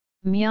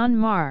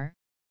Myanmar,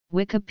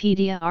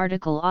 Wikipedia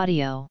article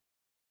audio.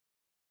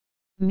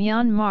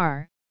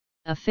 Myanmar,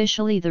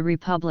 officially the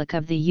Republic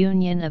of the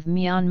Union of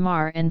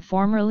Myanmar and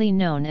formerly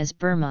known as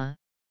Burma,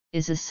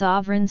 is a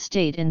sovereign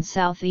state in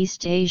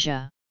Southeast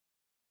Asia.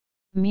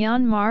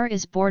 Myanmar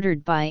is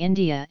bordered by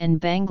India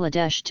and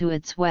Bangladesh to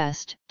its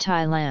west,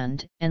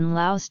 Thailand and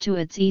Laos to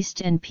its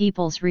east and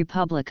People's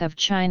Republic of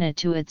China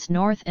to its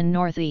north and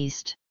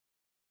northeast.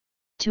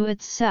 To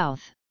its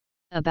south,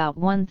 about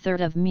one-third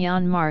of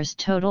Myanmar's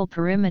total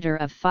perimeter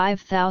of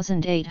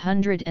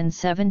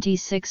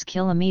 5,876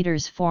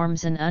 kilometers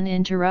forms an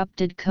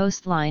uninterrupted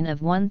coastline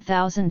of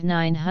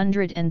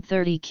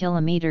 1,930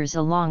 kilometers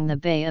along the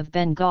Bay of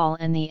Bengal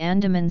and the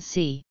Andaman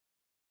Sea.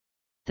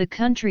 The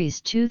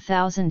country's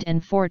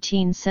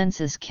 2014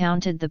 census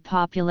counted the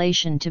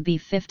population to be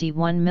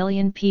 51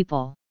 million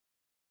people.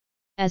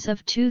 As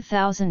of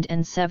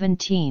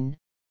 2017,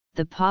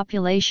 the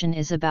population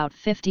is about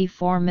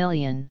 54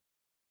 million.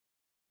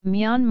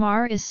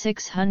 Myanmar is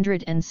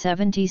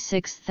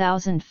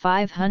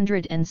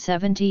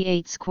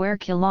 676,578 square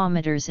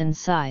kilometers in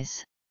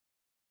size.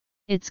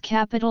 Its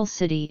capital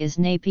city is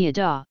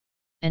Naypyidaw,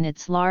 and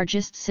its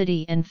largest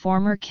city and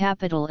former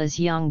capital is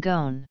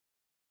Yangon.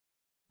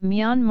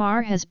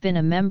 Myanmar has been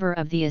a member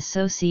of the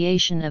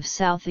Association of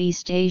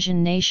Southeast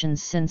Asian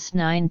Nations since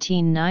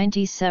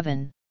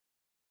 1997.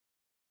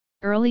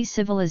 Early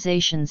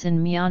civilizations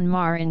in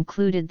Myanmar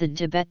included the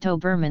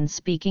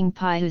Tibeto-Burman-speaking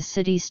Paihu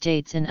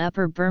city-states in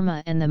Upper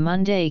Burma and the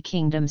Mundai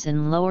kingdoms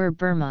in Lower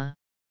Burma.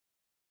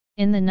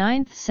 In the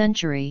 9th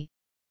century,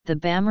 the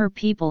Bamar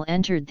people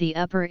entered the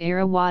Upper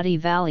Irrawaddy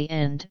Valley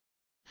and,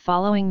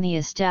 following the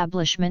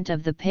establishment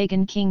of the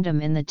pagan kingdom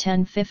in the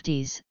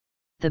 1050s,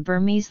 the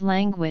Burmese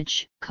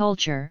language,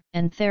 culture,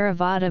 and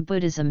Theravada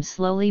Buddhism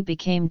slowly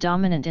became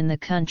dominant in the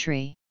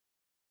country.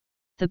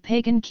 The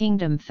pagan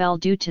kingdom fell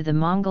due to the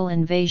Mongol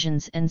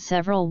invasions and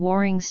several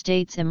warring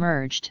states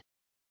emerged.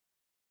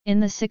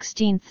 In the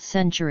 16th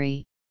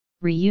century,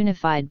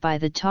 reunified by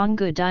the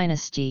Taungoo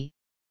dynasty,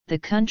 the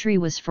country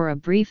was for a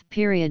brief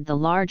period the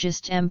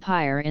largest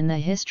empire in the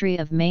history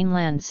of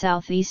mainland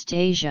Southeast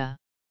Asia.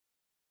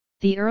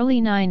 The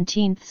early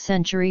 19th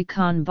century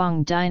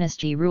Konbaung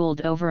dynasty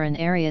ruled over an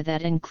area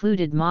that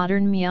included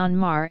modern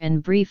Myanmar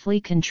and briefly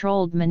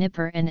controlled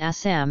Manipur and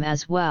Assam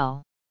as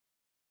well.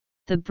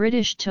 The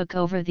British took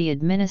over the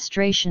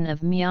administration of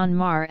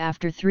Myanmar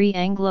after 3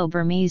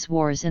 Anglo-Burmese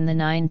wars in the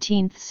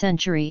 19th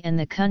century and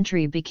the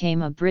country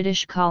became a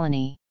British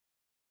colony.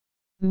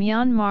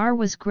 Myanmar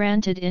was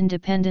granted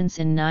independence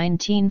in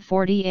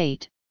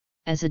 1948,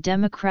 as a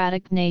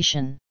democratic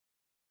nation.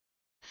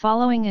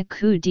 Following a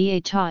coup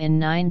d'état in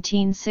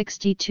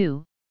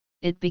 1962,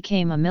 it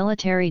became a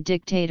military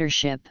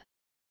dictatorship.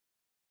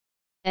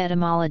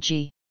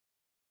 Etymology.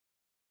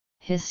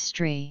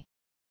 History.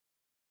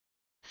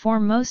 For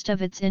most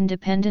of its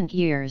independent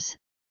years,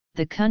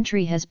 the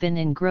country has been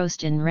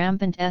engrossed in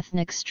rampant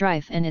ethnic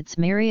strife and its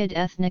myriad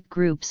ethnic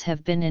groups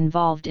have been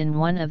involved in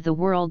one of the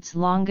world's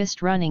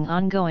longest-running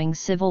ongoing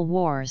civil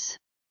wars.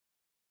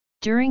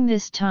 During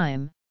this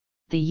time,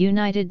 the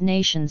United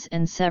Nations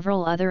and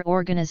several other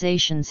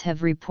organizations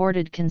have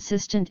reported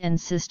consistent and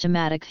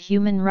systematic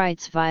human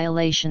rights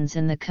violations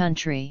in the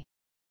country.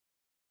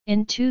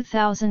 In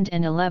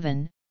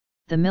 2011,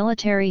 the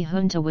military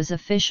junta was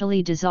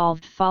officially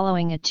dissolved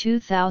following a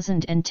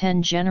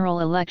 2010 general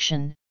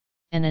election,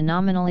 and a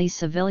nominally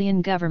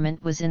civilian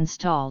government was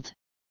installed.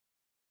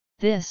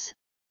 This,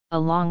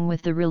 along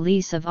with the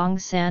release of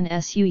Aung San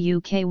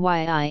Suu Kyi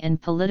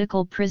and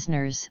political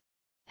prisoners,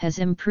 has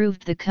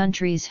improved the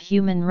country's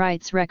human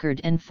rights record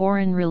and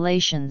foreign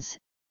relations,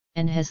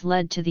 and has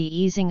led to the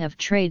easing of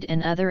trade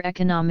and other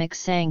economic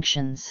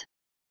sanctions.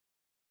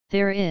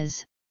 There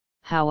is,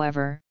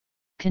 however,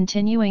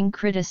 continuing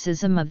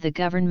criticism of the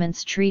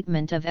government's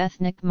treatment of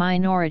ethnic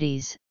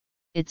minorities,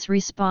 its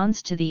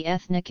response to the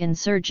ethnic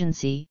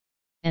insurgency,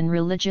 and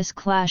religious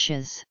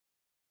clashes.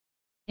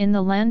 In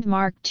the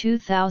landmark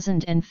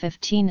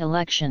 2015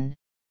 election,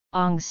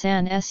 Aung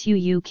San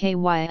Suu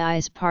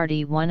Kyi's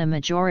party won a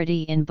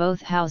majority in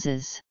both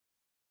houses.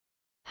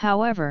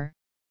 However,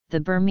 the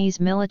Burmese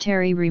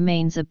military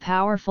remains a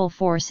powerful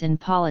force in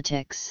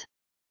politics.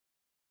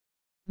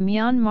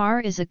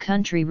 Myanmar is a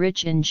country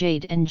rich in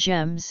jade and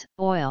gems,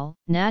 oil,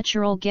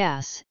 natural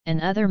gas,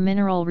 and other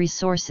mineral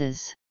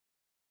resources.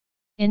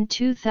 In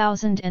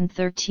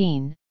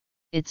 2013,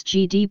 its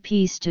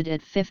GDP stood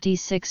at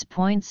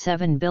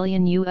 $56.7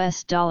 billion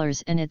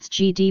and its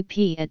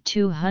GDP at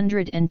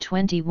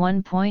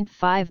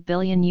 $221.5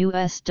 billion.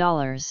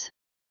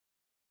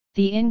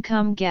 The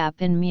income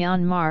gap in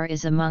Myanmar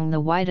is among the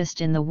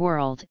widest in the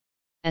world,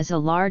 as a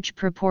large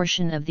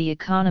proportion of the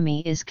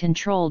economy is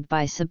controlled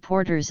by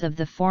supporters of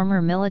the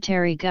former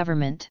military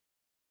government.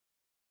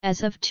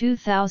 As of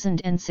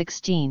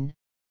 2016,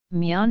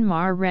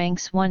 Myanmar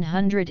ranks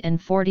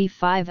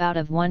 145 out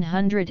of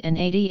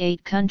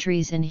 188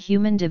 countries in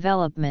human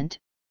development,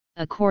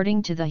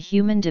 according to the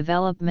Human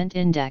Development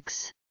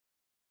Index.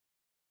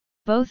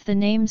 Both the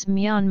names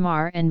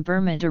Myanmar and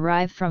Burma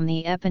derive from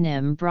the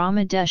eponym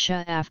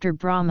Brahmadesha after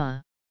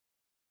Brahma.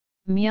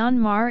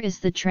 Myanmar is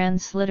the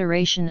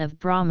transliteration of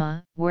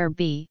Brahma, where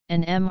B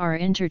and M are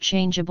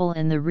interchangeable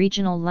in the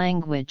regional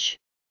language.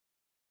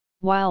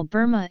 While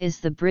Burma is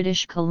the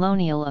British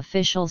colonial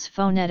official's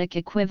phonetic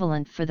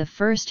equivalent for the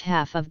first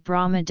half of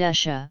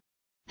Brahmadesha,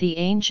 the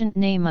ancient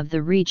name of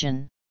the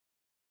region.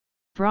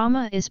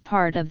 Brahma is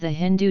part of the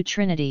Hindu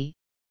Trinity,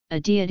 a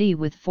deity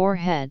with 4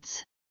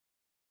 heads.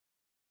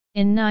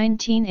 In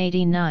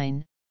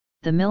 1989,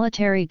 the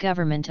military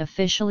government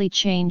officially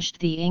changed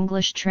the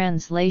English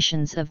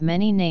translations of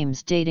many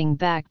names dating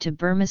back to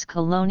Burma's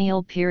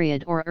colonial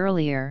period or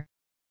earlier,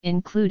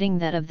 including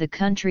that of the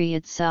country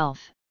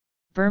itself.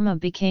 Burma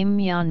became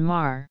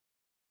Myanmar.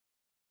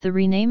 The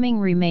renaming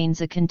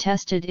remains a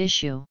contested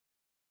issue.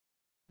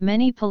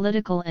 Many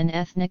political and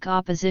ethnic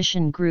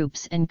opposition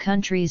groups and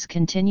countries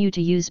continue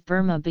to use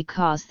Burma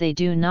because they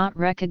do not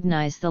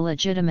recognize the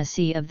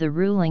legitimacy of the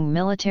ruling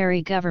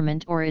military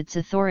government or its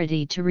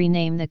authority to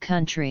rename the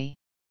country.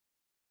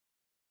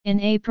 In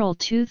April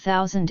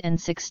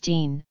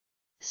 2016,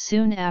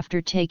 soon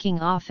after taking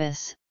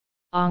office,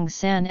 Aung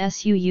San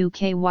Suu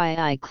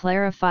Kyi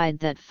clarified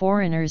that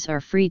foreigners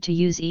are free to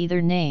use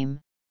either name,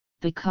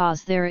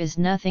 because there is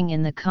nothing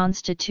in the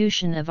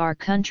constitution of our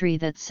country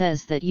that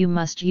says that you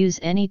must use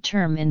any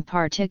term in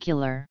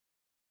particular.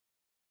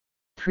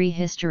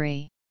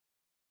 Prehistory.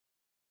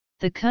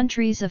 The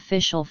country's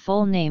official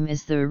full name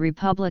is the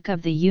Republic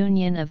of the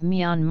Union of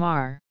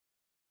Myanmar.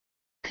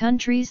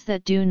 Countries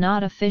that do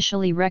not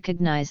officially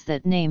recognize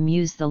that name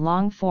use the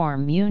long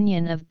form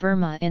Union of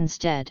Burma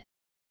instead.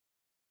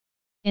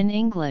 In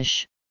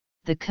English,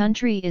 the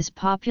country is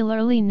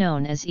popularly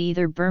known as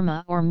either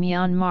Burma or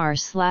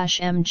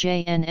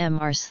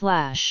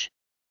Myanmar/MJNMR/.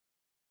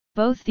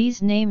 Both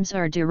these names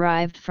are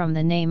derived from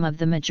the name of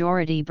the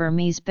majority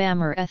Burmese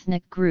Bamar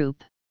ethnic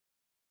group.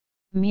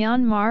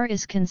 Myanmar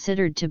is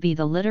considered to be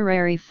the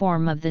literary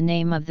form of the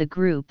name of the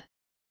group,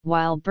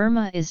 while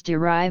Burma is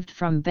derived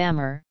from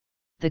Bamar,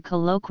 the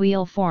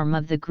colloquial form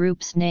of the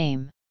group's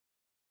name.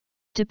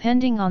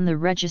 Depending on the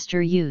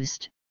register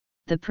used,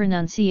 the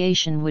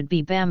pronunciation would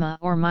be Bama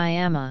or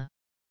Myanmar.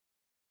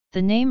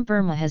 The name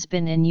Burma has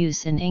been in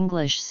use in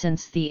English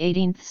since the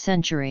 18th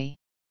century.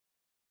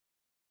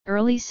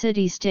 Early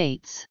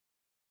city-states.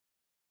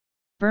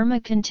 Burma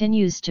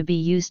continues to be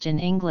used in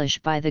English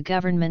by the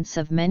governments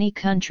of many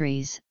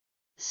countries,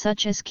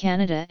 such as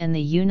Canada and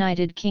the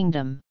United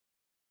Kingdom.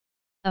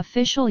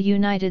 Official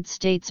United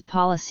States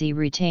policy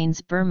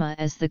retains Burma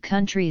as the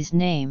country's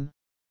name,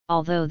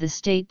 although the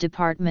State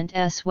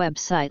Department's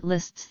website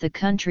lists the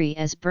country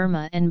as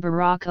Burma and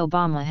Barack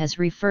Obama has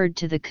referred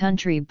to the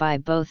country by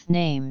both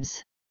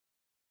names.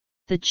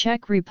 The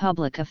Czech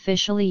Republic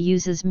officially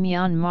uses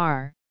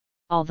Myanmar,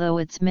 although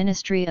its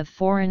Ministry of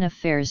Foreign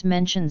Affairs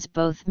mentions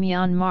both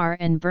Myanmar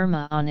and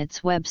Burma on its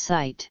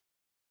website.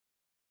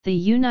 The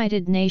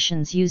United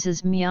Nations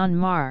uses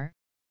Myanmar,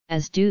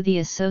 as do the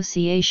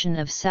Association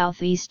of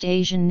Southeast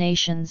Asian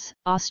Nations,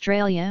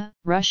 Australia,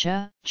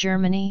 Russia,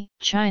 Germany,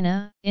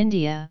 China,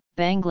 India,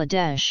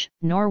 Bangladesh,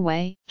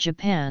 Norway,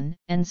 Japan,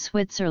 and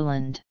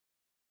Switzerland.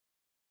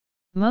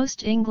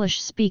 Most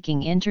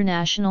English-speaking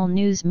international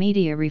news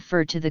media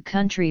refer to the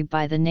country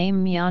by the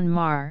name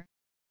Myanmar,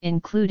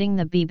 including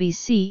the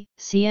BBC,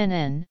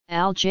 CNN,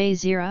 Al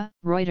Jazeera,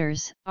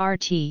 Reuters,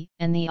 RT,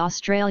 and the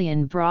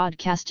Australian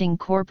Broadcasting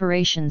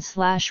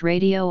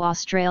Corporation/Radio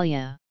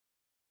Australia.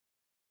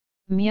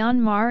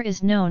 Myanmar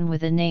is known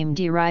with a name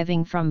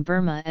deriving from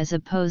Burma as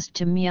opposed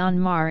to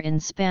Myanmar in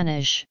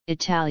Spanish,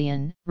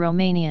 Italian,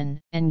 Romanian,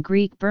 and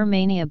Greek,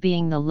 Burmania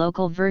being the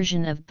local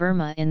version of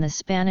Burma in the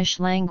Spanish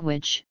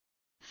language.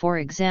 For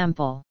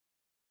example,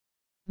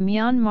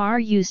 Myanmar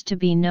used to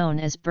be known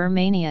as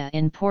Burmania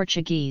in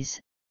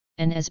Portuguese,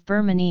 and as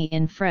Burmanie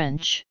in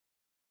French.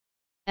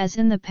 As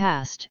in the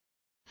past,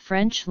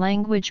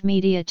 French-language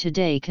media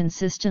today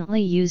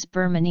consistently use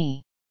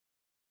Burmanie.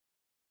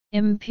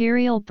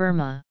 Imperial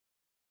Burma.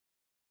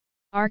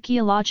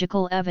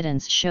 Archaeological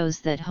evidence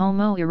shows that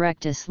Homo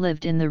erectus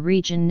lived in the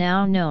region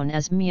now known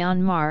as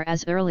Myanmar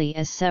as early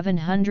as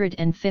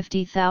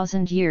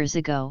 750,000 years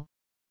ago,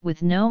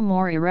 with no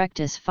more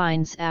erectus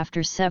finds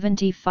after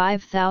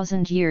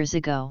 75,000 years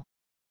ago.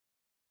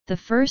 The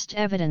first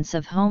evidence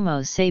of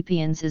Homo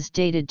sapiens is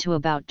dated to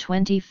about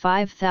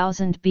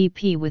 25,000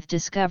 BP with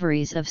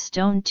discoveries of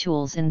stone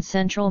tools in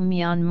central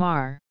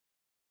Myanmar.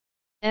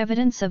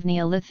 Evidence of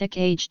Neolithic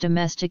age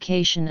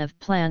domestication of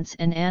plants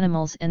and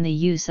animals and the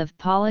use of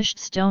polished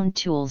stone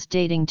tools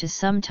dating to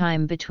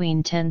sometime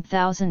between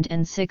 10,000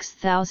 and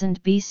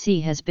 6,000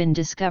 BC has been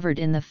discovered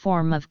in the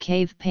form of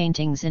cave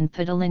paintings in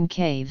Patalin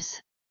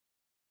caves.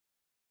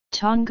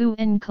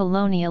 Tonguan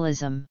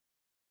colonialism.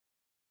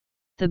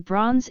 The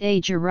Bronze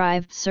Age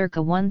arrived circa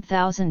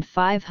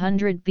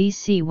 1500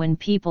 BC when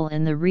people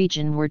in the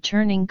region were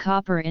turning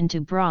copper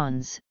into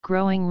bronze,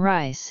 growing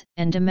rice,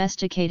 and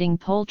domesticating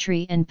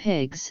poultry and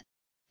pigs.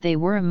 They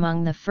were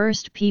among the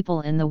first people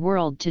in the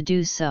world to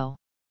do so.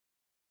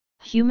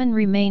 Human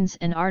remains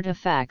and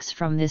artifacts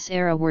from this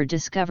era were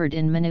discovered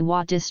in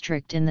Manawa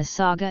district in the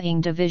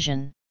Sagaing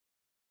division.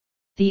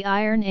 The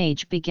Iron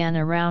Age began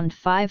around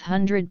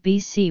 500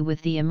 BC with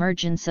the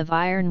emergence of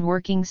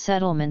iron-working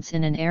settlements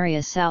in an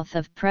area south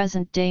of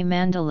present-day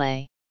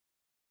Mandalay.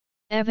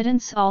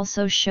 Evidence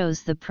also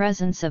shows the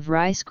presence of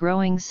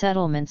rice-growing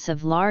settlements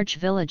of large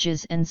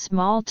villages and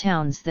small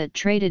towns that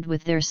traded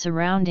with their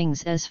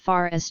surroundings as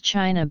far as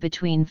China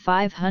between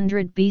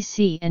 500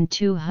 BC and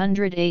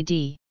 200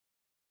 AD.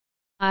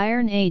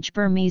 Iron Age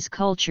Burmese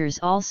cultures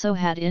also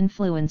had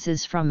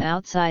influences from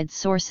outside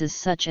sources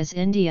such as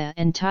India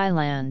and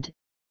Thailand,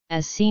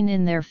 as seen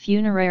in their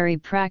funerary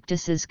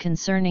practices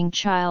concerning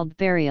child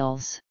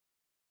burials.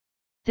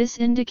 This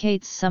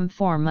indicates some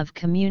form of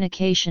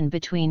communication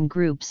between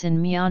groups in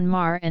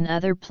Myanmar and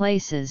other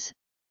places,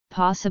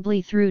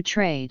 possibly through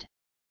trade.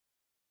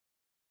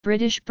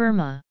 British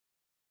Burma.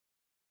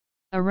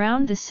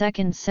 Around the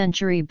 2nd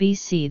century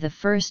BC, the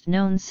first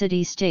known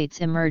city-states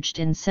emerged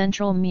in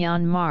central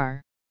Myanmar.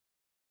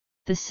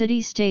 The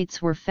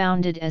city-states were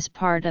founded as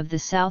part of the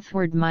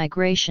southward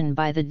migration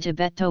by the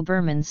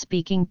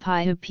Tibeto-Burman-speaking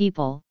Paihu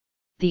people,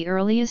 the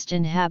earliest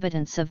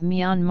inhabitants of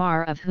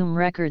Myanmar of whom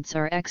records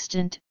are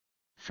extant,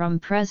 from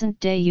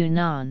present-day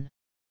Yunnan.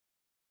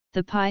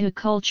 The Paihu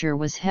culture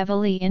was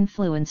heavily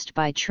influenced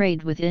by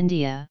trade with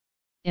India,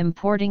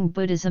 importing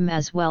Buddhism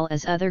as well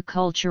as other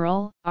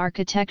cultural,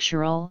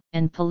 architectural,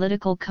 and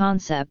political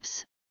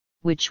concepts,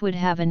 which would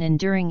have an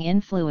enduring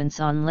influence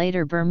on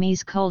later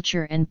Burmese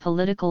culture and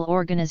political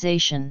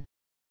organization.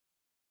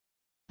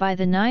 By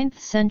the 9th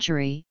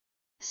century,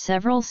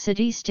 several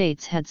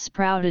city-states had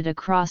sprouted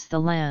across the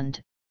land,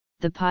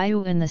 the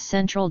Paihu in the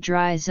central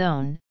dry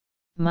zone,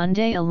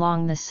 Mundai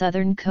along the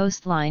southern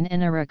coastline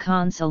and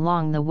Arakans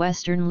along the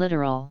western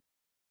littoral.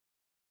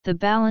 The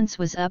balance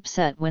was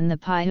upset when the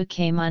Paihu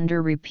came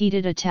under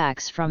repeated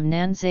attacks from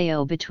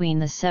Nanzao between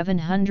the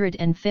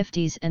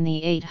 750s and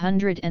the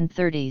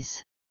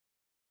 830s.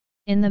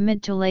 In the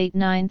mid to late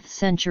 9th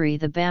century,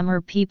 the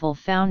Bamar people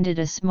founded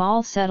a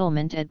small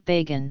settlement at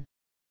Bagan.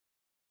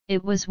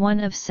 It was one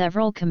of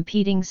several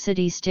competing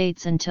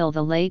city-states until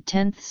the late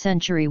 10th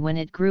century when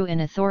it grew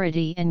in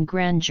authority and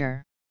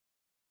grandeur.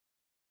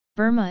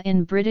 Burma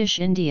in British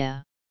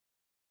India.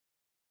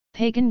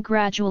 Pagan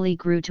gradually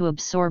grew to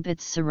absorb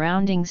its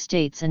surrounding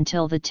states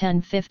until the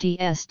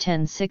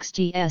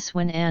 1050s-1060s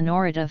when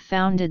Anuruddha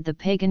founded the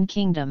Pagan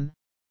kingdom,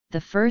 the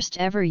first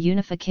ever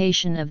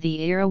unification of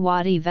the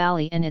Irrawaddy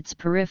Valley and its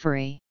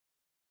periphery.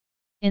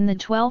 In the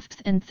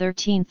 12th and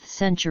 13th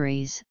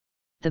centuries,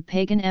 the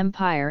Pagan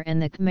Empire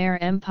and the Khmer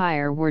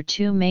Empire were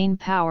two main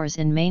powers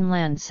in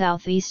mainland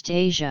Southeast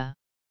Asia.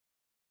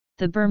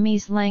 The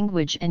Burmese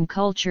language and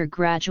culture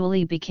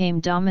gradually became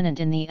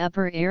dominant in the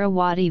upper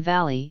Irrawaddy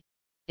Valley,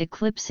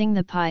 eclipsing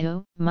the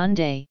Paihu,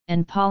 Mundai,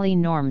 and Pali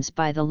norms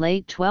by the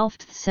late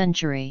 12th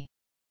century.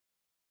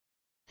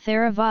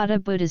 Theravada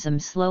Buddhism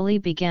slowly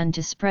began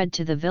to spread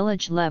to the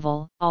village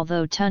level,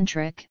 although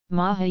Tantric,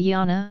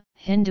 Mahayana,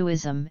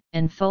 Hinduism,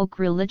 and folk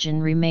religion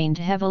remained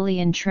heavily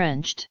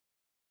entrenched.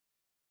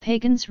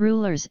 Pagans,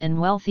 rulers and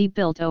wealthy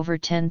built over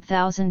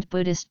 10,000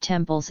 Buddhist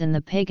temples in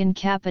the pagan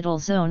capital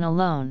zone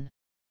alone.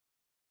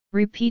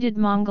 Repeated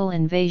Mongol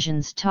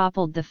invasions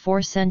toppled the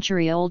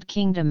 4-century-old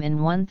kingdom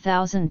in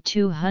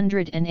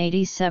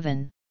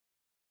 1287.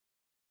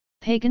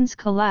 Pagan's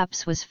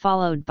collapse was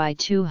followed by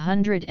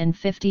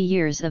 250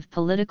 years of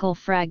political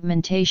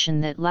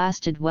fragmentation that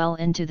lasted well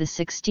into the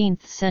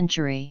 16th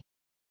century.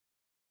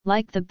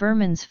 Like the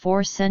Burmans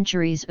 4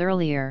 centuries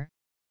earlier,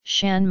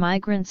 Shan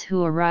migrants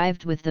who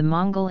arrived with the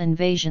Mongol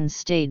invasions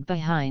stayed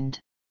behind.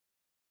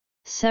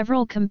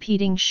 Several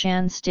competing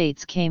Shan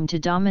states came to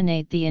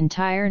dominate the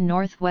entire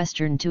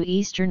northwestern to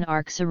eastern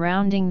arc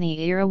surrounding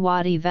the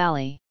Irrawaddy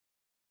Valley.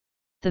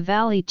 The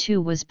valley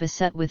too was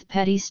beset with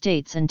petty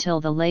states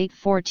until the late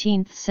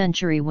 14th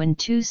century when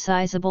two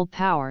sizable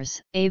powers,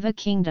 Ava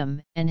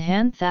Kingdom and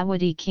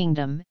Hanthawadi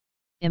Kingdom,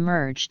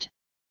 emerged.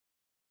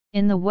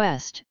 In the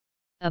west,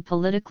 a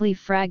politically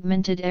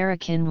fragmented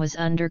Arakan was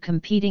under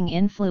competing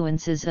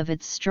influences of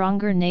its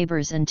stronger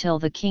neighbors until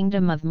the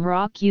Kingdom of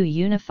Morocco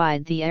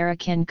unified the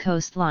Arakan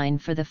coastline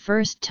for the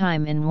first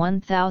time in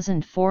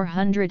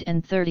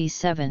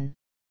 1437.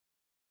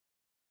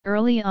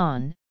 Early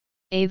on,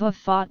 Ava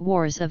fought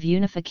wars of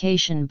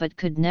unification but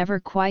could never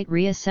quite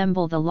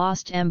reassemble the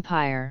lost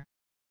empire.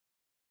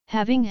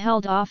 Having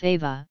held off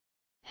Ava,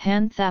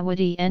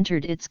 Hanthawadi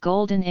entered its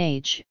golden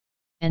age,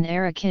 and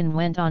Arakan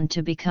went on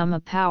to become a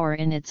power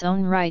in its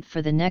own right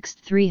for the next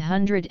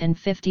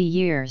 350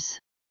 years.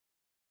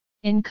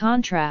 In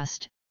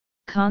contrast,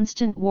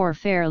 constant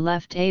warfare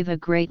left Ava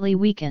greatly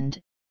weakened,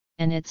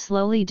 and it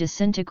slowly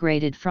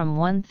disintegrated from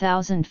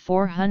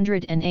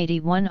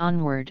 1481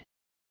 onward.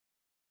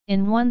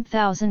 In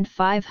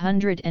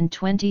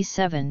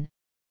 1527,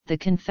 the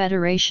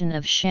Confederation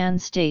of Shan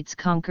states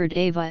conquered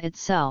Ava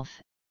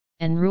itself,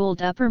 and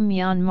ruled Upper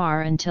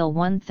Myanmar until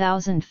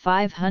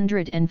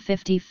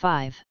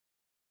 1555.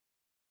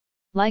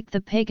 Like the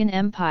Pagan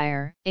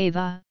Empire,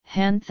 Ava,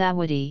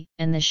 Hanthawadi,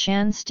 and the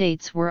Shan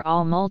states were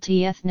all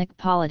multi-ethnic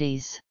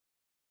polities.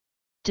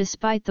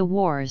 Despite the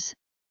wars,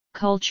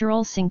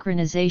 cultural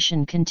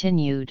synchronization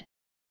continued.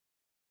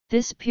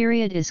 This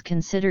period is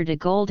considered a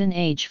golden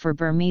age for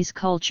Burmese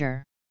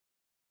culture.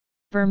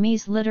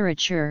 Burmese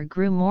literature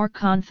grew more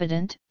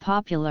confident,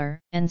 popular,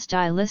 and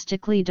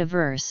stylistically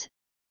diverse,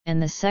 and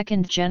the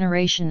second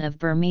generation of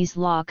Burmese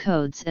law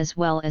codes as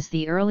well as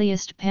the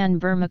earliest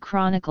Pan-Burma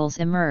chronicles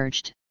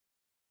emerged.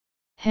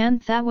 Han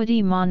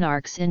Thawadi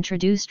monarchs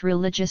introduced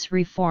religious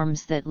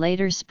reforms that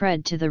later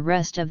spread to the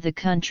rest of the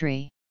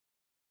country.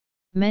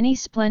 Many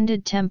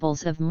splendid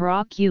temples of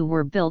Mraku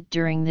were built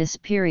during this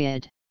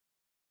period.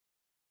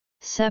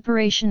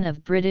 Separation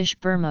of British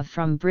Burma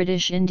from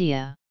British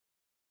India.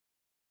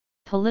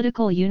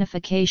 Political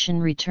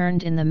unification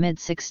returned in the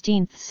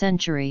mid-16th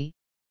century,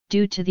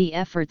 due to the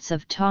efforts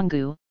of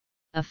Taungoo,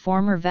 a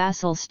former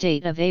vassal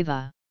state of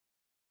Ava.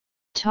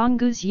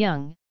 Taungoo's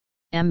young,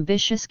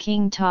 ambitious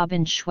king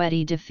Taban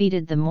Shweti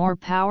defeated the more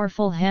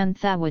powerful Han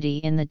Thawadi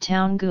in the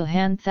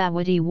Taungoo-Han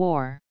Thawadi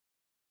War.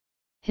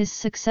 His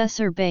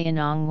successor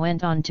Bayanong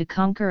went on to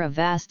conquer a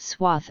vast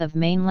swath of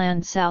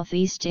mainland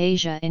Southeast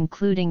Asia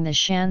including the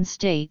Shan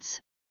states,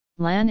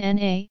 Lan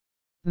Na,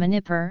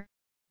 Manipur,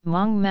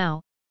 Maung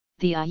Mao,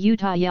 the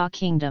Ayutthaya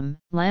Kingdom,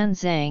 Lan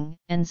Xang,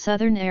 and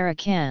southern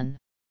Arakan.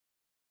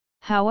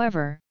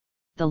 However,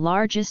 the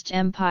largest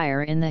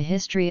empire in the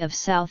history of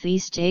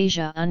Southeast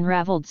Asia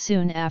unraveled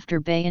soon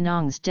after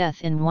Bayanong's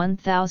death in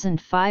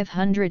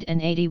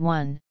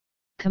 1581,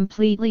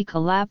 completely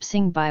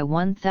collapsing by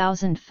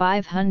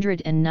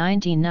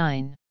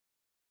 1599.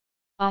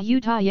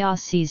 Ayutthaya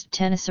seized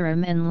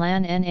Tenasserim and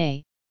Lan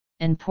Na,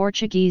 and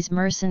Portuguese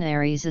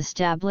mercenaries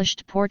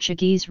established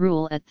Portuguese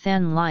rule at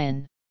Than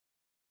Lian.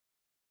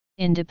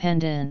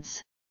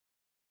 Independence.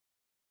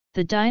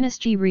 The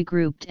dynasty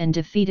regrouped and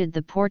defeated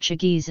the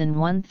Portuguese in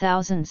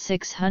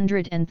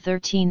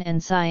 1613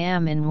 and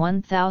Siam in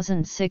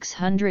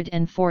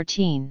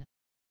 1614.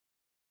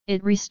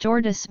 It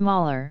restored a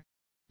smaller,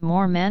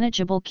 more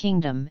manageable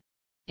kingdom,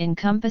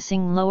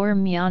 encompassing Lower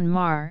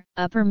Myanmar,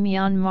 Upper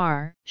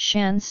Myanmar,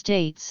 Shan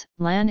states,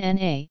 Lan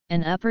Na,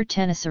 and Upper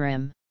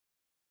Tenasserim.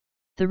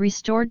 The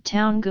restored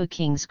Taungoo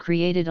kings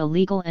created a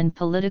legal and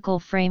political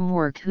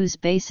framework whose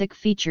basic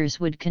features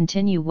would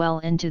continue well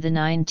into the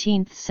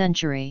 19th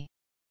century.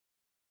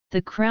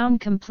 The crown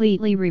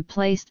completely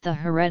replaced the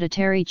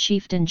hereditary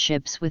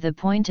chieftainships with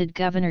appointed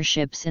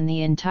governorships in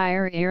the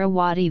entire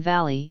Irrawaddy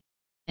Valley,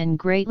 and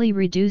greatly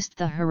reduced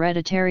the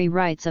hereditary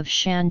rights of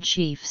Shan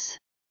chiefs.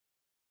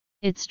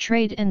 Its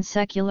trade and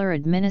secular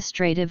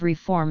administrative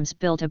reforms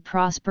built a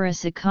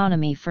prosperous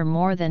economy for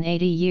more than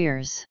 80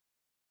 years.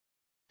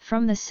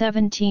 From the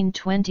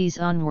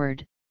 1720s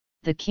onward,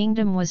 the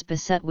kingdom was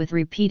beset with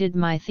repeated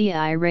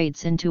Meitei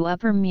raids into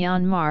Upper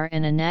Myanmar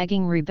and a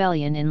nagging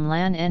rebellion in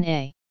Lan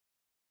Na.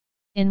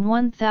 In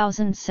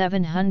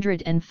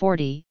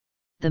 1740,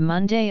 the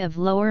Munday of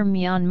Lower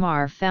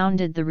Myanmar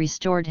founded the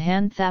restored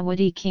Han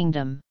Thawadi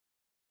kingdom.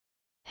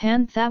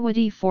 Han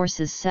Thawadi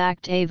forces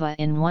sacked Ava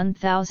in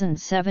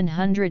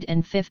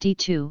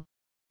 1752,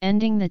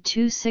 ending the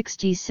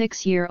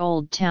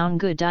 266-year-old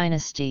Taungoo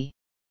dynasty.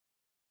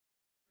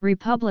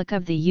 Republic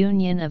of the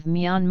Union of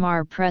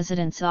Myanmar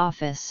President's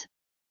Office,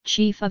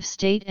 Chief of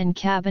State and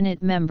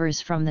Cabinet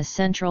members from the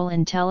Central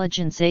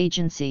Intelligence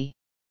Agency.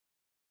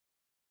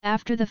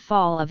 After the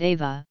fall of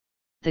Ava,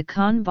 the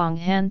Konbong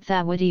Han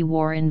Thawadi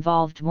War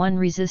involved one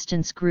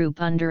resistance group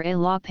under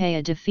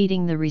Alapaya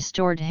defeating the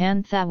restored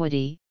Han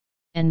Thawadi,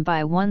 and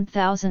by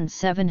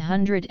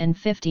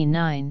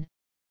 1759,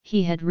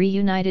 he had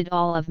reunited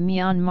all of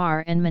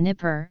Myanmar and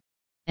Manipur,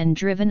 and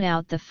driven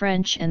out the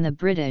French and the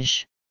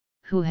British,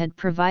 who had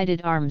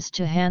provided arms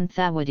to Han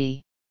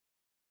Thawadi.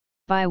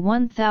 By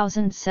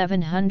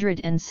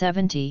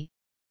 1770,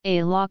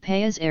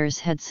 Alapaya's heirs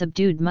had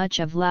subdued much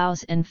of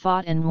Laos and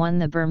fought and won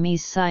the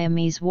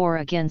Burmese-Siamese War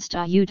against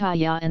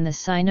Ayutthaya and the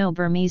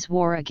Sino-Burmese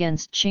War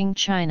against Qing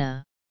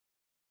China.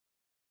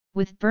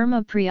 With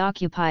Burma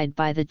preoccupied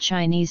by the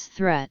Chinese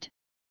threat,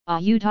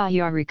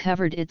 Ayutthaya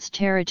recovered its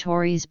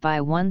territories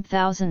by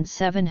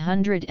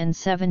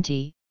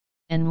 1770,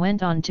 and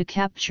went on to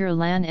capture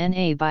Lan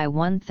Na by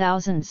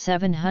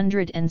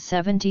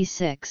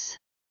 1776.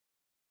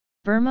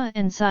 Burma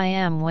and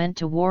Siam went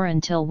to war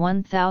until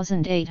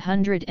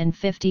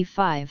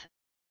 1855,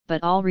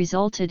 but all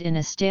resulted in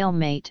a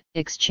stalemate,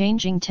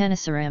 exchanging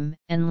Tenasserim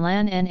and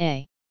Lan Na.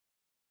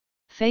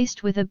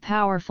 Faced with a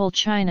powerful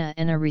China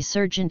and a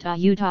resurgent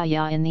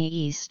Ayutthaya in the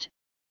east,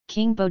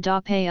 King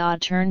Bodapaya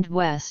turned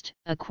west,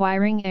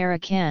 acquiring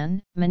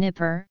Arakan,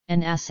 Manipur,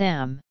 and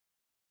Assam.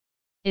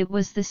 It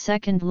was the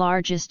second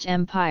largest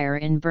empire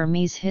in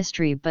Burmese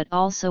history but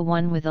also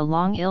one with a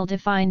long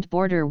ill-defined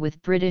border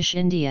with British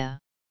India.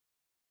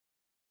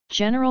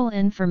 General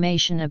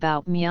information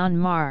about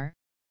Myanmar,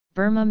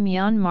 Burma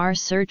Myanmar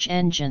Search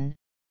Engine,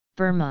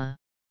 Burma.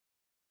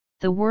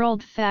 The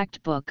World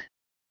Factbook.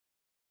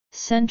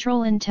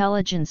 Central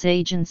Intelligence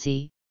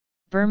Agency,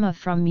 Burma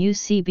from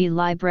UCB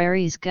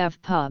Libraries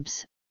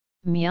GovPubs,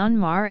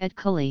 Myanmar at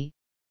Kali,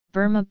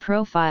 Burma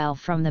Profile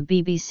from the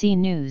BBC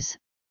News,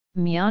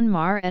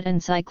 Myanmar at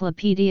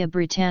Encyclopaedia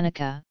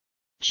Britannica,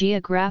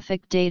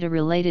 Geographic data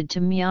related to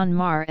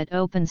Myanmar at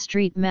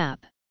OpenStreetMap,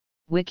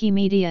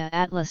 Wikimedia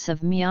Atlas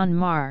of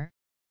Myanmar,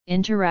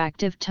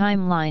 interactive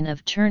timeline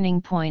of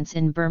turning points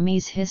in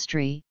Burmese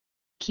history,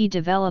 key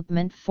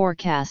development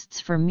forecasts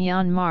for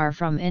Myanmar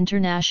from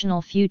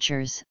International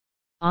Futures,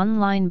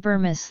 online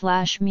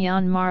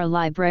Burma/Myanmar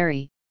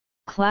library,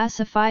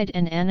 classified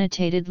and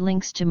annotated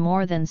links to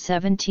more than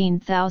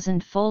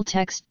 17,000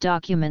 full-text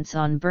documents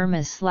on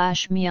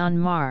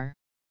Burma/Myanmar.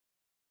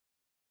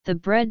 The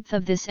breadth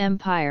of this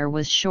empire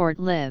was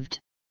short-lived.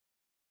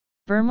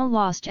 Burma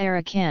lost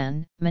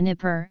Arakan,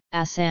 Manipur,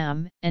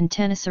 Assam, and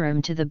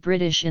Tenasserim to the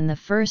British in the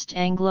First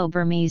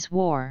Anglo-Burmese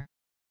War.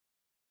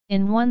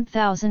 In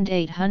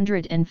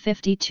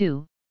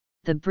 1852,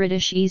 the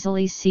British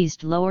easily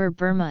seized Lower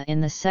Burma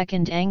in the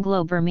Second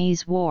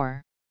Anglo-Burmese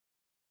War.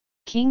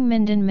 King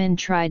Mindon Min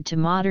tried to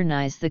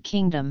modernize the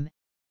kingdom,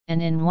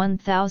 and in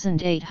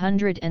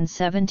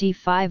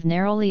 1875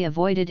 narrowly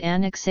avoided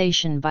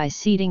annexation by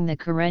ceding the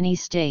Karenni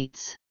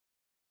states.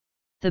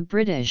 The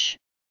British,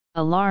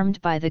 alarmed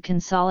by the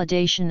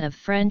consolidation of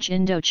French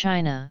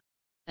Indochina,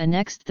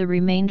 annexed the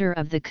remainder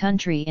of the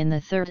country in the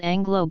Third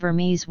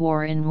Anglo-Burmese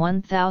War in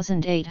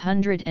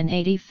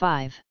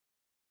 1885.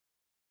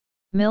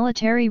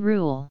 Military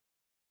rule.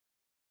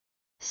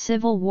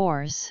 Civil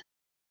wars.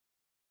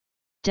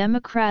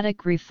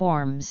 Democratic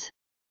reforms.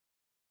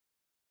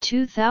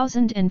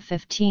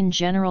 2015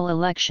 general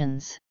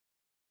elections.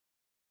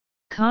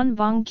 Khan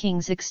Vong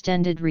King's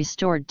extended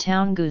restored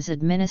Toungoo's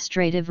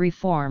administrative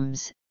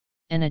reforms,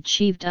 and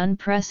achieved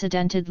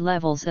unprecedented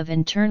levels of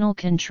internal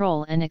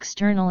control and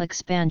external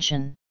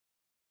expansion.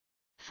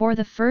 For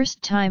the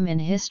first time in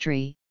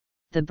history,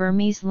 the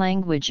Burmese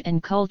language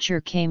and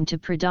culture came to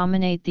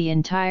predominate the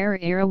entire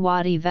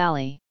Irrawaddy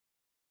Valley.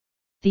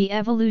 The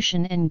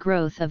evolution and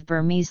growth of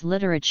Burmese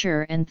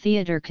literature and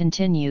theatre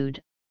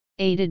continued,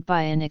 aided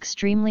by an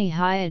extremely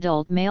high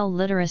adult male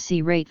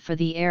literacy rate for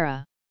the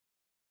era.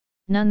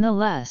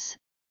 Nonetheless,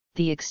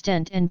 the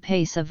extent and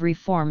pace of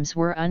reforms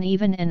were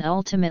uneven and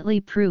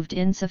ultimately proved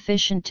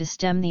insufficient to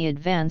stem the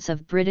advance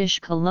of British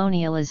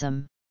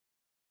colonialism.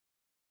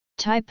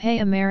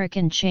 Taipei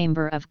American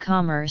Chamber of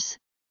Commerce,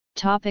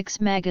 Topics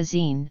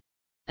Magazine,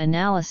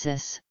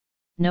 Analysis,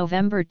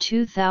 November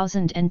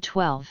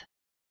 2012.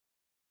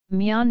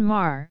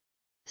 Myanmar,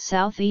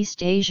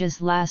 Southeast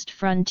Asia's Last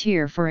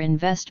Frontier for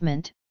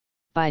Investment,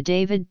 by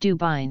David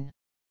Dubine.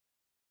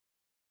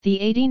 The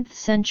 18th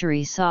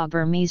century saw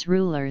Burmese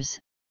rulers,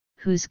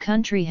 whose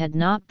country had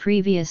not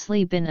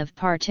previously been of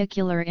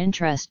particular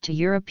interest to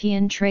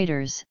European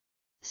traders,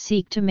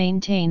 seek to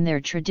maintain their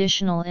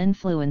traditional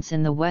influence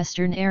in the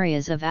western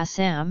areas of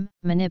Assam,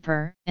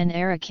 Manipur, and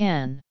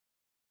Arakan.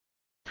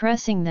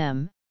 Pressing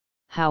them,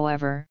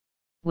 however,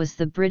 was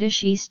the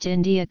British East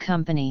India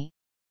Company,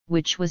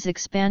 which was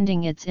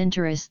expanding its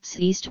interests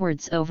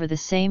eastwards over the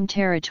same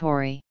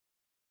territory.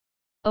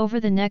 Over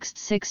the next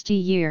 60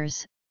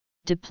 years,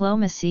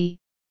 diplomacy,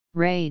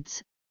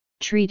 raids,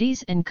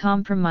 treaties and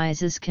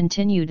compromises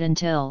continued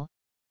until,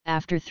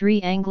 after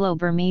 3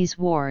 Anglo-Burmese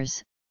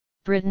wars,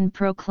 Britain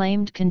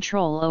proclaimed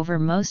control over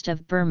most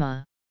of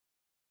Burma.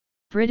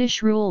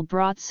 British rule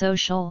brought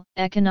social,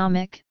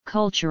 economic,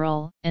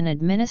 cultural, and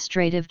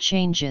administrative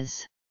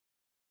changes.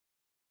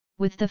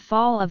 With the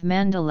fall of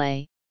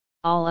Mandalay,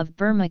 all of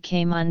Burma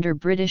came under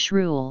British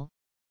rule,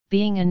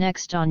 being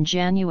annexed on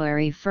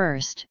January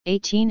 1,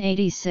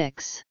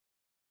 1886.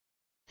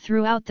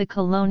 Throughout the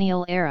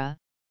colonial era,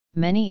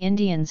 many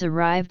Indians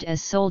arrived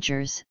as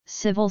soldiers,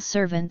 civil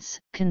servants,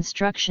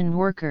 construction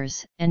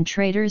workers, and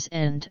traders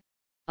and,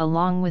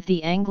 along with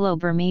the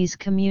Anglo-Burmese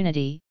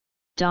community,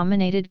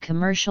 dominated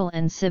commercial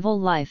and civil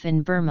life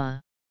in Burma.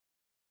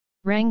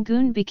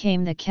 Rangoon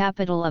became the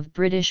capital of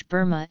British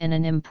Burma and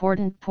an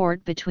important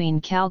port between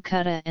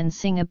Calcutta and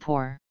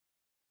Singapore.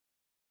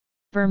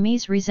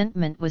 Burmese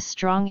resentment was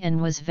strong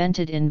and was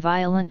vented in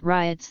violent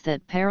riots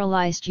that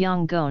paralyzed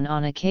Yangon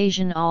on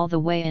occasion all the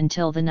way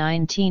until the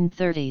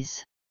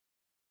 1930s.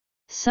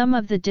 Some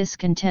of the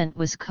discontent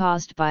was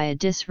caused by a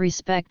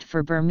disrespect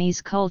for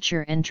Burmese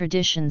culture and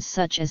traditions,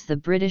 such as the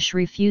British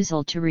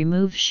refusal to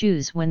remove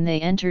shoes when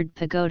they entered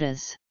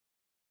pagodas.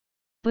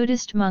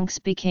 Buddhist monks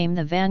became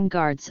the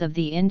vanguards of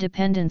the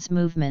independence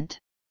movement.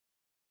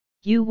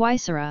 U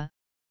Waisara,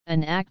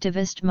 an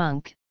activist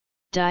monk,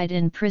 died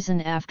in prison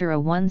after a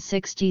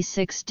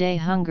 166-day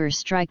hunger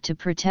strike to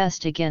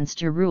protest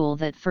against a rule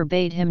that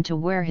forbade him to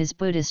wear his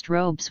Buddhist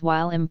robes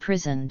while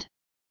imprisoned.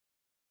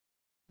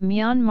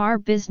 Myanmar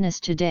Business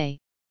Today,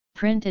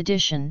 Print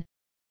Edition,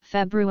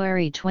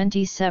 February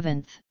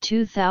 27,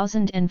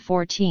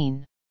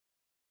 2014.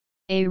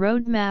 A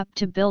Roadmap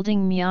to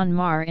Building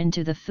Myanmar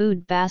into the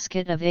Food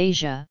Basket of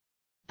Asia,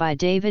 by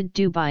David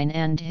Dubine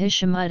and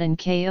Hishamuddin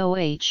Koh.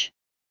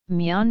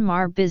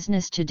 Myanmar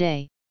Business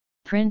Today,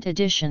 Print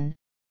Edition,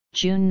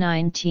 June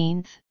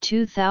 19,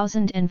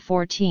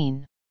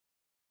 2014.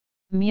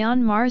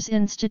 Myanmar's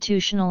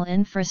Institutional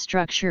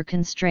Infrastructure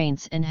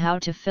Constraints and How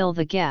to Fill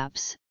the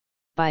Gaps,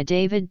 by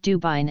David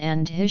Dubine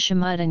and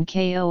Hishamuddin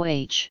Koh.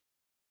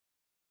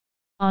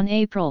 On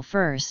April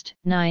 1,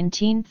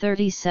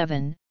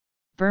 1937,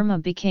 Burma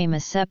became a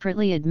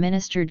separately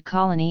administered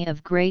colony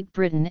of Great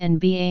Britain and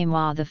Ba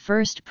Maw the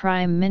first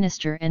Prime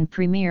Minister and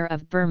Premier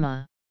of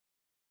Burma.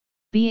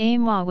 Ba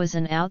Maw was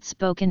an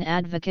outspoken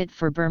advocate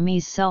for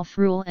Burmese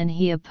self-rule, and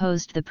he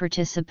opposed the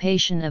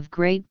participation of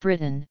Great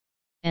Britain,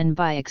 and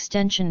by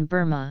extension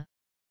Burma,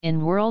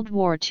 in World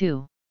War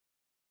II.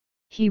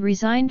 He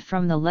resigned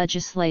from the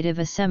Legislative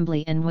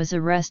Assembly and was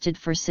arrested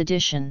for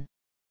sedition.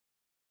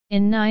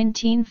 In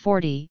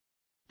 1940,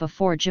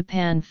 before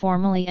Japan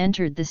formally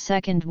entered the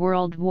Second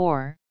World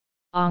War,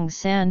 Aung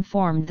San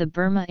formed the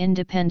Burma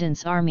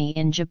Independence Army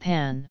in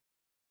Japan.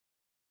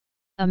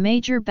 A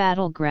major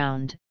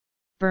battleground,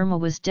 Burma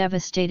was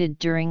devastated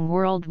during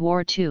World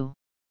War II.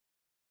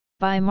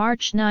 By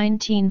March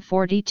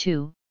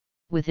 1942,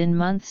 within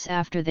months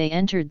after they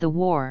entered the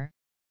war,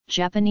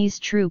 Japanese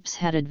troops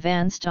had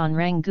advanced on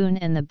Rangoon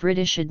and the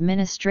British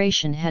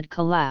administration had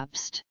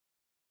collapsed.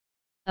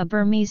 A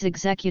Burmese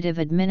executive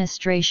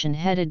administration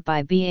headed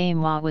by Ba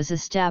Maw was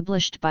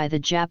established by the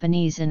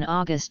Japanese in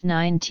August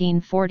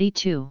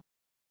 1942.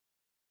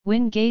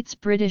 Wingate's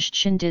British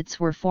Chindits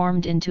were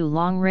formed into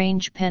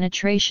long-range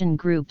penetration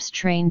groups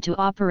trained to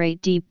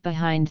operate deep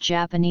behind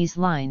Japanese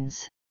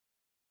lines.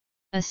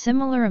 A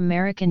similar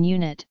American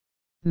unit,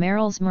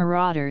 Merrill's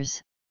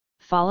Marauders,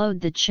 followed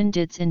the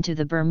Chindits into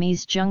the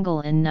Burmese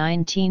jungle in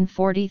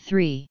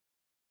 1943.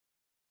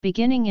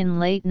 Beginning in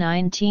late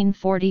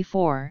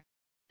 1944,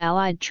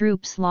 Allied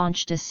troops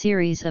launched a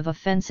series of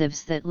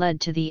offensives that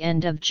led to the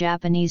end of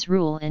Japanese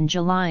rule in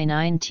July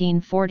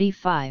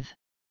 1945.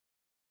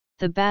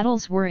 The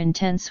battles were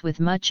intense, with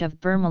much of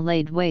Burma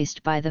laid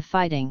waste by the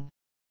fighting.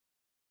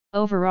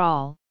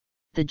 Overall,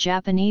 the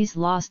Japanese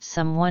lost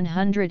some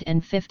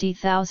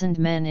 150,000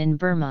 men in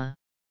Burma.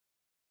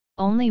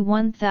 Only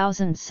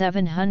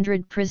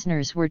 1,700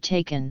 prisoners were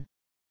taken.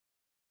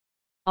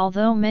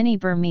 Although many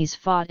Burmese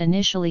fought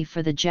initially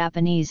for the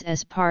Japanese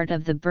as part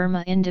of the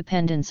Burma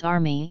Independence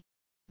Army,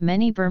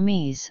 many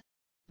Burmese,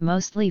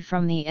 mostly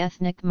from the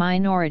ethnic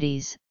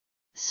minorities,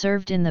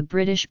 served in the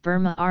British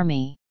Burma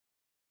Army.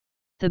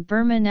 The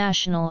Burma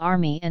National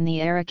Army and the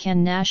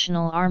Arakan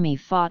National Army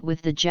fought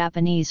with the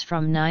Japanese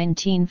from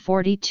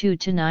 1942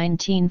 to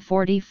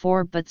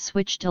 1944 but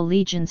switched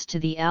allegiance to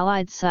the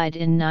Allied side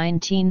in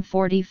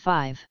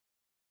 1945.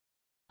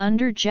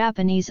 Under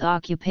Japanese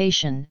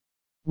occupation,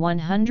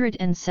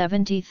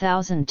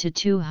 170,000 to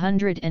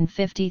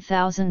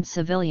 250,000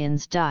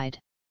 civilians died.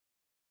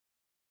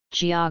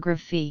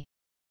 Geography.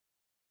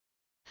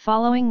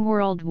 Following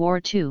World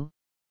War II,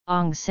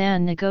 Aung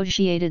San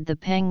negotiated the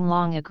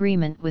Panglong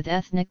Agreement with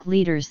ethnic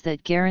leaders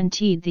that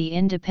guaranteed the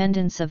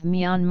independence of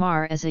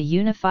Myanmar as a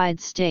unified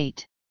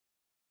state.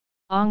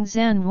 Aung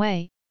San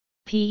Wei,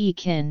 Pe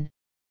Kin,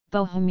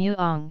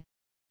 Bohmuong,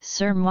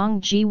 Sir Mong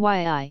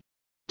Gyi,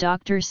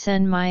 Dr.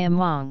 Sen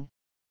Myamong,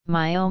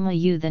 Myoma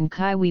Youth and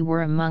Kaiwi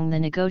were among the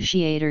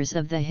negotiators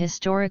of the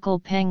historical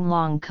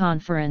Panglong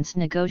Conference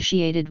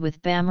negotiated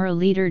with Bamar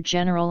leader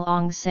General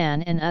Aung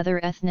San and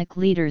other ethnic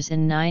leaders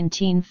in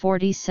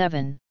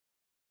 1947.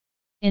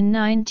 In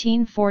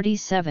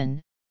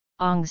 1947,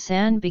 Aung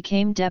San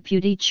became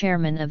deputy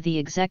chairman of the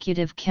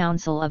Executive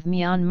Council of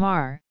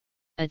Myanmar,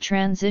 a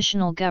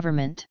transitional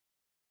government.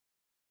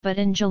 But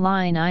in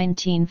July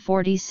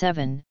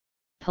 1947,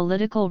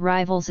 political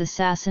rivals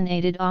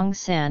assassinated Aung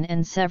San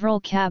and several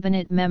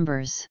cabinet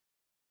members.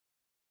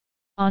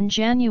 On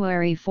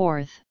January 4,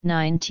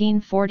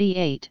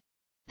 1948,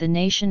 the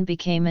nation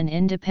became an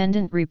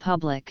independent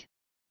republic,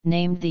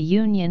 named the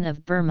Union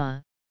of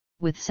Burma,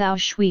 with Sao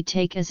Shui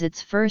Tak as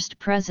its first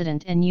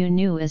president and U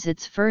Nu as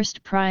its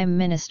first prime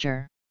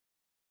minister.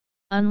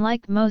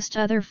 Unlike most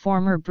other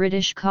former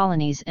British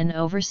colonies and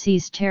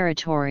overseas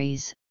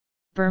territories,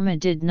 Burma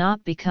did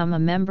not become a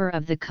member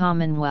of the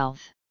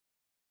Commonwealth.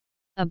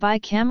 A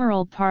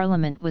bicameral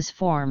parliament was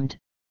formed,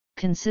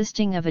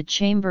 consisting of a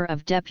Chamber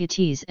of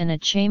Deputies and a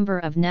Chamber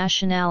of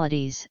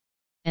Nationalities,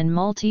 and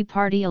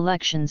multi-party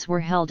elections were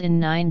held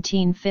in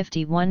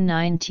 1951,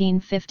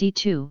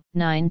 1952,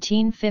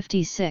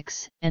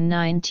 1956, and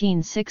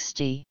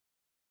 1960.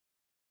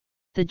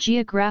 The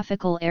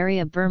geographical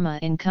area Burma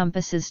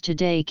encompasses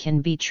today can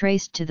be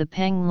traced to the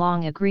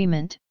Panglong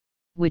Agreement,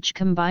 which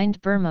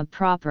combined Burma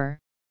proper,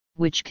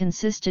 which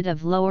consisted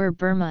of Lower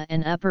Burma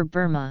and Upper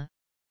Burma,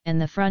 and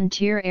the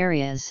frontier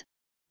areas,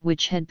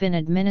 which had been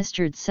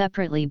administered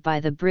separately by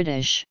the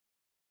British.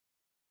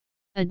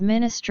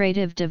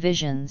 Administrative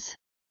divisions.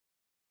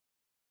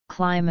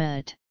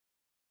 Climate.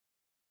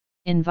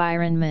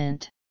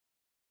 Environment.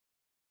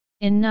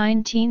 In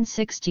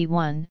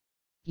 1961,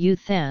 U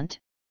Thant,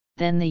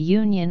 then the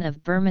Union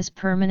of Burma's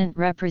permanent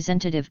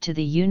representative to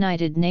the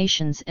United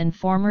Nations and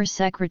former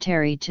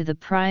secretary to the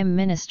Prime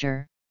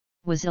Minister,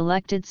 was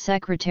elected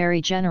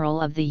Secretary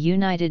General of the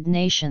United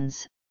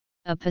Nations,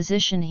 a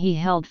position he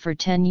held for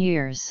 10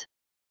 years.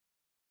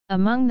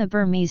 Among the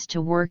Burmese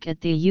to work at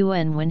the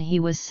UN when he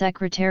was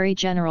Secretary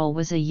General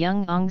was a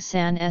young Aung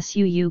San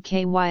Suu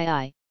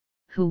Kyi,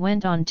 who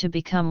went on to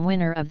become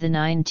winner of the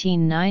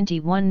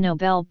 1991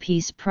 Nobel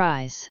Peace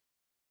Prize.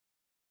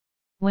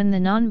 When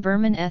the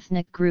non-Burman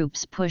ethnic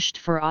groups pushed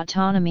for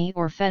autonomy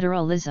or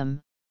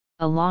federalism,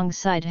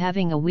 alongside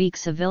having a weak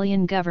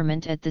civilian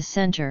government at the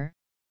center,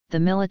 the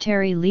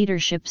military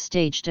leadership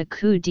staged a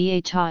coup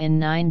d'état in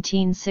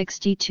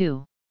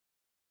 1962.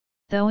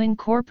 Though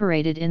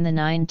incorporated in the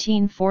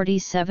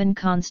 1947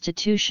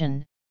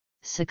 Constitution,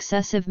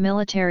 successive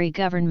military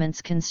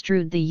governments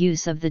construed the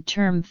use of the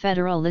term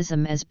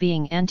federalism as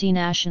being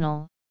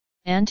anti-national,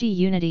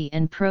 anti-unity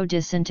and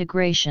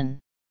pro-disintegration.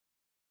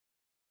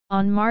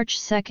 On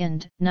March 2,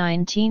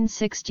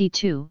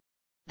 1962,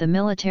 the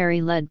military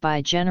led by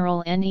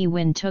General Ne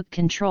Win took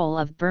control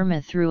of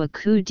Burma through a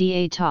coup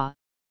d'état,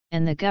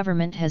 and the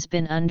government has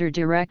been under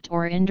direct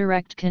or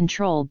indirect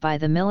control by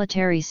the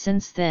military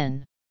since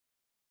then.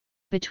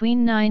 Between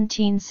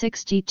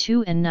 1962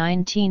 and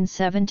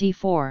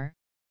 1974,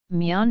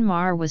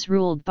 Myanmar was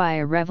ruled by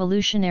a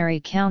revolutionary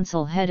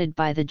council headed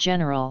by the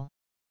general.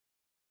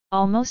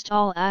 Almost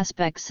all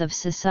aspects of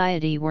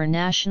society were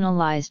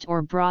nationalized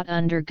or brought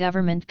under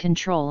government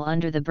control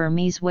under the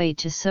Burmese way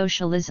to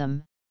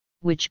socialism,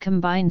 which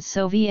combined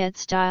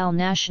Soviet-style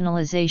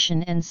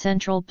nationalization and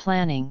central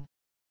planning.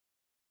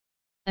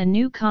 A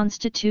new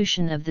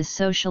constitution of the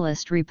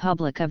Socialist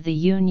Republic of the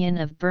Union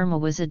of Burma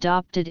was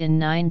adopted in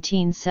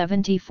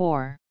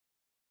 1974.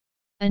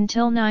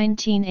 Until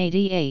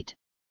 1988,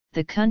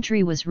 the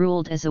country was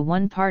ruled as a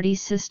one-party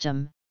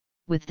system,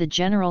 with the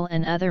general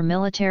and other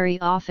military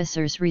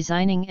officers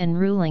resigning and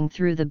ruling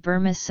through the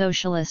Burma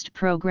Socialist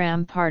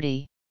Program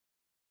Party.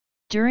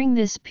 During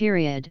this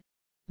period,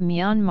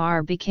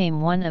 Myanmar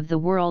became one of the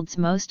world's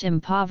most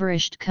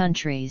impoverished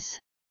countries.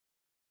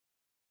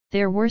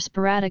 There were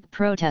sporadic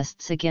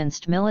protests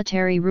against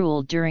military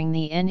rule during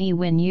the Ne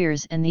Win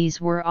years, and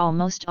these were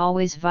almost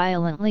always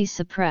violently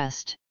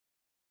suppressed.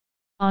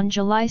 On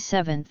July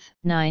 7,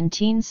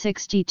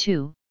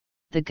 1962,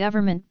 the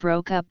government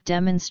broke up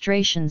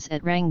demonstrations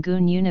at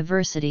Rangoon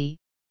University,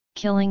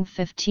 killing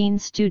 15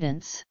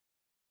 students.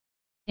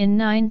 In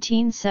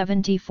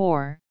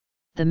 1974,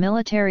 the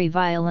military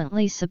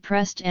violently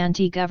suppressed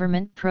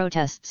anti-government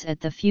protests at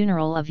the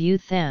funeral of Yu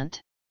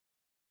Thant.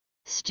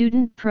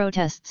 Student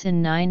protests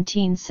in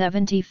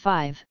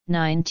 1975,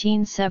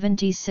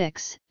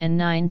 1976, and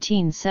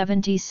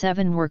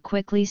 1977 were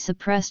quickly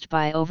suppressed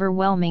by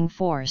overwhelming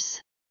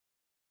force.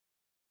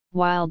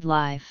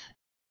 Wildlife.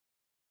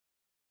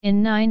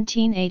 In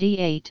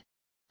 1988,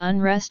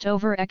 unrest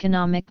over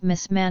economic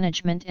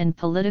mismanagement and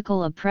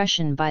political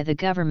oppression by the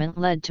government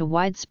led to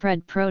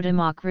widespread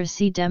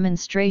pro-democracy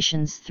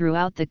demonstrations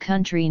throughout the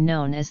country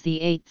known as the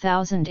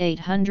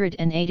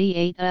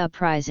 8888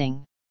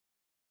 Uprising.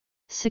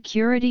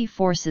 Security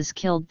forces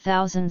killed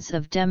thousands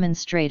of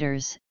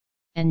demonstrators,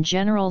 and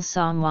General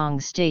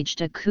Samwang staged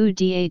a coup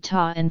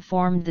d'état and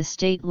formed the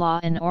State Law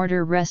and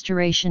Order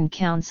Restoration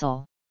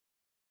Council.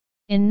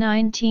 In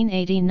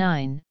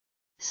 1989,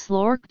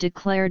 Slork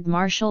declared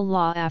martial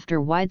law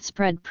after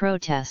widespread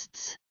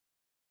protests.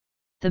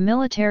 The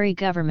military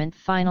government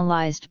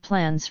finalized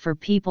plans for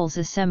People's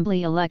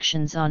Assembly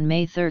elections on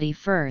May 31,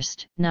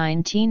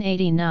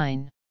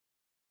 1989.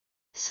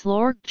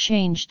 Slork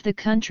changed the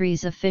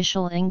country's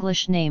official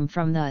English name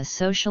from the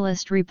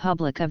Socialist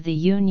Republic of the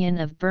Union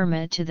of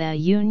Burma to the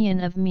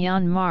Union of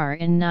Myanmar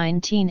in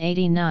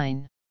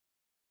 1989.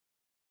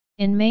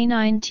 In May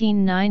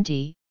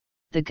 1990,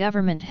 the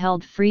government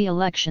held free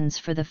elections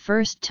for the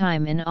first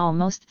time in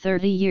almost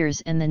 30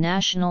 years, and the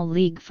National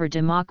League for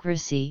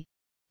Democracy,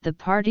 the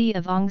party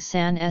of Aung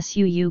San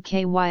Suu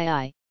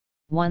Kyi,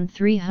 won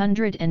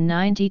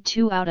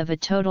 392 out of a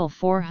total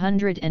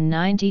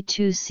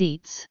 492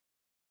 seats.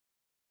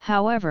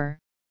 However,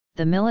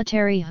 the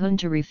military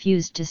junta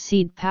refused to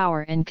cede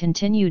power and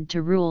continued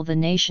to rule the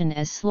nation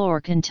as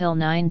Slork until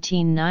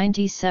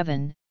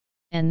 1997,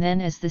 and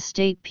then as the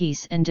State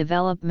Peace and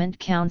Development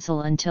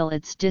Council until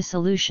its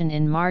dissolution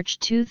in March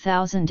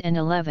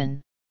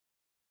 2011.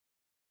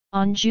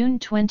 On June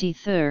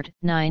 23,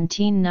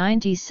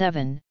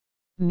 1997,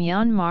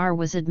 Myanmar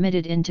was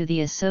admitted into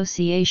the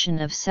Association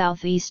of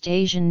Southeast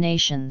Asian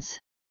Nations.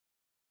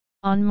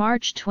 On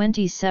March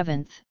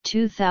 27,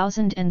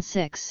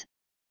 2006,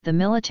 the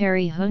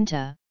military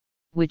junta,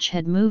 which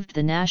had moved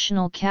the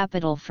national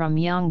capital from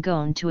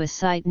Yangon to a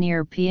site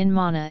near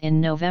Pyongyang in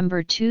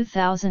November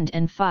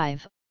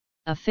 2005,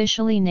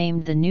 officially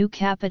named the new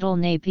capital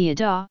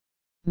Naypyidaw,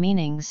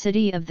 meaning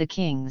City of the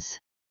Kings.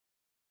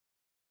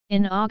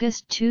 In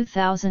August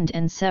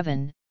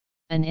 2007,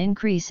 an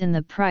increase in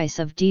the price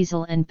of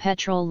diesel and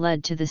petrol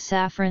led to the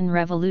Saffron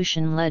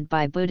Revolution led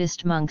by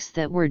Buddhist monks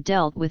that were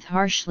dealt with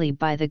harshly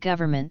by the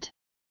government.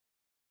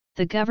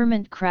 The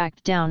government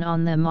cracked down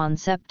on them on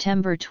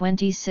September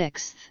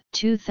 26,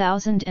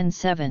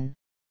 2007.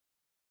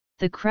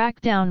 The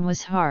crackdown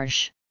was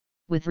harsh,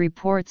 with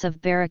reports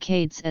of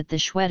barricades at the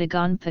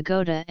Shwedagon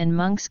Pagoda and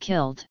monks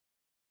killed.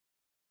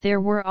 There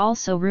were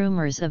also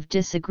rumors of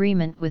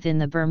disagreement within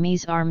the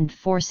Burmese armed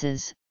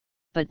forces,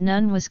 but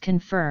none was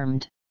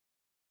confirmed.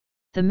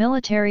 The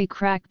military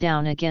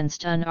crackdown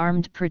against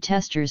unarmed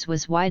protesters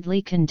was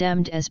widely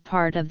condemned as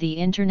part of the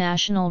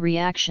international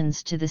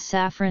reactions to the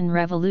Saffron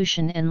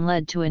Revolution and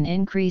led to an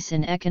increase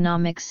in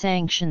economic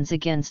sanctions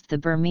against the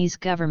Burmese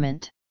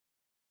government.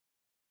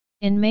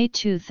 In May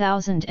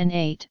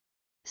 2008,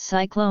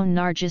 Cyclone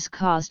Nargis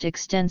caused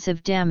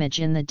extensive damage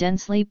in the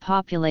densely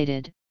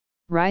populated,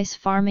 rice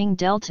farming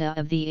delta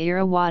of the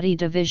Irrawaddy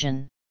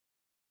Division.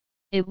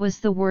 It was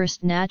the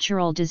worst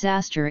natural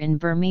disaster in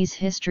Burmese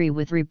history,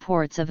 with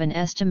reports of an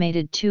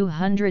estimated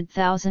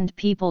 200,000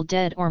 people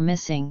dead or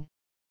missing,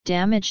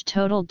 damage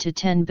totaled to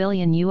 $10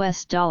 billion,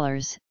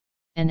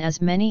 and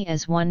as many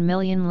as 1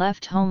 million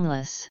left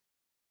homeless.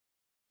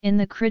 In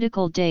the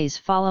critical days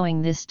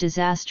following this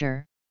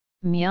disaster,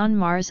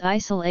 Myanmar's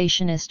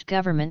isolationist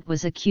government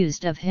was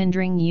accused of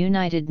hindering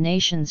United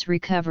Nations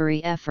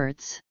recovery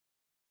efforts.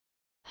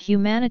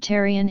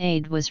 Humanitarian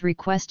aid was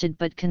requested,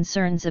 but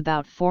concerns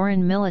about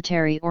foreign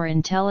military or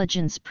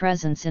intelligence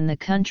presence in the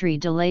country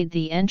delayed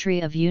the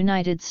entry of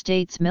United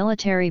States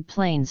military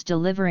planes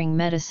delivering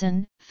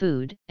medicine,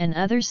 food, and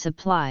other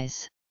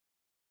supplies.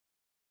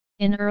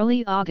 In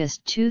early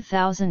August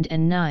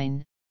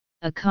 2009,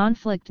 a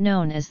conflict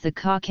known as the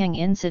Kokang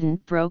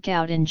Incident broke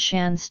out in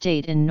Shan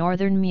State in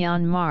northern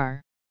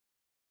Myanmar.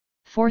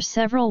 For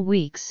several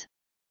weeks,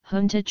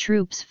 junta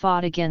troops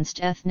fought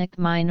against ethnic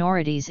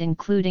minorities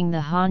including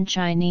the Han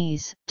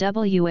Chinese,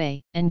 WA,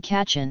 and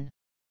Kachin.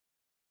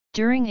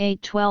 During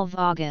 8–12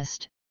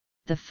 August,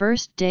 the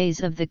first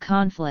days of the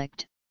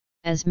conflict,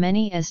 as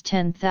many as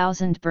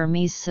 10,000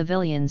 Burmese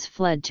civilians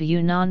fled to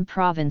Yunnan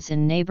province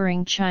in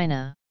neighboring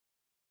China.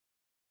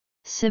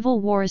 Civil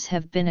wars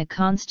have been a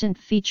constant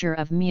feature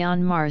of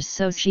Myanmar's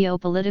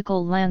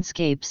socio-political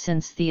landscape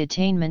since the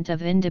attainment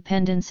of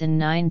independence in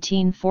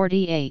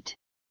 1948.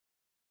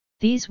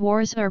 These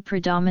wars are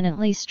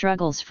predominantly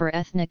struggles for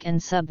ethnic and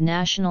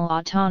subnational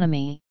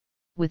autonomy,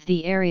 with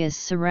the areas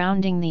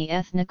surrounding the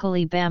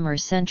ethnically Bamar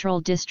central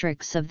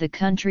districts of the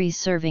country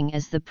serving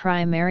as the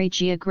primary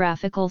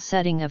geographical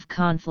setting of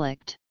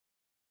conflict.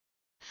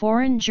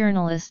 Foreign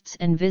journalists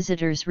and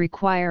visitors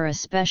require a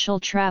special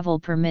travel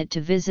permit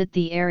to visit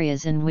the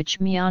areas in which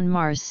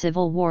Myanmar's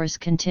civil wars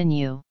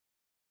continue.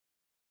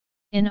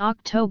 In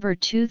October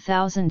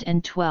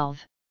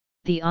 2012,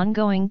 the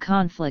ongoing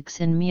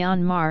conflicts in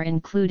Myanmar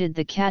included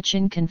the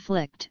Kachin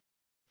conflict,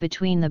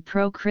 between the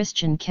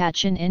pro-Christian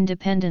Kachin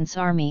Independence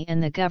Army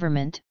and the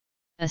government,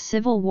 a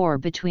civil war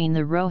between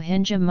the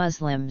Rohingya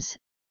Muslims,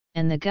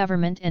 and the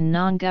government and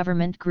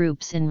non-government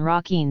groups in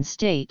Rakhine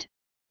State,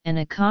 and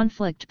a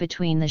conflict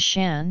between the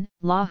Shan,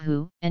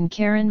 Lahu, and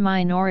Karen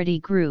minority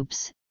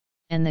groups,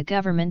 and the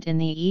government in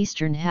the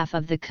eastern half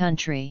of the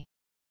country.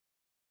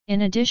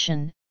 In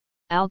addition,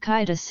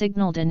 Al-Qaeda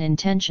signaled an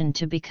intention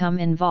to become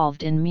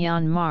involved in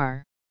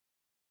Myanmar.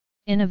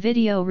 In a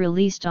video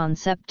released on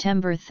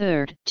September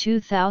 3,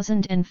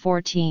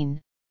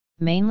 2014,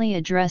 mainly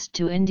addressed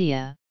to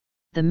India,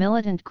 the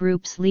militant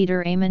group's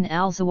leader Ayman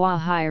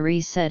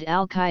al-Zawahiri said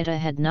Al-Qaeda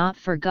had not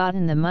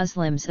forgotten the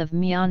Muslims of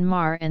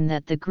Myanmar and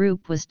that the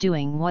group was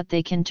doing what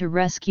they can to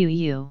rescue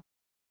you.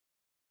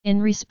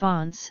 In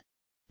response,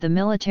 the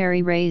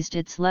military raised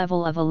its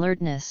level of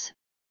alertness,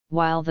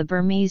 while the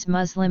Burmese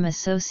Muslim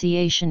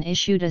Association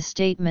issued a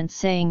statement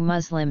saying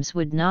Muslims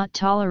would not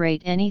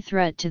tolerate any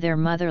threat to their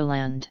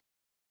motherland.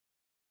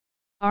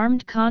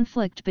 Armed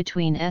conflict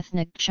between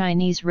ethnic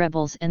Chinese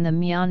rebels and the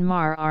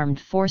Myanmar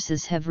armed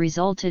forces have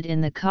resulted in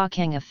the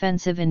Kokang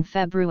offensive in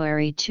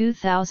February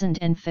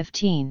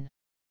 2015.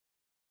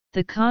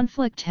 The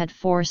conflict had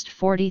forced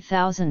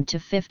 40,000 to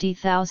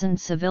 50,000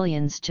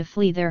 civilians to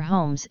flee their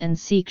homes and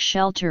seek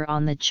shelter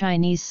on the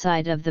Chinese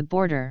side of the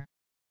border.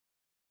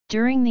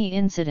 During the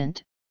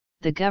incident,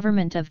 the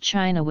government of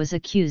China was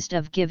accused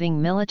of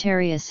giving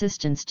military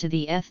assistance to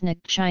the ethnic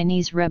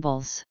Chinese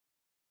rebels.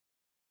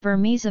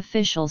 Burmese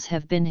officials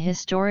have been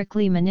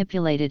historically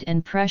manipulated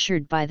and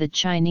pressured by the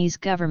Chinese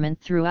government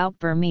throughout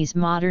Burmese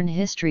modern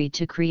history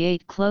to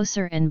create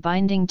closer and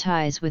binding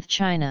ties with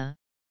China,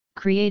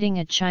 creating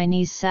a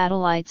Chinese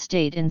satellite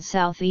state in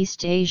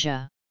Southeast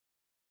Asia.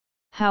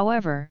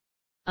 However,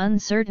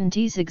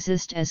 uncertainties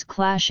exist as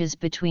clashes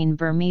between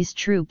Burmese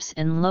troops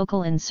and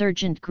local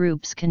insurgent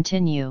groups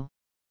continue.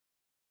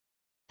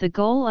 The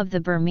goal of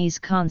the Burmese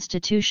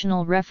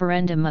constitutional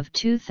referendum of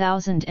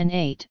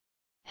 2008,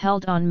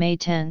 held on May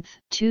 10,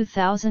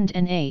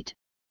 2008,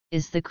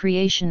 is the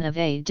creation of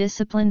a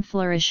disciplined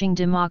flourishing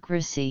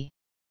democracy.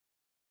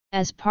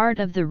 As part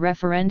of the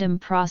referendum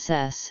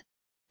process,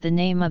 the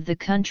name of the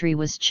country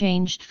was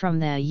changed from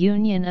the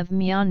Union of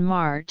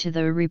Myanmar to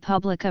the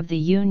Republic of the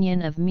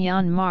Union of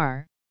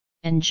Myanmar,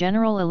 and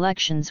general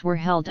elections were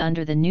held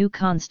under the new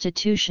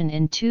constitution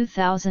in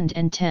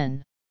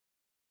 2010.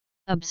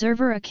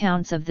 Observer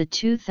accounts of the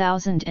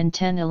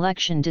 2010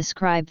 election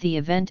describe the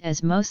event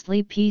as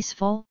mostly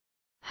peaceful.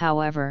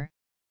 However,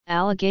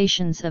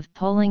 allegations of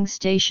polling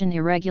station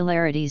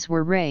irregularities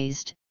were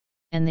raised,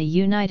 and the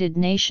United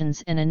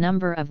Nations and a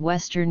number of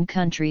Western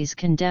countries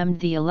condemned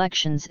the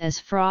elections as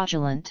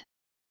fraudulent.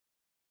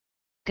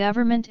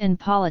 Government and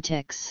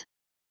politics.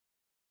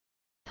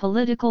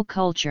 Political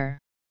culture.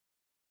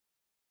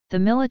 The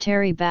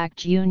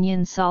military-backed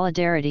Union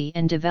Solidarity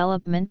and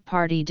Development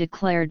Party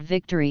declared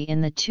victory in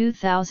the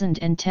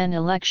 2010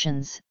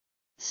 elections,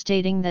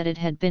 stating that it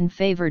had been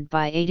favored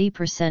by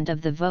 80%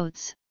 of the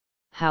votes.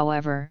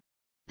 However,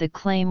 the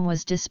claim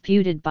was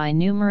disputed by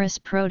numerous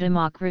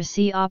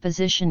pro-democracy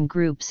opposition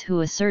groups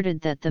who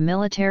asserted that the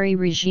military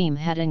regime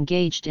had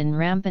engaged in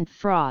rampant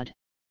fraud.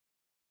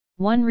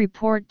 One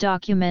report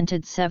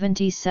documented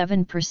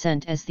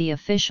 77% as the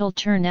official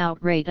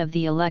turnout rate of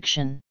the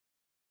election.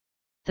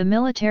 The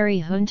military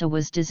junta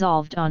was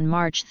dissolved on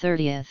March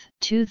 30,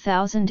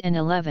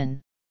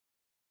 2011.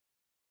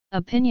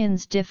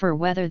 Opinions differ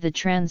whether the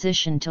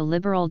transition to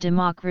liberal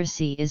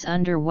democracy is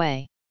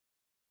underway.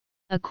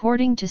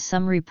 According to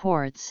some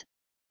reports,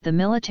 the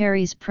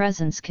military's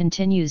presence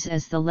continues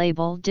as the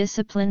label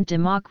 "disciplined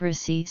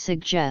democracy"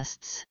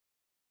 suggests.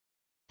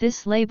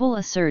 This label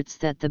asserts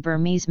that the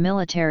Burmese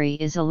military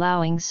is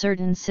allowing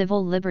certain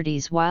civil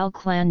liberties while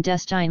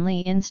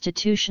clandestinely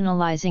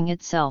institutionalizing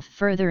itself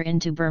further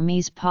into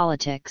Burmese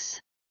politics.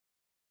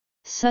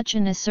 Such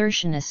an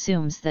assertion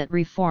assumes that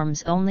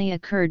reforms only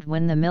occurred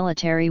when the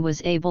military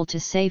was able to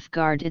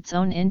safeguard its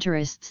own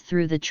interests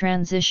through the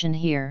transition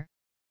here.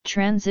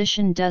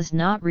 Transition does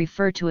not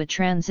refer to a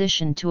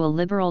transition to a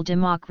liberal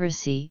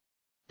democracy,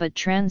 but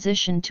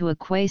transition to a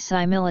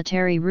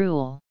quasi-military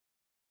rule.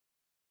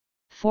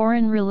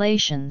 Foreign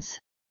relations.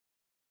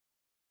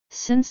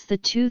 Since the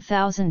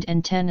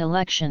 2010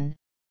 election,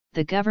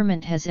 the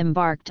government has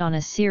embarked on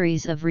a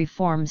series of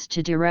reforms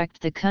to direct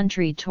the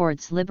country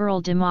towards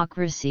liberal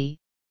democracy,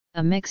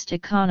 a mixed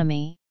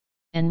economy,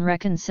 and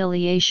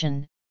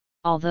reconciliation,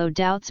 although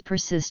doubts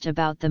persist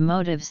about the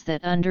motives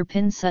that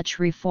underpin such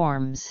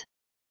reforms.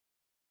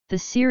 The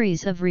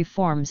series of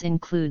reforms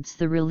includes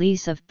the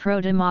release of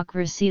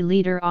pro-democracy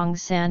leader Aung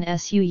San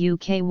Suu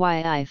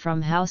Kyi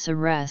from house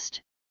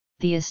arrest,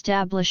 the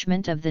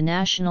establishment of the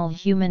National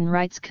Human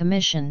Rights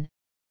Commission,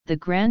 the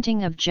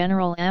granting of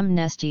general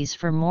amnesties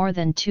for more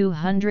than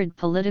 200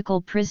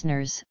 political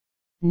prisoners,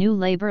 new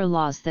labor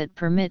laws that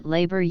permit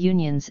labor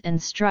unions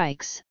and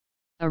strikes,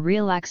 a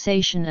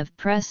relaxation of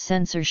press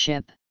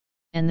censorship,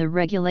 and the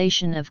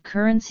regulation of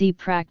currency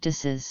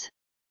practices.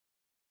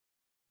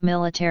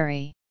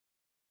 Military.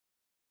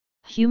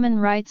 Human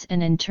rights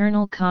and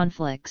internal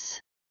conflicts.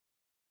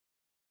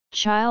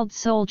 Child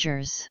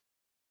soldiers.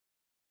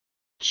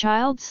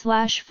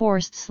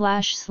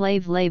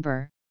 Child/forced/slave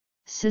labor,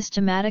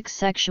 systematic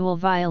sexual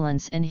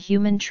violence and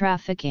human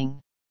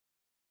trafficking.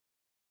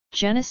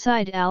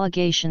 Genocide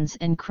allegations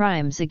and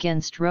crimes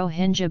against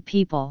Rohingya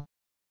people.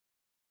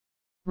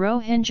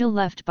 Rohingya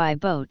left by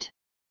boat.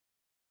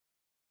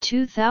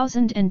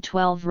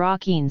 2012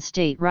 Rakhine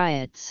State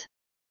riots.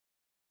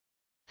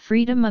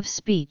 Freedom of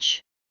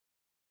speech.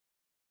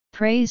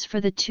 Praise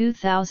for the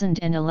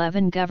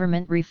 2011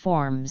 government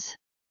reforms.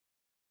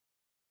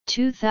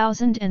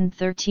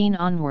 2013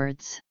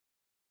 onwards.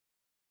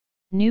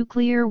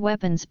 Nuclear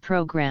weapons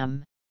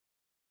program.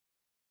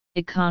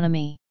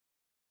 Economy.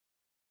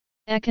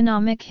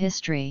 Economic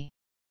history.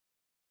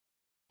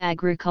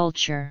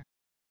 Agriculture.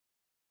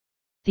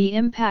 The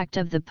impact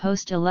of the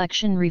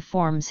post-election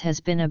reforms has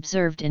been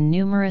observed in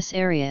numerous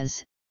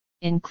areas,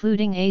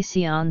 including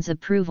ASEAN's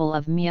approval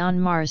of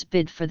Myanmar's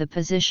bid for the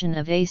position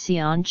of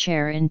ASEAN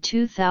chair in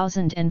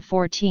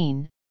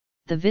 2014,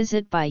 the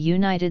visit by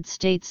United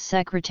States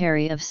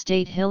Secretary of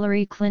State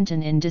Hillary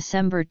Clinton in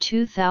December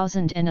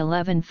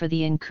 2011 for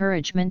the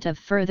encouragement of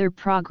further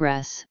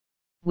progress,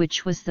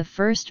 which was the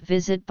first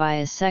visit by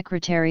a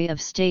Secretary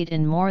of State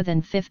in more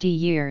than 50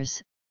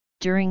 years,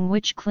 during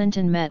which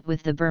Clinton met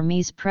with the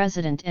Burmese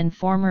president and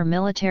former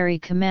military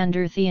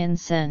commander Thein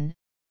Sein,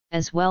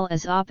 as well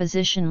as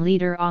opposition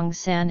leader Aung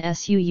San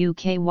Suu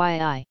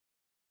Kyi.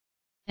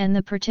 And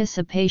the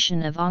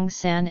participation of Aung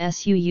San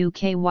Suu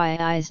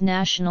Kyi's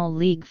National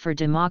League for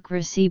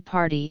Democracy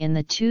party in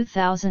the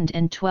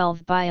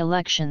 2012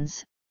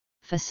 by-elections,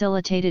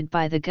 facilitated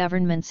by the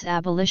government's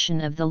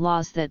abolition of the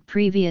laws that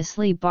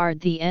previously barred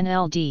the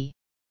NLD.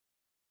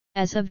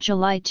 As of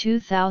July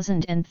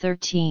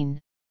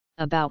 2013,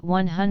 about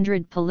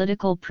 100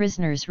 political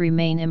prisoners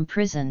remain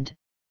imprisoned,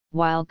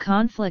 while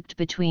conflict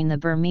between the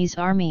Burmese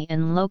army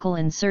and local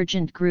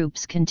insurgent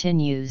groups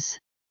continues.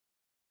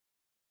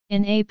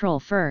 In April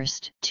 1,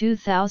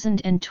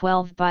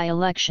 2012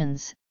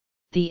 by-elections,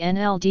 the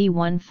NLD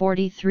won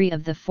 43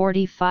 of the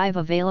 45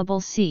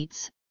 available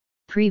seats.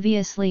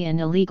 Previously an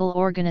illegal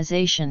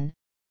organization,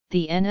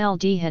 the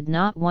NLD had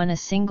not won a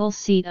single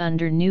seat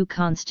under new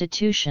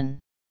constitution.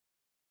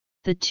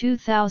 The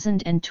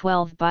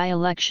 2012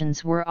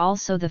 by-elections were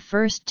also the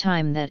first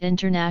time that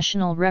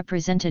international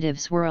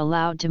representatives were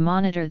allowed to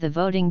monitor the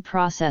voting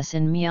process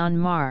in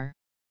Myanmar.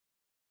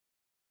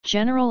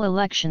 General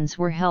elections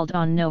were held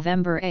on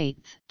November 8,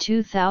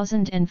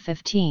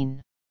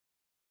 2015.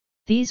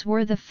 These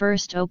were the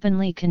first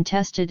openly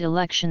contested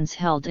elections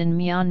held in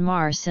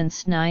Myanmar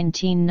since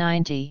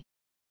 1990.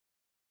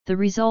 The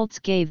results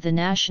gave the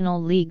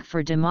National League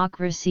for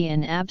Democracy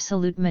an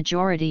absolute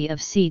majority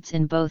of seats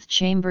in both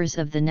chambers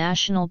of the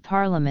national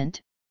parliament,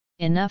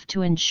 enough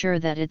to ensure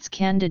that its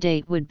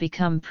candidate would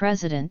become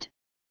president,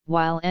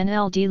 while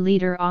NLD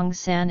leader Aung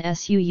San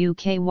Suu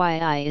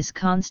Kyi is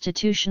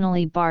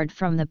constitutionally barred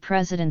from the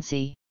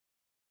presidency.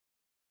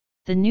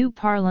 The new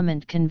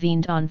parliament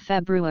convened on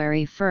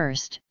February 1,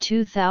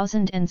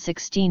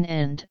 2016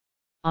 and,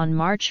 on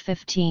March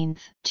 15,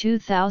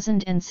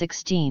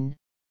 2016,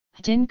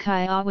 Tin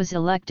Kya was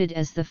elected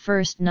as the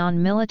first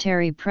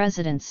non-military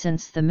president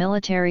since the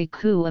military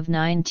coup of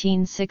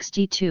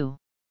 1962.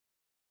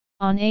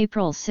 On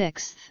April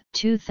 6,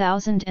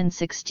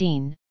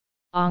 2016,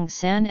 Aung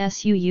San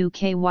Suu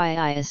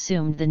Kyi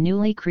assumed the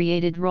newly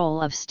created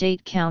role of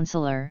state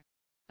councillor,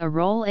 a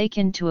role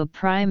akin to a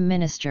prime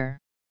minister.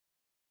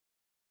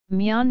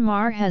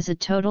 Myanmar has a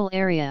total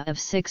area of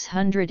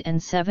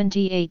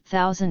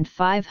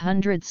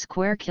 678,500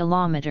 square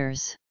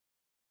kilometers.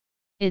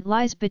 It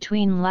lies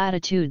between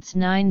latitudes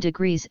 9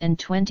 degrees and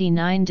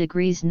 29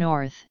 degrees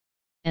north,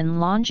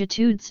 and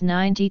longitudes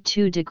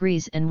 92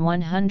 degrees and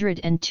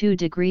 102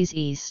 degrees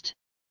east.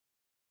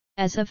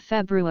 As of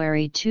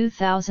February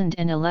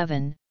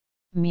 2011,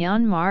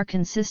 Myanmar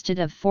consisted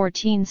of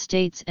 14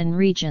 states and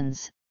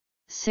regions,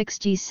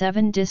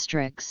 67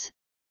 districts,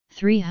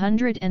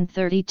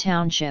 330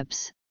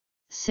 townships,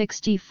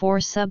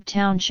 64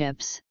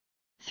 sub-townships,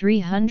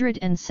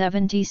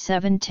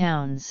 377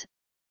 towns,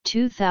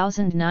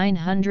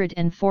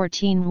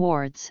 2,914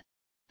 wards,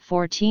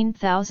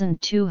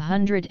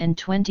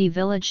 14,220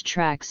 village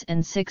tracts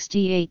and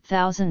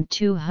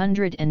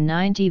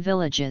 68,290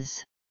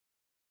 villages.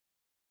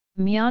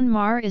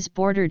 Myanmar is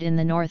bordered in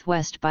the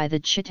northwest by the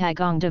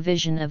Chittagong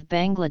division of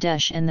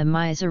Bangladesh and the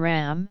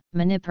Mizoram,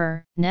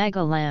 Manipur,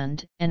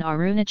 Nagaland, and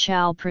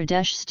Arunachal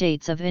Pradesh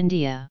states of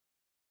India.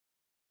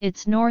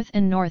 Its north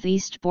and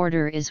northeast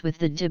border is with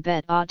the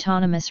Tibet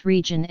Autonomous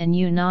Region and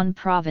Yunnan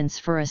Province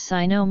for a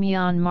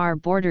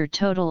Sino-Myanmar border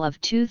total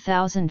of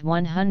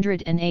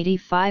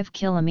 2,185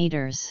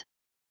 kilometers.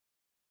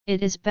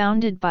 It is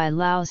bounded by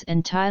Laos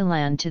and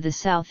Thailand to the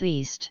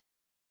southeast.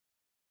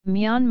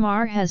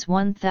 Myanmar has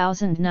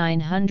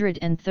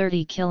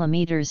 1,930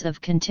 kilometers of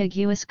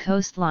contiguous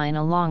coastline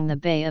along the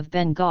Bay of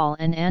Bengal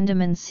and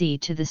Andaman Sea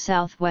to the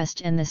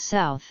southwest and the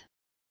south,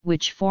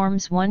 which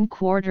forms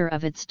 1/4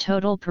 of its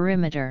total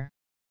perimeter.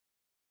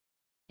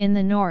 In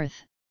the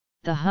north,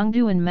 the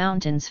Hungduan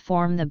Mountains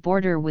form the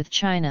border with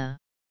China.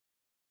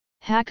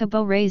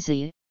 Hakabo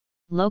Razi,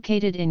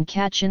 located in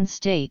Kachin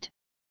State,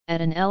 at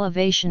an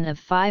elevation of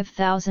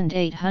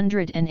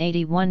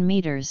 5,881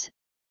 meters,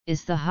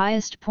 is the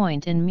highest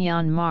point in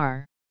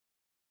Myanmar.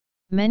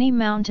 Many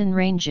mountain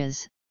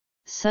ranges,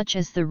 such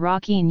as the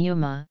Rocky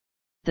Nyuma,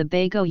 the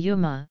Bago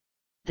Yuma,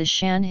 the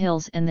Shan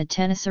Hills and the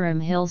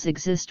Tenasserim Hills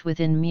exist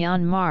within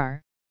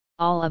Myanmar,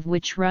 all of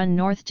which run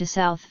north to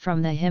south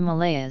from the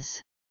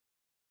Himalayas.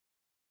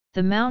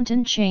 The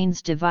mountain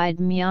chains divide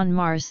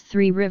Myanmar's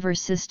 3 river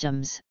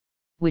systems,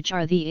 which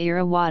are the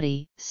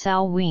Irrawaddy,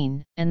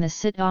 Salween, and the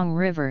Sitong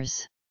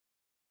rivers.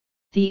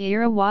 The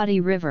Irrawaddy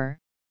River,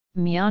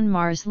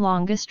 Myanmar's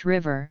longest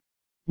river,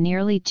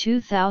 nearly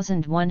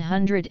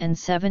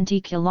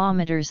 2,170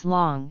 kilometers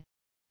long,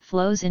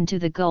 flows into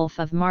the Gulf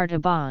of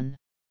Martaban.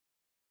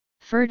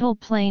 Fertile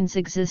plains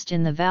exist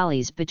in the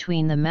valleys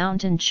between the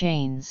mountain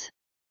chains.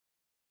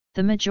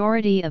 The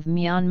majority of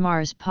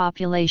Myanmar's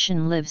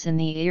population lives in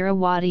the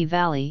Irrawaddy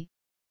Valley,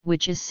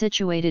 which is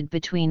situated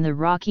between the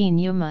Rocky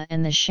Nyuma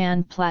and the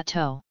Shan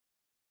Plateau.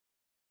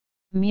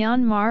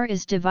 Myanmar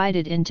is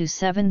divided into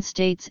 7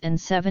 states and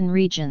 7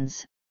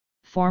 regions,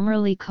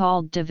 formerly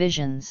called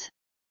divisions.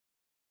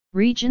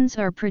 Regions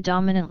are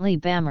predominantly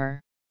Bamar.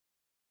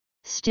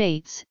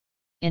 States,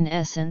 in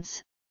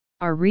essence,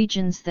 are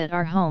regions that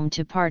are home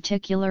to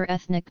particular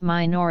ethnic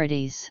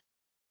minorities.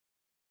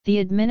 The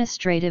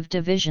administrative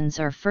divisions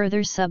are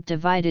further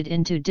subdivided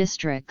into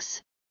districts,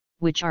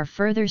 which are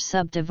further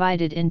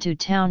subdivided into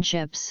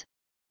townships,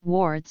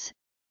 wards,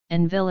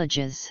 and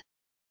villages.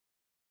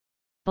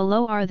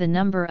 Below are the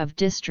number of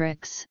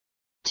districts,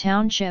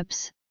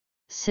 townships,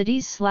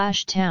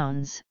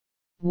 cities/towns,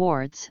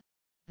 wards,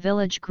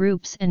 village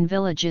groups and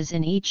villages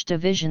in each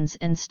divisions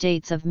and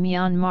states of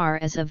Myanmar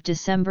as of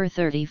December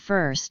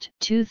 31,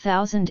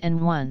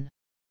 2001.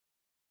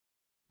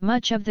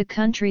 Much of the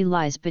country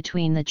lies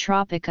between the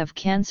Tropic of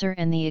Cancer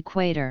and the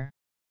equator.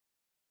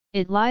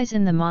 It lies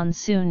in the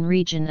monsoon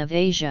region of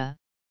Asia,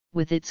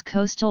 with its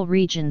coastal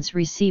regions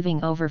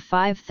receiving over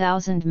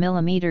 5,000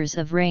 millimeters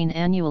of rain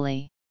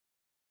annually.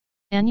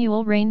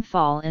 Annual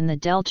rainfall in the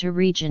Delta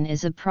region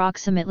is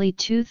approximately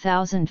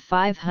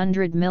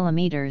 2,500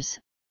 millimeters,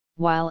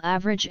 while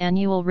average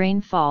annual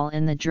rainfall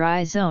in the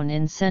dry zone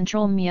in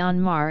central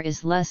Myanmar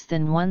is less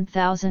than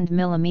 1,000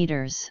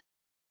 millimeters.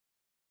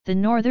 The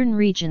northern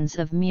regions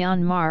of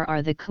Myanmar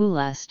are the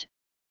coolest,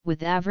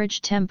 with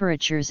average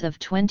temperatures of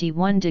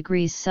 21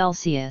 degrees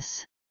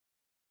Celsius.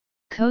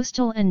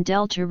 Coastal and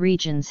delta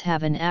regions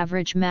have an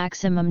average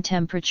maximum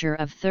temperature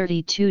of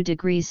 32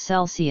 degrees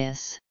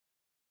Celsius.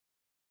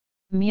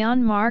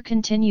 Myanmar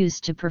continues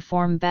to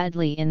perform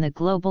badly in the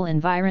Global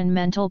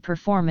Environmental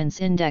Performance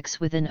Index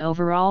with an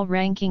overall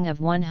ranking of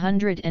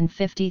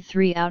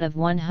 153 out of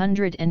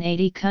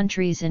 180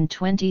 countries in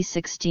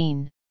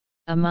 2016,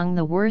 among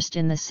the worst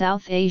in the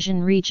South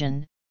Asian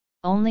region,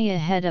 only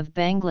ahead of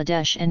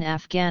Bangladesh and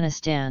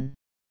Afghanistan.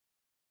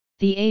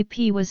 The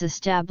AP was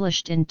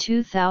established in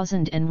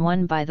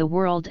 2001 by the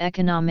World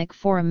Economic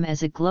Forum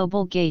as a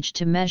global gauge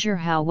to measure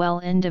how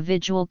well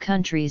individual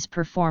countries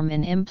perform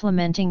in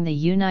implementing the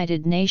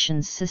United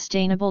Nations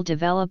Sustainable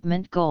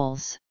Development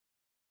Goals.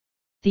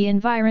 The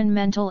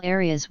environmental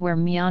areas where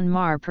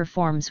Myanmar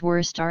performs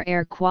worst are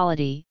air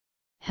quality,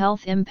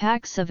 health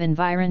impacts of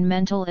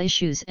environmental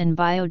issues and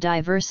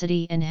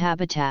biodiversity and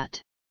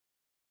habitat.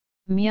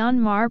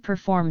 Myanmar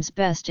performs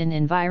best in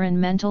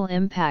environmental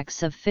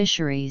impacts of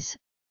fisheries,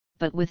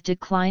 but with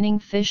declining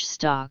fish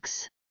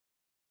stocks.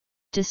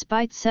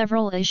 Despite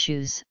several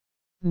issues,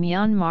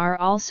 Myanmar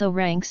also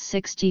ranks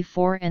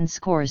 64 and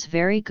scores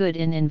very good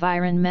in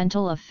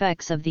environmental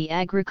effects of the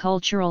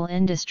agricultural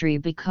industry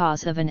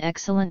because of an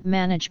excellent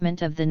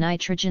management of the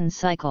nitrogen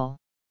cycle.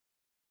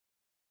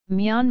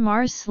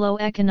 Myanmar's slow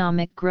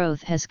economic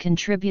growth has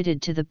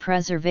contributed to the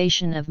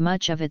preservation of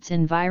much of its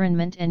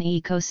environment and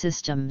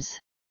ecosystems.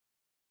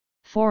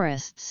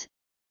 Forests,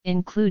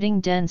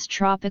 including dense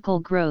tropical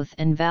growth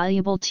and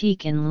valuable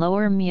teak in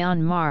lower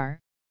Myanmar,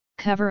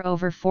 cover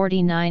over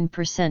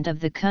 49% of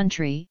the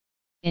country,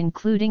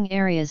 including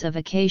areas of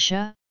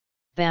acacia,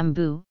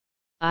 bamboo,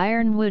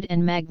 ironwood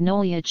and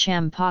magnolia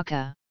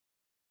champaka.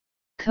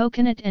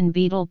 Coconut and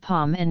betel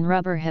palm and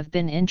rubber have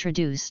been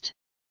introduced.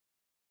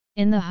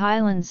 In the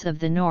highlands of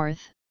the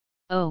north,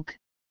 oak,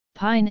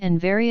 pine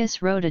and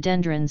various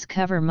rhododendrons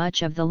cover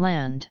much of the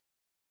land.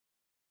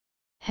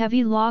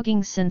 Heavy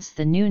logging since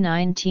the new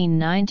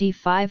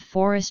 1995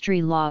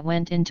 forestry law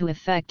went into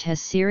effect has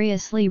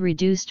seriously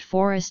reduced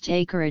forest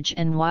acreage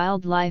and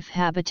wildlife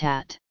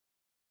habitat.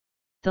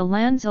 The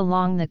lands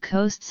along the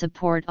coast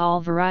support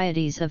all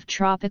varieties of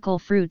tropical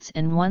fruits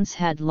and once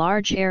had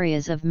large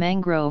areas of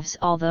mangroves,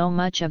 although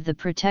much of the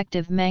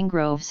protective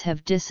mangroves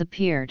have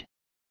disappeared.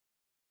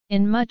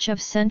 In much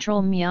of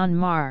central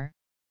Myanmar,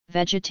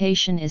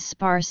 vegetation is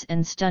sparse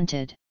and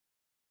stunted.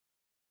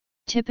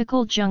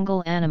 Typical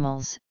jungle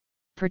animals,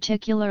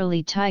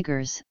 particularly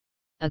tigers,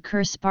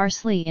 occur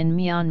sparsely in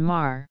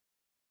Myanmar.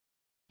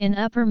 In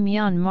Upper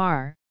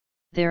Myanmar,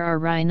 there are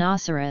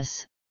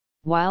rhinoceros,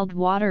 wild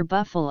water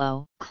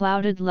buffalo,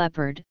 clouded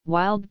leopard,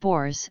 wild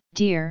boars,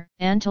 deer,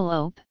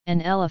 antelope,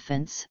 and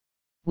elephants,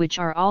 which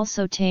are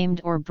also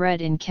tamed or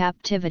bred in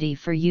captivity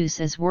for use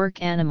as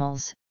work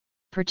animals,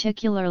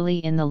 particularly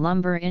in the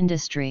lumber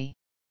industry.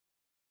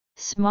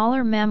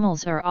 Smaller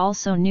mammals are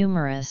also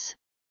numerous,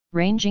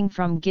 ranging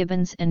from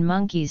gibbons and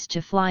monkeys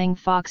to flying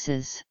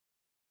foxes.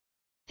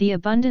 The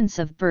abundance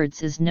of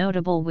birds is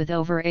notable with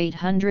over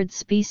 800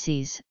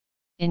 species,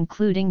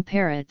 including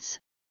parrots,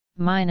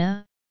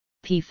 myna,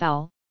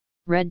 peafowl,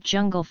 red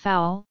jungle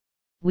fowl,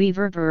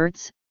 weaver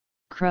birds,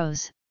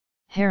 crows,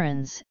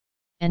 herons,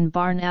 and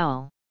barn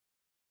owl.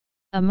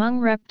 Among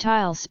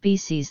reptile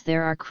species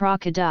there are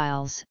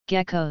crocodiles,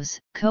 geckos,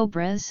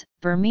 cobras,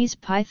 Burmese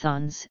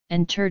pythons,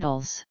 and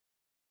turtles.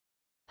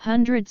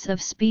 Hundreds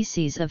of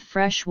species of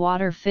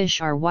freshwater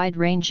fish are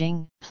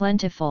wide-ranging,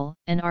 plentiful,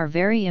 and are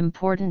very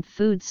important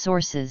food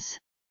sources.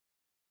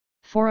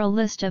 For a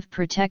list of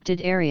protected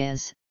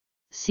areas,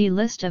 see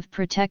List of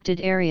protected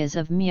areas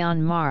of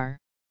Myanmar.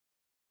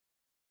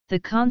 The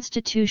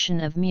Constitution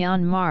of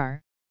Myanmar,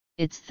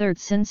 its third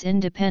since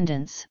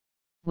independence,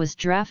 was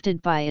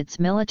drafted by its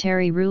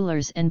military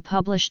rulers and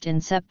published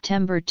in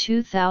September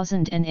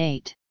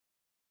 2008.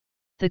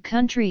 The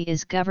country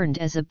is governed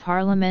as a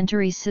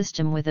parliamentary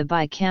system with a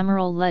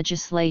bicameral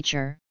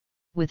legislature,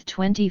 with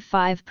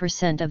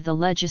 25% of the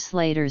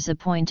legislators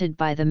appointed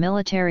by the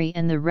military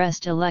and the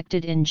rest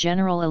elected in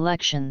general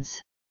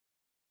elections.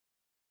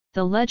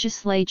 The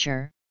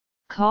legislature,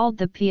 called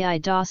the Pi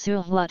Da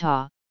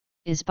Suhlata,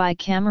 is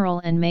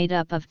bicameral and made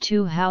up of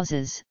two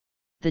houses,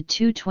 the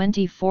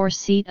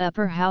 224-seat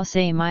Upper House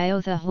A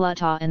Myotha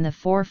Hlata and the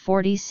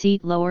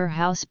 440-seat Lower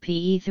House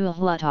Pe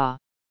Thuhlata.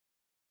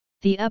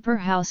 The upper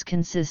house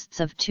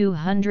consists of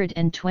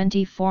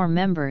 224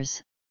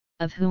 members,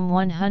 of whom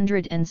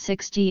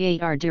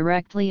 168 are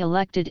directly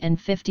elected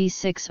and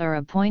 56 are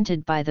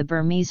appointed by the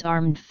Burmese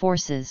Armed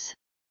Forces.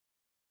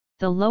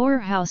 The lower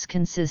house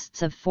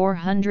consists of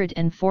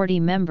 440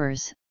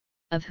 members,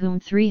 of whom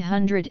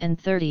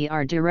 330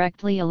 are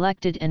directly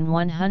elected and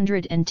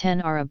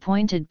 110 are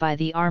appointed by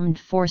the armed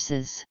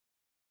forces.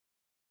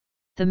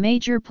 The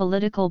major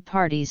political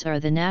parties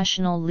are the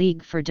National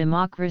League for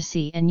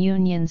Democracy and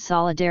Union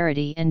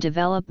Solidarity and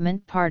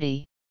Development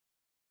Party.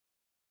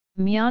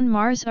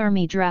 Myanmar's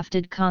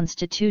army-drafted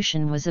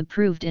constitution was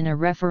approved in a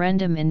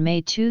referendum in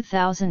May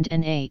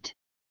 2008.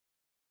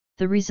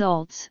 The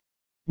results: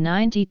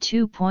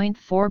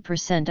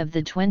 92.4% of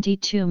the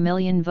 22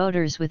 million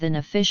voters with an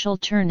official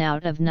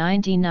turnout of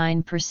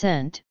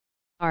 99%,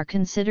 are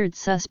considered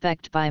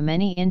suspect by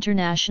many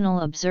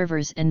international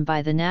observers and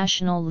by the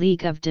National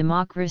League of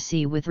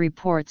Democracy, with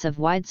reports of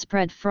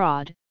widespread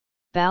fraud,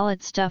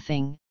 ballot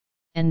stuffing,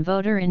 and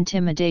voter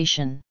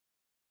intimidation.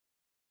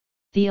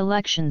 The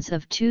elections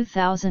of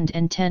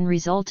 2010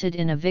 resulted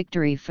in a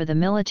victory for the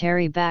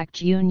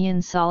military-backed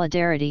Union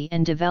Solidarity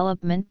and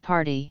Development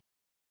Party.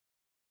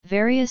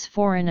 Various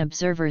foreign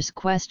observers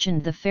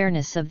questioned the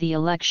fairness of the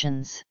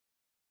elections.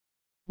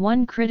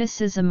 One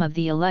criticism of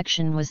the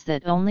election was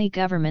that only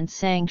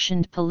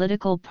government-sanctioned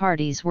political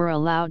parties were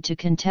allowed to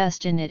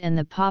contest in it, and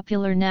the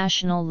Popular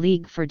National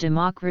League for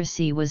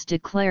Democracy was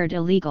declared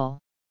illegal.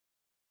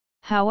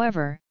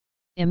 However,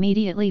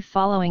 immediately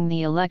following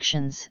the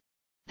elections,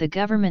 the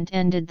government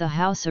ended the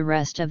house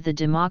arrest of the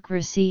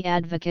democracy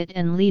advocate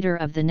and leader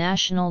of the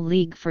National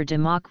League for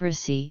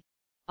Democracy,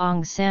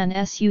 Aung San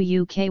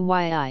Suu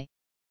Kyi,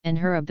 and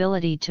her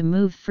ability to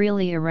move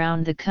freely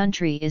around the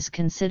country is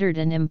considered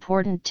an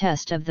important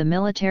test of the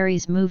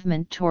military's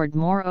movement toward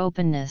more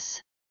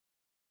openness.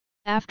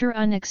 After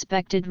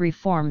unexpected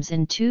reforms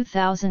in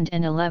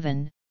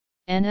 2011,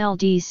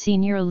 NLD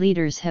senior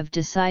leaders have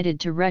decided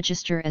to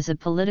register as a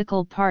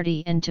political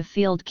party and to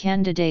field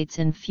candidates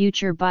in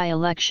future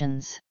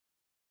by-elections.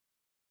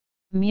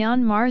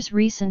 Myanmar's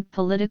recent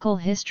political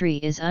history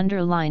is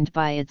underlined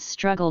by its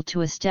struggle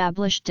to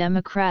establish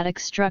democratic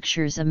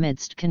structures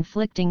amidst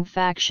conflicting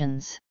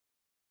factions.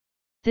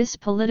 This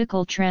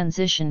political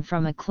transition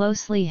from a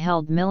closely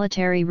held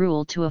military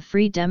rule to a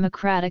free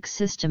democratic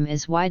system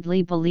is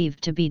widely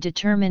believed to be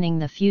determining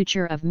the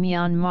future of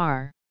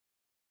Myanmar.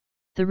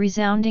 The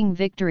resounding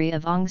victory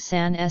of Aung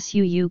San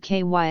Suu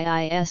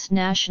Kyi's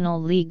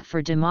National League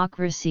for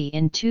Democracy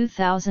in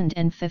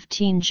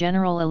 2015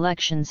 general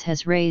elections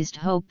has raised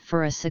hope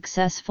for a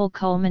successful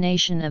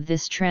culmination of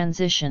this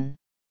transition.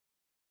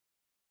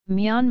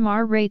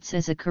 Myanmar rates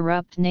as a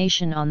corrupt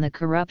nation on the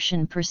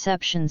Corruption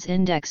Perceptions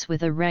Index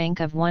with a rank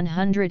of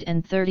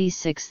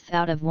 136th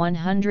out of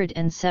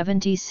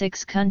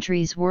 176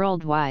 countries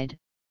worldwide,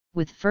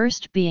 with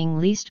first being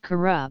least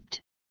corrupt,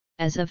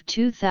 as of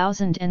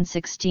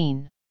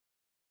 2016.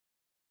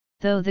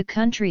 Though the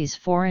country's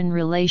foreign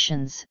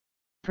relations,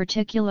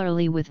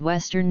 particularly with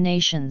Western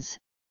nations,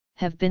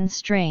 have been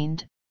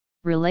strained,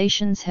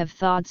 relations have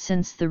thawed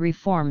since the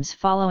reforms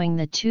following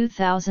the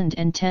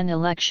 2010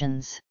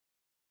 elections.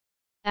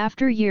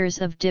 After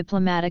years of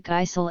diplomatic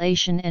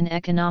isolation and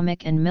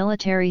economic and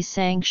military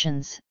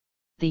sanctions,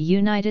 the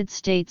United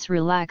States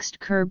relaxed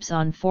curbs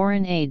on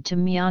foreign aid to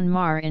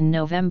Myanmar in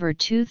November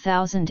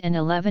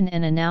 2011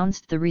 and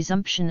announced the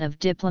resumption of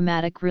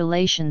diplomatic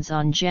relations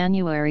on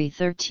January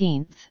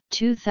 13,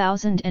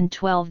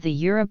 2012. The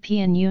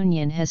European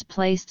Union has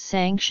placed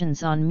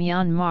sanctions on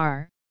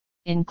Myanmar,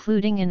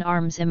 including an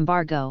arms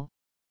embargo,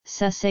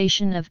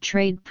 cessation of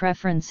trade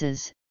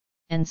preferences,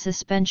 and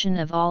suspension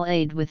of all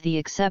aid with the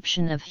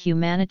exception of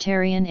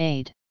humanitarian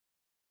aid.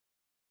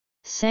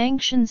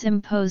 Sanctions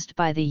imposed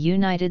by the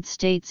United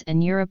States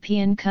and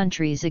European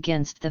countries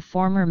against the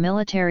former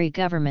military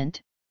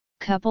government,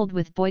 coupled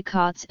with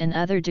boycotts and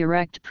other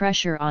direct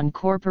pressure on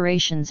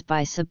corporations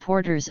by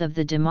supporters of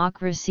the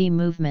democracy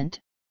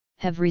movement,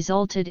 have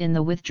resulted in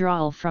the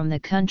withdrawal from the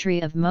country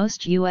of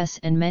most US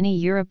and many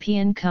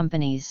European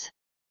companies.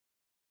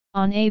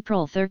 On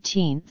April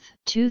 13,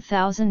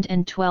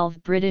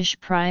 2012, British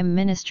Prime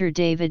Minister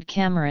David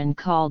Cameron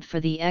called for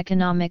the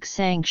economic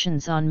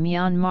sanctions on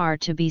Myanmar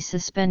to be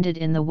suspended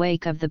in the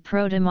wake of the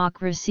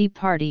pro-democracy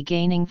party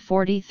gaining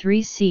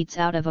 43 seats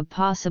out of a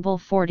possible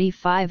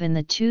 45 in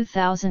the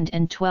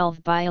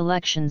 2012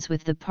 by-elections,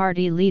 with the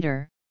party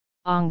leader,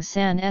 Aung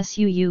San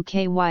Suu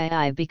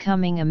Kyi,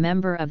 becoming a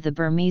member of the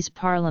Burmese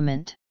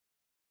parliament.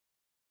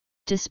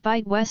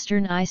 Despite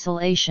Western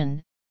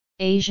isolation,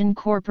 Asian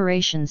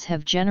corporations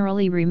have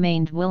generally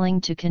remained willing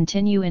to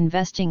continue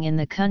investing in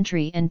the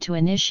country and to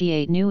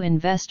initiate new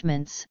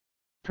investments,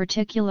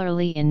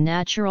 particularly in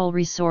natural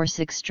resource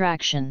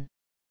extraction.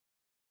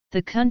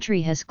 The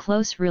country has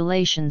close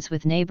relations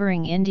with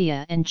neighboring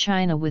India and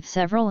China, with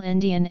several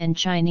Indian and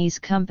Chinese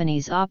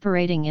companies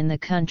operating in the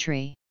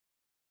country.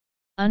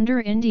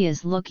 Under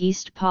India's Look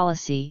East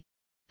policy,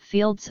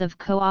 fields of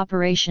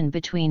cooperation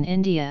between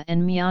India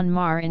and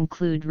Myanmar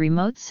include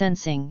remote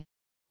sensing,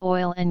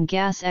 oil and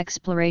gas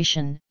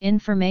exploration,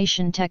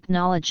 information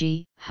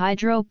technology,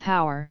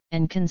 hydropower,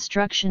 and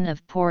construction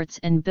of ports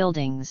and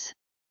buildings.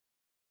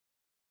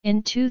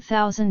 In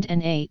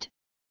 2008,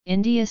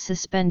 India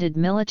suspended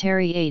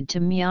military aid to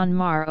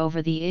Myanmar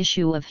over the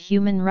issue of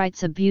human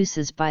rights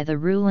abuses by the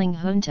ruling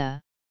junta,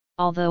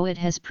 although it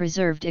has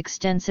preserved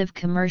extensive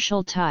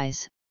commercial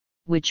ties,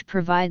 which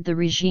provide the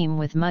regime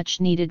with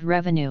much-needed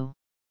revenue.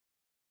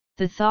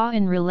 The thaw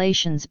in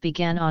relations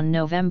began on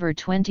November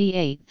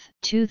 28,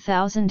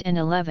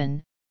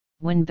 2011,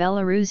 when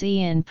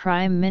Belarusian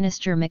Prime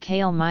Minister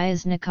Mikhail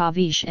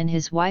Myasnikovich and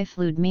his wife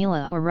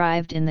Ludmila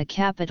arrived in the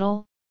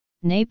capital,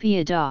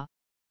 Naypyidaw,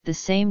 the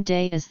same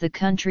day as the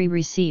country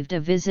received a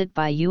visit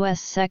by U.S.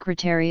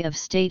 Secretary of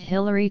State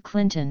Hillary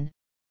Clinton,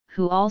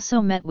 who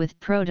also met with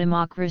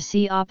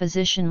pro-democracy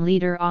opposition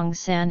leader Aung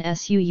San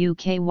Suu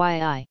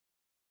Kyi.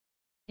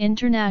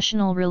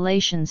 International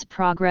relations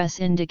progress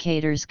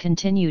indicators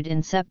continued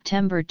in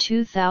September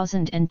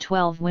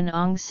 2012 when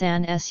Aung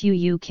San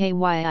Suu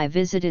Kyi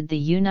visited the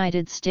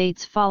United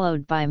States,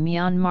 followed by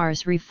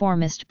Myanmar's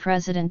reformist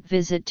president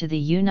visit to the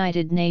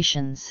United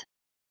Nations.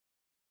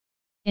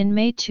 In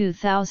May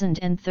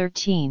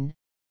 2013,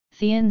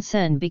 Thein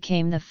Sein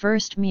became the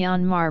first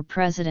Myanmar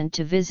president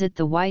to visit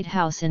the White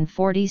House in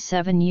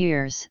 47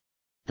 years.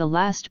 The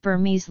last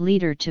Burmese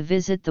leader to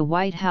visit the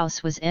White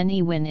House was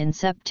Ne Win in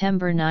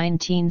September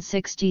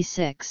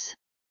 1966.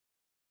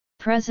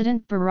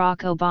 President Barack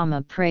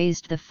Obama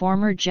praised the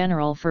former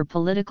general for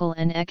political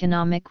and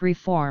economic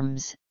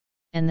reforms,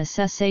 and the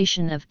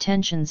cessation of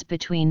tensions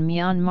between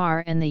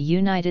Myanmar and the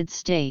United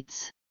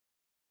States.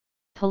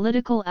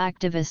 Political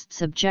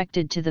activists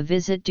objected to the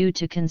visit due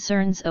to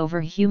concerns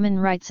over human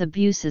rights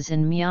abuses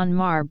in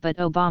Myanmar, but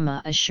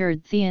Obama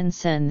assured Thein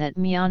Sein that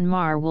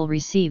Myanmar will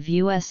receive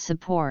U.S.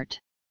 support.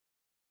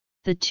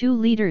 The two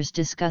leaders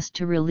discussed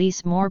to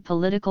release more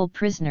political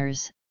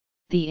prisoners,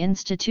 the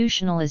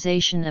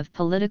institutionalization of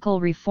political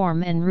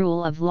reform and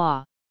rule of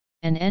law,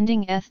 and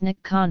ending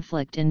ethnic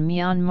conflict in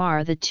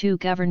Myanmar. The two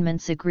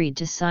governments agreed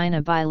to sign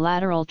a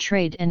bilateral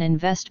trade and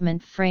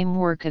investment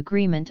framework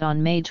agreement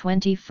on May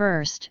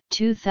 21,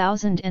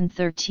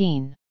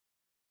 2013.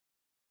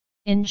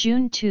 In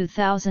June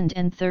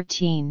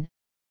 2013,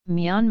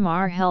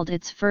 Myanmar held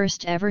its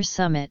first ever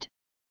summit,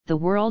 the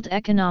World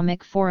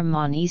Economic Forum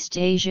on East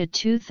Asia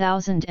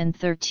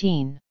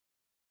 2013.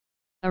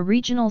 A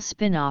regional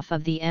spin-off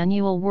of the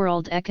annual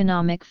World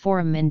Economic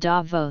Forum in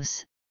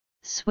Davos,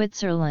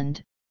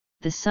 Switzerland,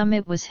 the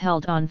summit was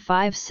held on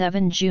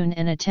 5-7 June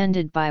and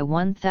attended by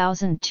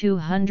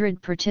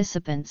 1,200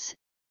 participants,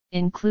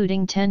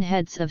 including 10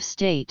 heads of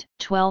state,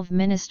 12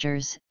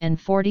 ministers, and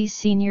 40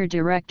 senior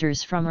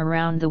directors from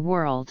around the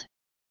world.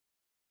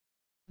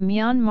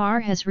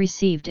 Myanmar has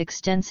received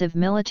extensive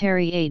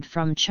military aid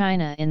from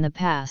China in the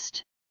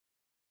past.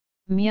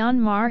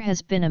 Myanmar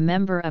has been a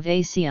member of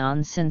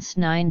ASEAN since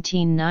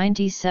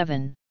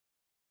 1997.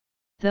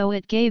 Though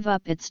it gave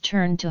up its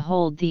turn to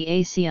hold the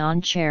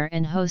ASEAN chair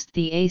and host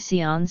the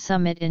ASEAN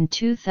Summit in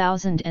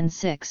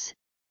 2006,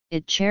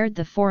 it chaired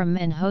the forum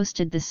and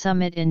hosted the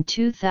summit in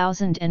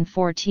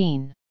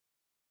 2014.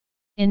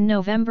 In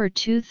November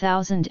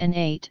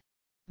 2008,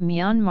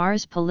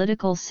 Myanmar's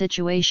political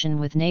situation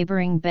with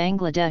neighboring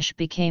Bangladesh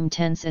became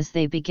tense as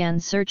they began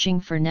searching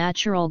for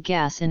natural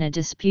gas in a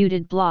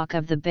disputed block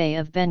of the Bay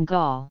of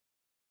Bengal.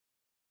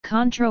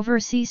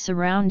 Controversy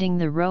surrounding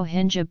the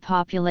Rohingya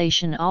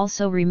population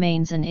also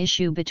remains an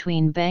issue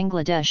between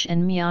Bangladesh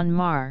and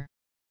Myanmar.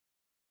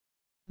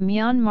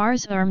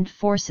 Myanmar's armed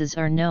forces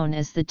are known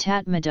as the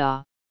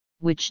Tatmadaw,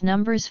 which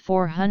numbers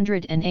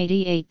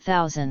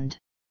 488,000.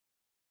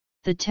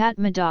 The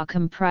Tatmadaw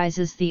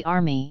comprises the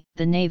Army,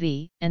 the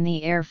Navy, and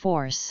the Air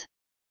Force.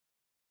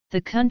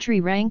 The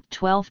country ranked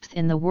 12th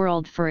in the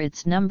world for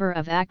its number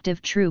of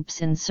active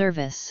troops in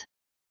service.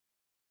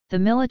 The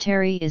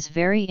military is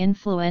very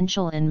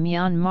influential in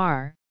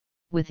Myanmar,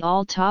 with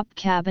all top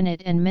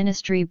cabinet and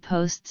ministry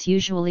posts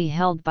usually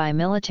held by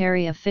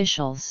military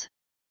officials.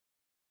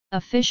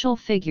 Official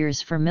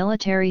figures for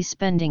military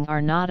spending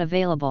are not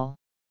available.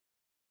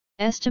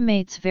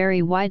 Estimates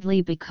vary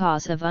widely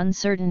because of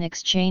uncertain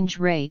exchange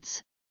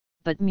rates,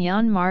 but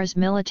Myanmar's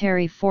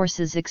military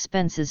forces'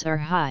 expenses are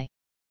high.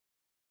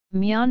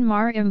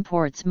 Myanmar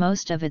imports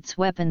most of its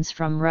weapons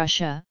from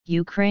Russia,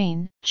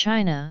 Ukraine,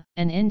 China,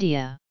 and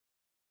India.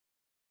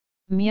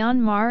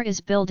 Myanmar is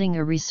building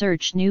a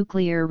research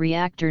nuclear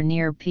reactor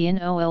near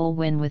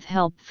Pyongyang with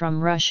help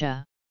from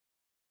Russia.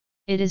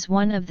 It is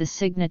one of the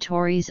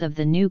signatories of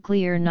the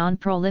Nuclear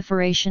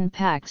Non-Proliferation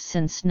Pact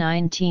since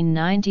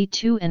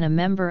 1992 and a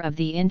member of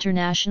the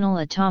International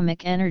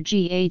Atomic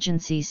Energy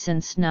Agency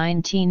since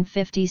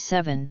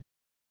 1957.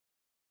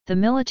 The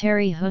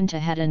military junta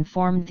had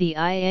informed the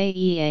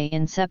IAEA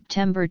in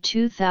September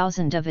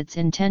 2000 of its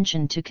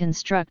intention to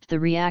construct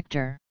the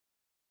reactor.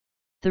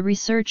 The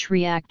research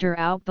reactor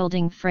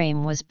outbuilding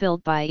frame was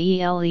built by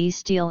ELE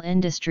Steel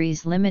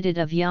Industries Limited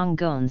of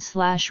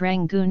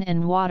Yangon/Rangoon,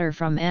 and water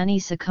from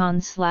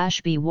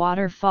Anisakan/B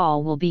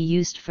waterfall will be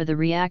used for the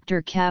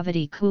reactor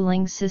cavity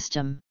cooling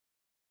system.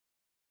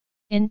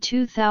 In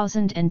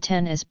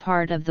 2010, as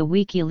part of the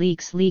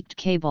WikiLeaks leaked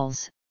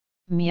cables,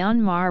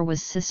 Myanmar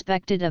was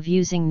suspected of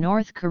using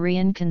North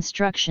Korean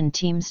construction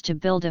teams to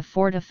build a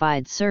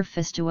fortified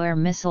surface-to-air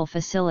missile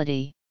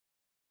facility.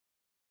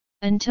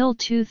 Until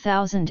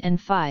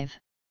 2005,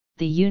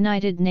 the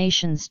United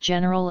Nations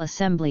General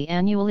Assembly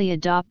annually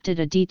adopted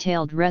a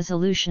detailed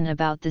resolution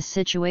about the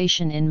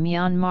situation in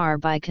Myanmar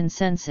by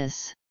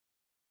consensus.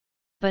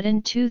 But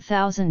in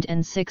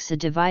 2006, a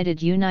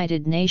divided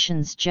United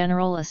Nations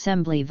General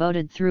Assembly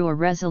voted through a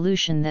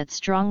resolution that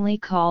strongly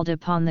called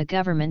upon the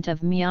government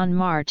of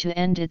Myanmar to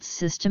end its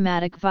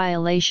systematic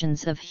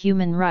violations of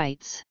human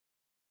rights.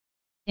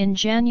 In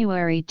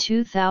January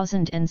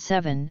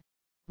 2007,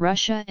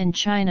 Russia and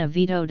China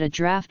vetoed a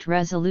draft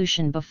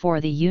resolution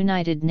before the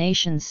United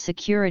Nations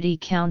Security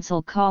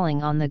Council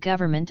calling on the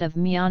government of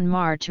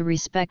Myanmar to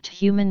respect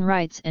human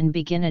rights and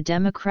begin a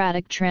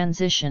democratic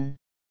transition.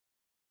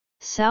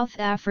 South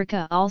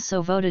Africa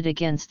also voted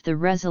against the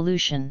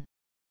resolution.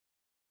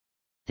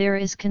 There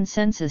is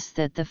consensus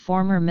that the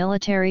former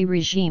military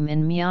regime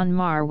in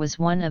Myanmar was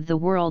one of the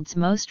world's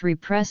most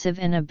repressive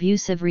and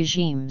abusive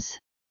regimes.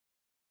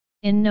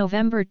 In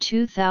November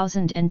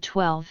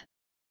 2012,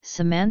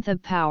 Samantha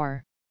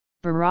Power,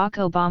 Barack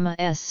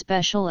Obama's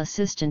special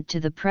assistant to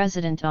the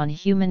President on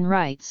Human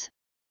Rights,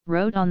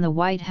 wrote on the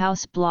White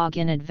House blog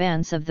in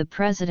advance of the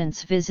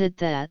president's visit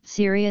that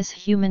serious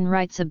human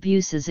rights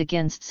abuses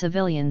against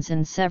civilians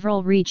in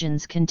several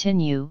regions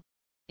continue,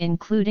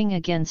 including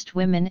against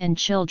women and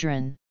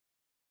children.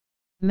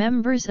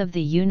 Members of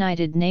the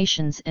United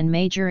Nations and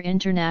major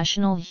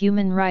international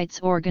human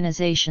rights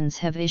organizations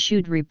have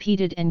issued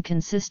repeated and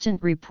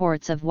consistent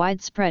reports of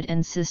widespread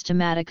and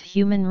systematic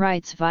human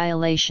rights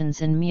violations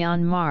in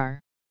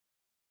Myanmar.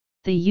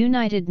 The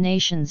United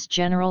Nations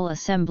General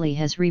Assembly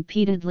has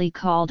repeatedly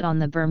called on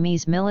the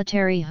Burmese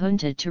military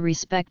junta to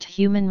respect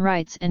human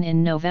rights, and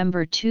in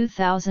November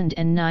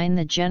 2009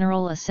 the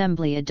General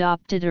Assembly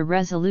adopted a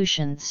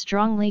resolution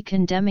strongly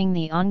condemning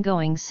the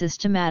ongoing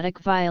systematic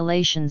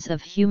violations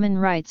of human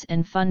rights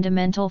and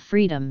fundamental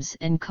freedoms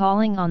and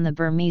calling on the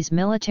Burmese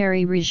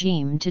military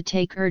regime to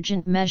take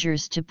urgent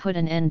measures to put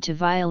an end to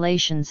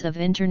violations of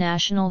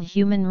international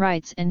human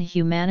rights and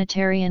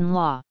humanitarian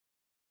law.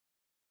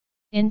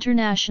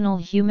 International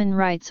human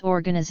rights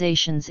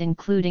organizations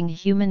including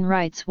Human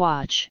Rights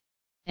Watch,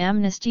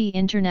 Amnesty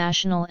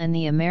International and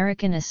the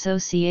American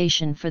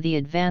Association for the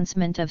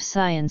Advancement of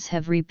Science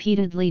have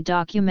repeatedly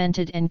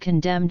documented and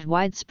condemned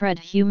widespread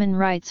human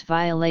rights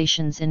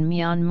violations in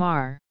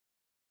Myanmar.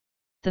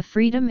 The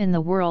Freedom in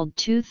the World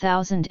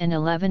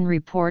 2011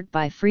 report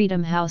by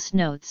Freedom House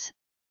notes,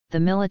 the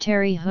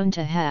military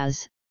junta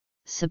has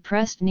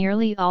suppressed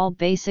nearly all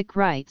basic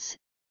rights,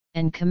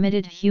 and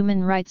committed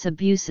human rights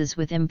abuses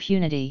with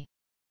impunity.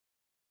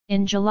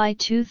 In July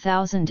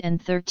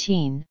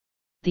 2013,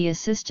 the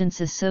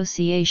Assistance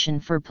Association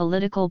for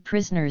Political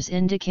Prisoners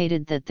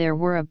indicated that there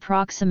were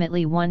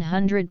approximately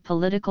 100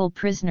 political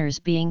prisoners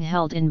being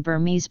held in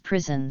Burmese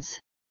prisons.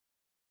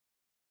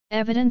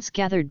 Evidence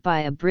gathered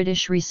by a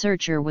British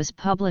researcher was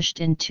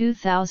published in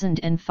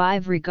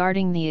 2005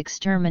 regarding the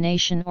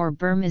extermination or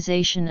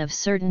Burmisation of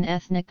certain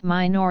ethnic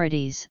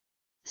minorities,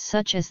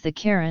 such as the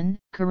Karen,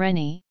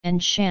 Karenni,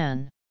 and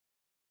Shan.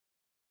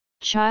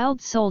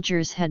 Child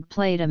soldiers had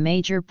played a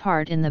major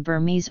part in the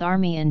Burmese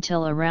army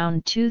until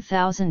around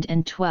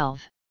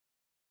 2012.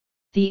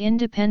 The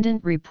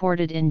Independent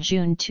reported in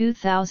June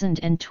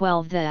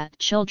 2012 that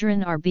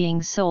children are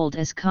being sold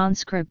as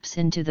conscripts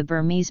into the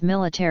Burmese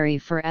military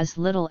for as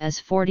little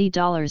as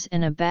 $40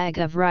 and a bag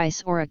of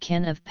rice or a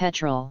can of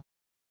petrol.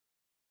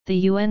 The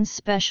UN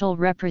Special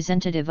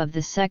Representative of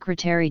the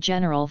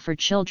Secretary-General for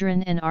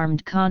Children and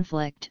Armed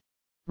Conflict,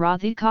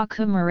 Radhika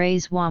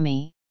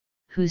Kumaraswamy,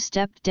 who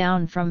stepped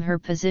down from her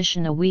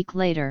position a week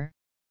later,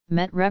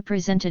 met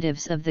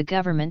representatives of the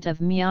government of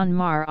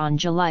Myanmar on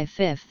July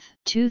 5,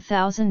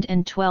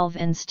 2012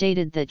 and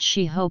stated that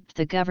she hoped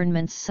the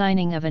government's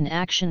signing of an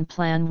action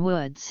plan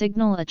would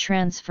signal a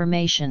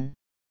transformation.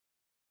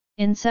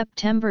 In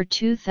September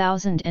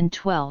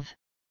 2012,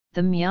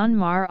 the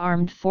Myanmar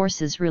Armed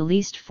Forces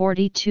released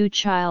 42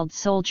 child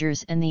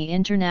soldiers and the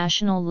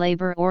International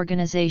Labour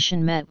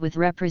Organization met with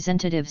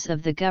representatives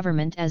of the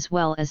government as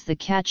well as the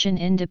Kachin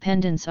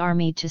Independence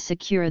Army to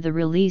secure the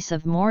release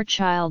of more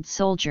child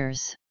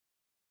soldiers.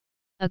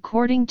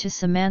 According to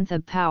Samantha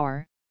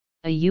Power,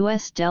 a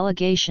U.S.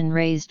 delegation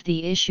raised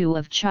the issue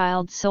of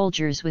child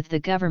soldiers with the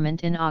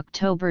government in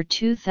October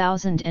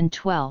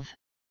 2012.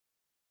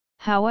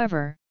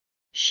 However,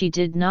 she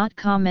did not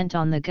comment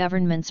on the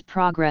government's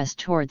progress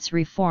towards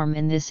reform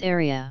in this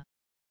area.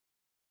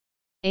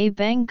 A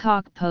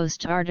Bangkok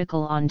Post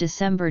article on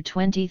December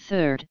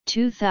 23,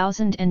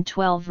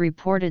 2012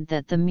 reported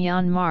that the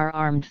Myanmar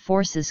Armed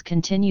Forces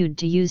continued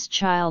to use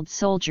child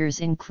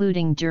soldiers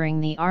including during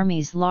the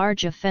army's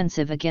large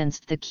offensive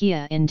against the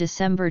Kia in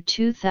December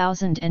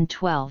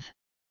 2012.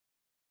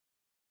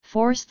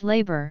 Forced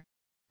labor,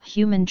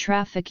 human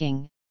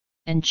trafficking,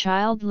 and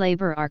child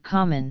labor are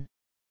common.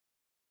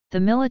 The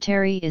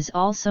military is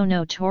also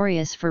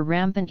notorious for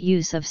rampant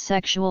use of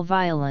sexual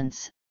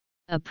violence,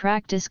 a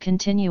practice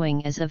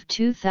continuing as of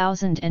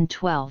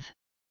 2012.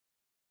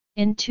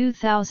 In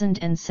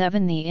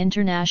 2007, the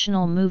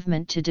international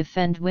movement to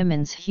defend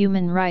women's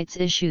human rights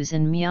issues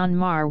in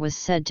Myanmar was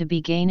said to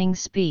be gaining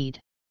speed.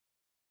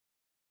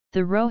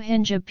 The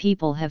Rohingya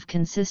people have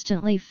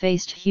consistently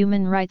faced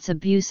human rights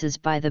abuses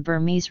by the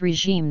Burmese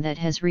regime that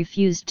has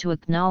refused to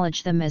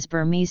acknowledge them as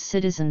Burmese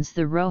citizens.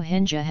 The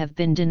Rohingya have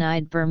been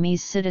denied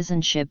Burmese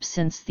citizenship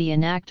since the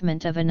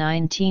enactment of a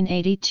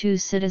 1982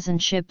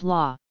 citizenship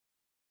law.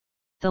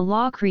 The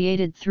law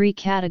created three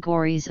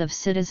categories of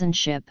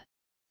citizenship: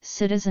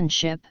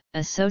 citizenship,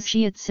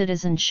 associate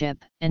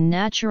citizenship, and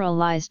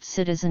naturalized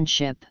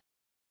citizenship.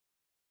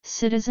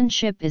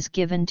 Citizenship is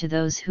given to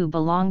those who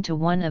belong to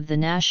one of the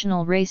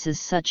national races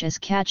such as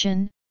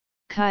Kachin,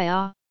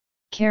 Kaya,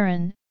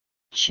 Karen,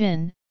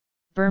 Chin,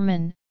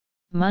 Burman,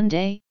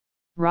 Mundai,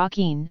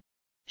 Rakhine,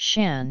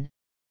 Shan,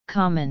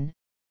 Common,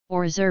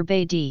 or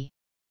Zurbadi.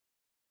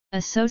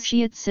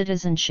 Associate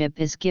citizenship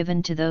is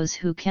given to those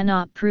who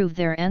cannot prove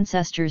their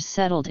ancestors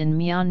settled in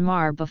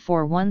Myanmar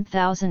before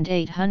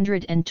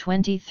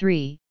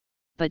 1823,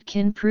 but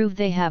can prove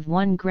they have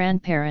one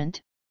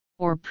grandparent,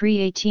 or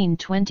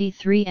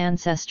pre-1823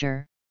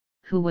 ancestor,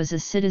 who was a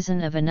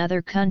citizen of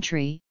another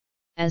country,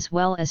 as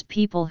well as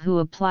people who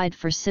applied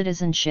for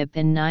citizenship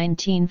in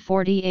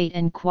 1948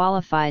 and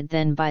qualified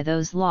then by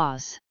those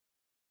laws.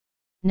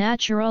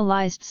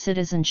 Naturalized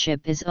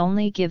citizenship is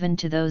only given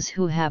to those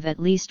who have at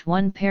least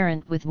one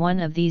parent with one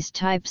of these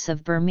types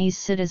of Burmese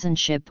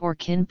citizenship or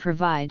can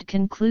provide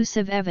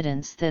conclusive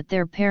evidence that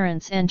their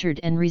parents entered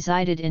and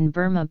resided in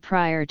Burma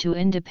prior to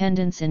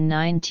independence in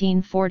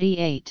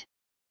 1948.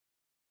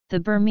 The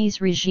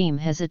Burmese regime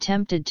has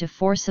attempted to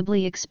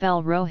forcibly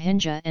expel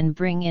Rohingya and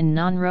bring in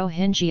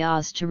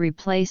non-Rohingyas to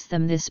replace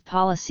them. This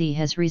policy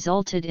has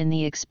resulted in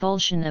the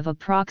expulsion of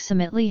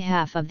approximately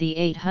half of the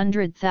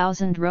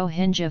 800,000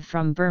 Rohingya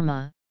from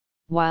Burma,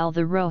 while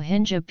the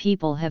Rohingya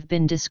people have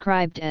been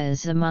described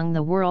as among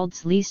the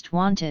world's least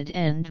wanted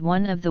and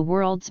one of the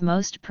world's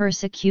most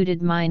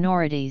persecuted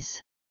minorities.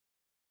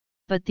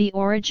 But the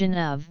origin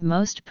of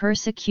most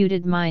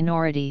persecuted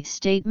minority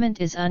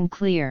statement is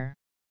unclear.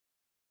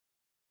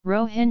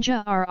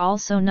 Rohingya are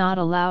also not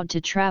allowed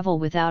to travel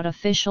without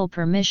official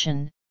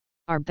permission,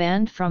 are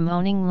banned from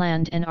owning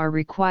land and are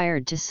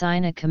required to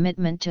sign a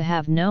commitment to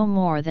have no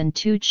more than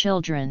 2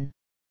 children.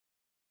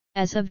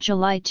 As of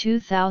July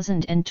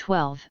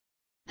 2012,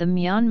 the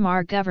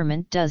Myanmar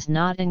government does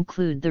not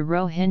include the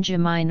Rohingya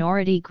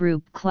minority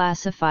group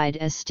classified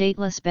as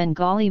stateless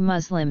Bengali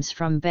Muslims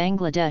from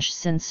Bangladesh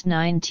since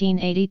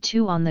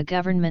 1982 on the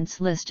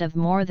government's list of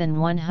more than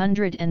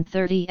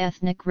 130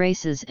 ethnic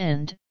races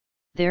and,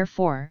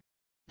 therefore,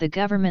 the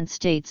government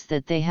states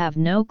that they have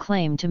no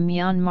claim to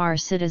Myanmar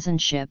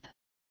citizenship.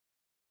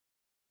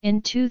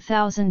 In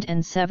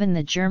 2007,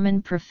 the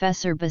German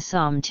professor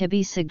Bassam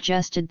Tibi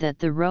suggested that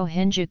the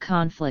Rohingya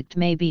conflict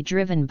may be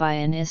driven by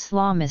an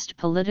Islamist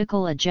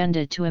political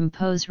agenda to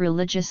impose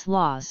religious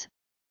laws,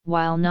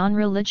 while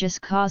non-religious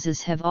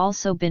causes have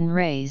also been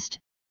raised,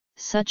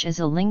 such as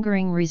a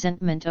lingering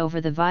resentment over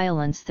the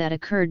violence that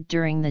occurred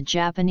during the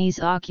Japanese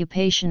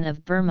occupation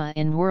of Burma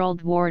in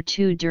World War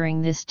II.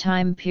 During this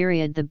time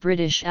period, the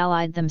British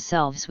allied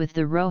themselves with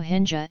the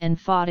Rohingya and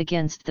fought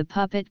against the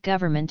puppet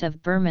government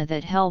of Burma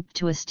that helped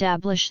to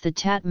establish the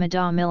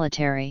Tatmadaw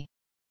military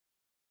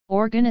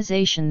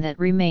organization that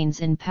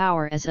remains in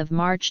power as of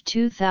March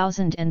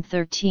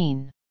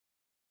 2013.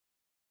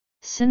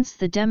 Since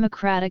the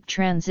democratic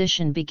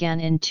transition began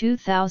in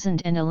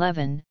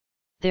 2011,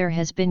 there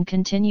has been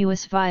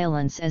continuous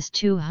violence as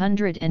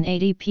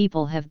 280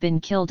 people have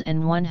been killed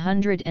and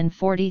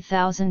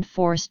 140,000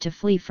 forced to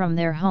flee from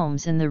their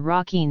homes in the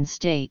Rakhine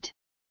state.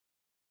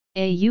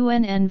 A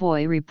UN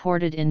envoy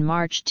reported in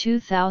March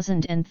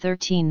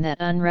 2013 that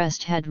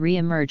unrest had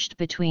re-emerged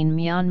between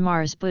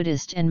Myanmar's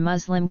Buddhist and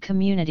Muslim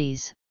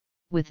communities,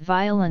 with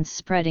violence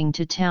spreading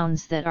to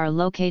towns that are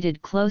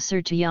located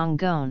closer to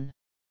Yangon.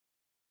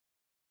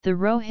 The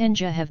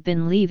Rohingya have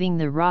been leaving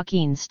the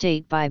Rakhine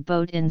state by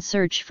boat in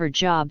search for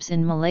jobs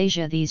in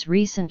Malaysia these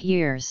recent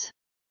years.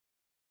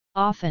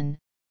 Often,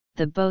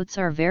 the boats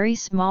are very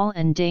small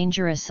and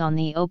dangerous on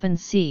the open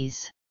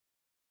seas.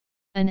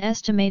 An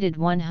estimated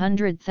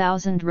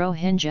 100,000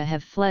 Rohingya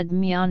have fled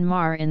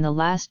Myanmar in the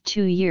last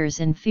 2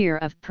 years in fear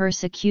of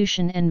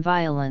persecution and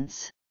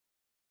violence.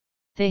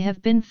 They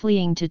have been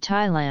fleeing to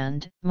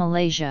Thailand,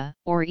 Malaysia,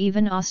 or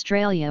even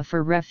Australia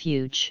for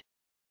refuge.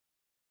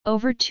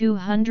 Over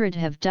 200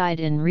 have died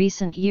in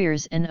recent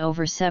years and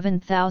over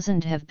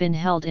 7,000 have been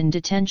held in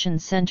detention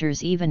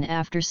centers even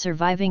after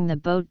surviving the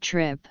boat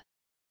trip.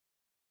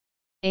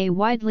 A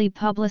widely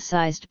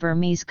publicized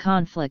Burmese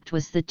conflict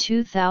was the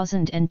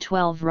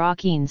 2012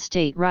 Rakhine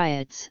state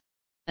riots,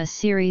 a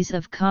series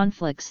of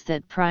conflicts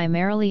that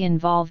primarily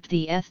involved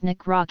the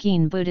ethnic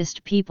Rakhine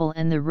Buddhist people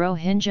and the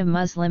Rohingya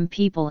Muslim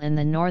people in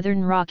the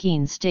northern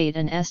Rakhine state.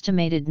 An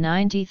estimated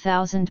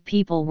 90,000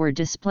 people were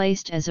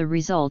displaced as a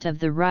result of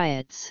the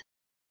riots.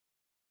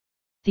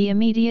 The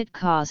immediate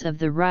cause of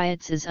the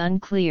riots is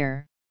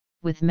unclear,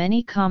 with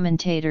many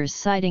commentators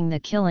citing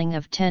the killing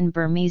of 10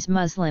 Burmese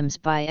Muslims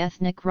by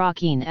ethnic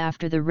Rakhine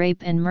after the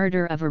rape and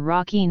murder of a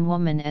Rakhine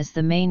woman as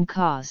the main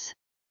cause.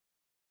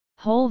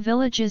 Whole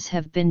villages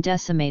have been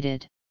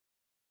decimated.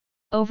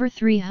 Over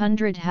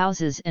 300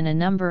 houses and a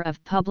number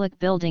of public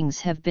buildings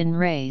have been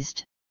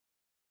razed.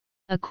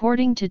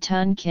 According to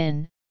Tun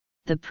Kin,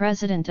 the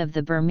president of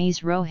the Burmese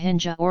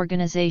Rohingya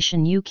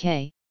Organisation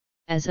UK,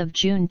 as of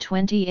June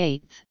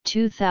 28,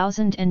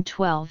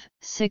 2012,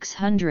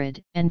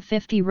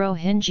 650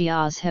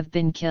 Rohingyas have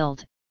been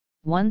killed,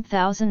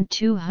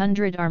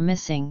 1,200 are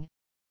missing,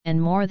 and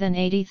more than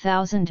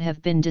 80,000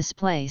 have been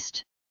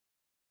displaced.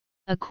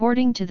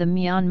 According to the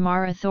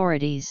Myanmar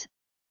authorities,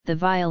 the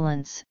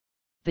violence,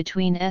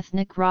 between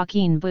ethnic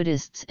Rakhine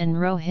Buddhists and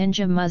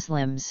Rohingya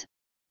Muslims,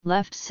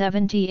 left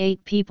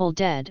 78 people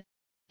dead,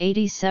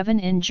 87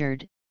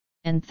 injured,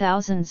 and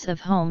thousands of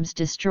homes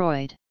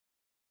destroyed.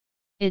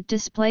 It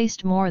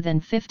displaced more than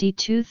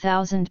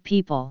 52,000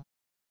 people.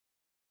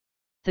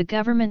 The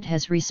government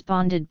has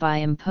responded by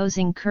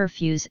imposing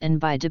curfews and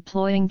by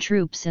deploying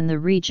troops in the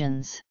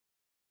regions.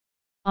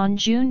 On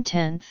June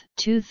 10,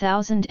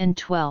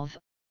 2012,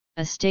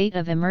 a state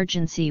of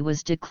emergency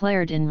was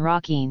declared in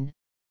Rakhine,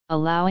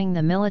 allowing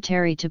the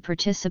military to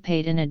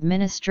participate in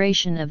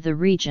administration of the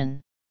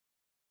region.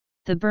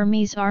 The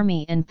Burmese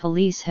army and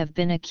police have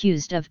been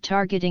accused of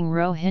targeting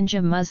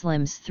Rohingya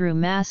Muslims through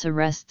mass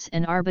arrests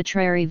and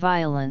arbitrary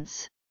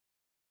violence.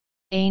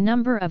 A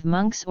number of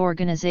monks'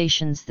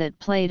 organizations that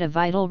played a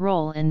vital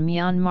role in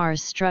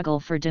Myanmar's struggle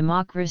for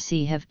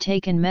democracy have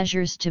taken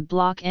measures to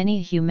block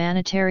any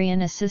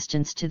humanitarian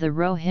assistance to the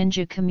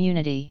Rohingya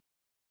community.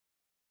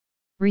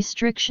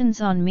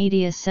 Restrictions on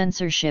media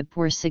censorship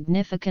were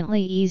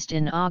significantly eased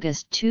in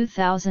August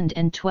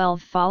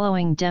 2012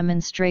 following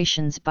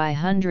demonstrations by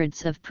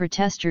hundreds of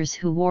protesters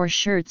who wore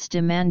shirts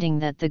demanding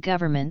that the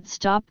government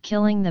stop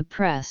killing the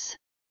press.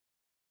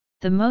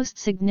 The most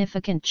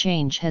significant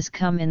change has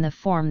come in the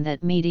form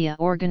that media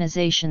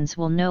organizations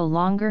will no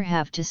longer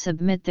have to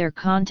submit their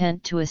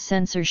content to a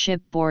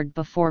censorship board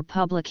before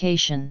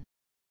publication.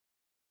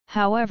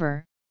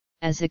 However,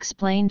 as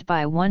explained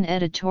by one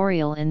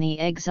editorial in the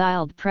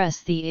exiled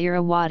press The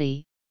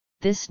Irrawaddy,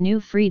 this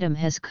new freedom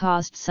has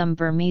caused some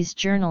Burmese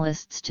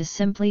journalists to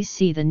simply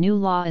see the new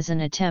law as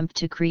an attempt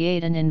to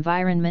create an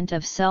environment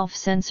of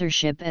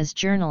self-censorship, as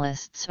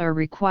journalists are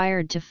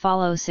required to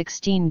follow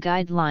 16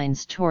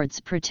 guidelines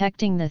towards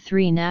protecting the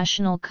three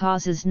national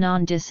causes: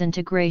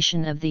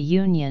 non-disintegration of the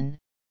Union,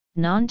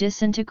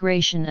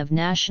 non-disintegration of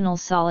national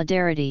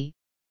solidarity,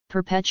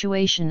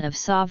 perpetuation of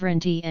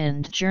sovereignty,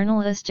 and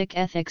journalistic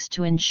ethics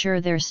to ensure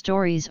their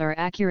stories are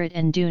accurate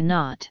and do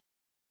not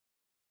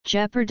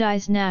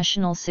jeopardize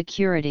national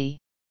security.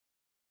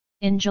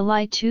 In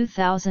July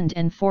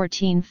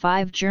 2014,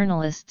 5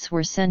 journalists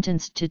were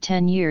sentenced to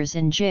 10 years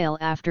in jail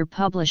after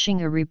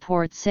publishing a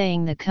report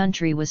saying the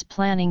country was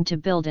planning to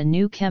build a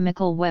new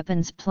chemical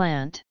weapons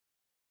plant.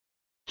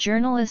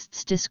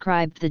 Journalists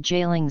described the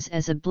jailings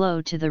as a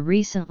blow to the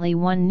recently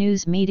won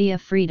news media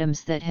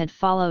freedoms that had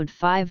followed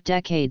 5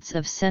 decades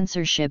of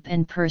censorship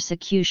and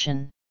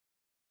persecution.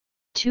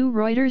 2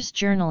 Reuters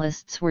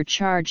journalists were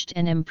charged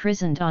and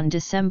imprisoned on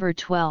December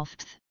 12,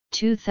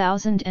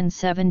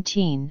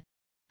 2017,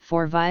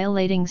 for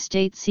violating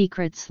state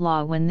secrets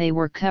law when they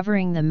were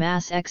covering the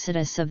mass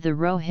exodus of the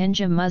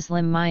Rohingya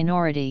Muslim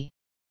minority.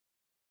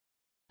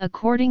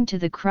 According to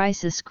the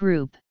crisis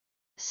group,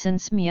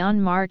 since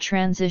Myanmar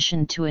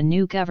transitioned to a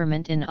new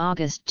government in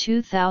August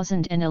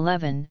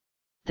 2011,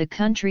 the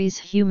country's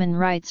human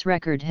rights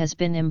record has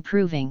been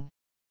improving.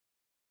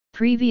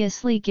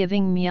 Previously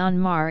giving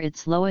Myanmar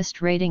its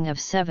lowest rating of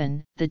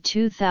 7, the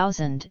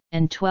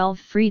 2012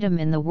 Freedom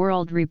in the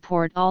World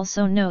report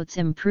also notes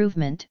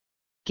improvement,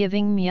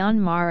 giving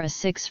Myanmar a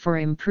 6 for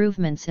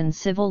improvements in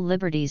civil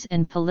liberties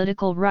and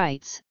political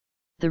rights,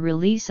 the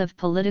release of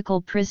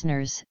political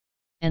prisoners,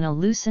 and a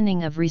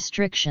loosening of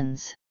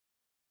restrictions.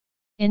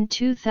 In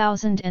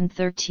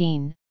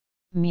 2013,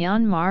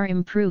 Myanmar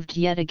improved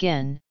yet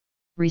again,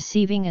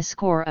 receiving a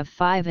score of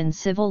 5 in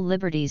civil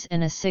liberties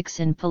and a 6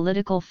 in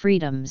political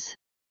freedoms.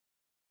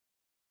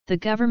 The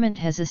government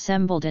has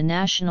assembled a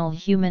National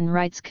Human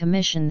Rights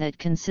Commission that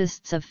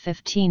consists of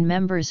 15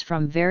 members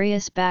from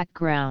various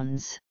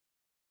backgrounds.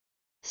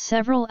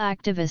 Several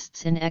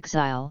activists in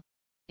exile,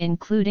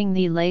 including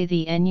the Lay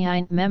the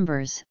Enyint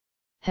members,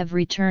 have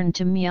returned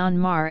to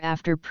Myanmar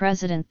after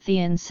President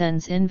Thein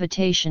Sen's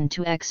invitation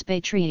to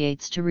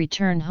expatriates to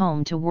return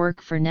home to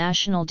work for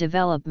national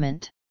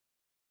development.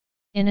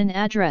 In an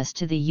address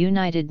to the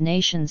United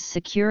Nations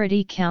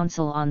Security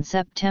Council on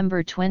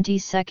September 22,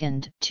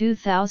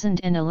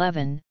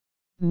 2011,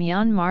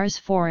 Myanmar's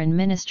Foreign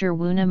Minister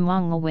Wuna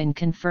Mongawin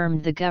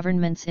confirmed the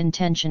government's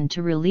intention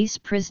to release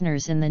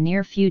prisoners in the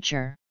near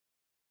future.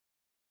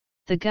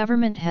 The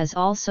government has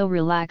also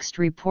relaxed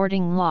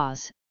reporting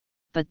laws,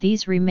 but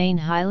these remain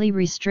highly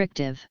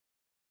restrictive.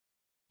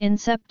 In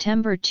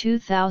September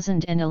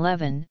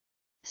 2011,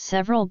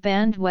 several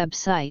banned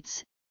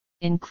websites,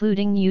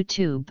 including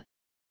YouTube,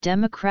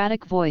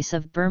 Democratic Voice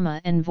of Burma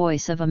and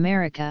Voice of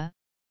America,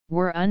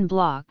 were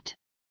unblocked.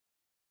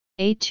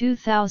 A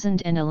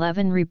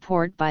 2011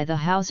 report by the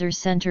Hauser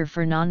Center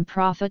for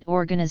Nonprofit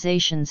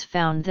Organizations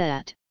found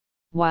that,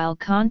 while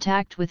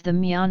contact with the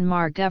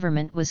Myanmar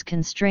government was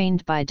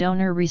constrained by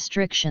donor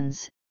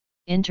restrictions,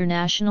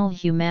 international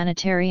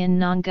humanitarian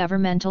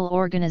non-governmental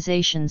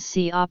organizations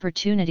see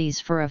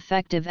opportunities for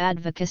effective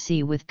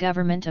advocacy with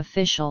government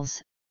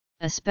officials,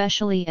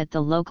 especially at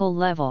the local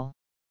level.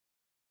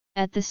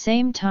 At the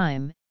same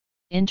time,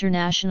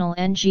 international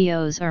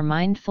NGOs are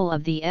mindful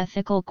of the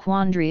ethical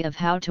quandary of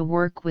how to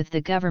work with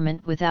the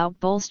government without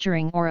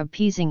bolstering or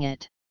appeasing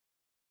it.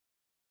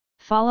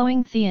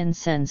 Following Thein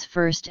Sen's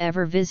first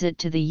ever visit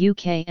to the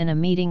UK and a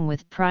meeting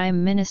with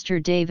Prime Minister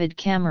David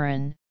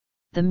Cameron,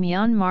 the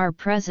Myanmar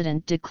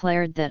president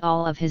declared that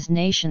all of his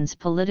nation's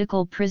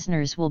political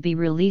prisoners will be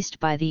released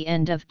by the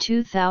end of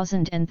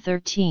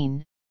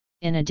 2013,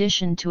 in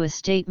addition to a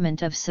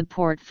statement of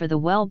support for the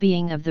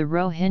well-being of the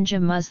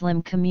Rohingya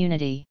Muslim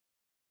community.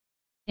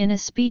 In a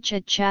speech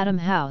at Chatham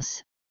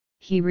House,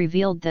 he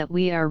revealed that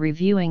we are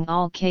reviewing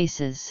all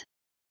cases.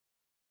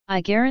 I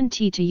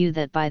guarantee to you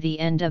that by the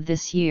end of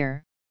this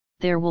year,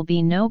 there will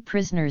be no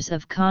prisoners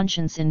of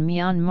conscience in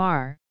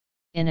Myanmar,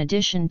 in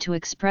addition to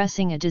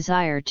expressing a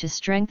desire to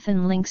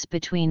strengthen links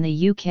between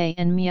the UK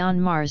and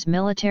Myanmar's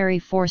military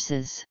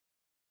forces.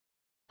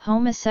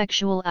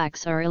 Homosexual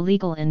acts are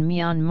illegal in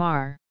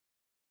Myanmar.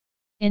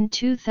 In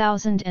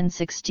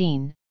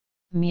 2016,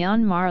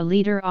 Myanmar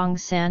leader Aung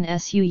San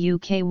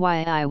Suu Kyi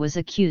was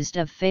accused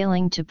of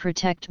failing to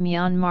protect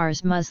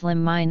Myanmar's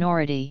Muslim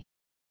minority.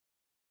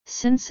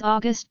 Since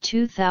August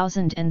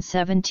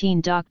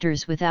 2017,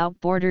 Doctors Without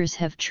Borders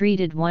have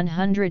treated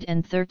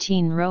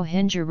 113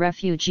 Rohingya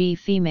refugee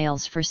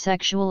females for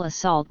sexual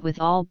assault, with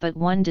all but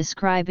one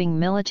describing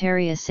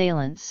military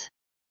assailants.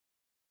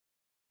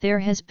 There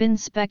has been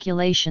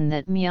speculation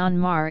that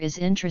Myanmar is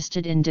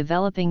interested in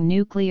developing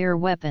nuclear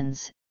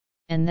weapons,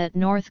 and that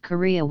North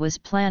Korea was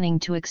planning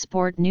to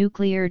export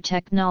nuclear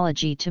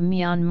technology to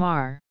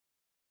Myanmar.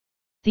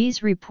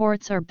 These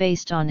reports are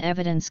based on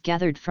evidence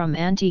gathered from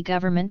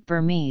anti-government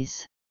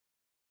Burmese.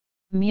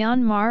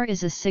 Myanmar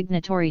is a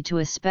signatory to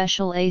a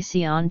special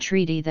ASEAN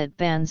treaty that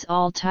bans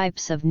all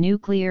types of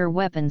nuclear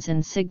weapons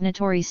in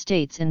signatory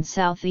states in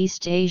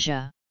Southeast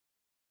Asia.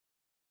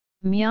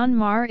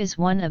 Myanmar is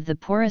one of the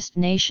poorest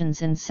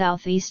nations in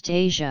Southeast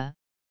Asia,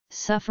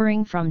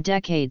 suffering from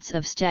decades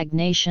of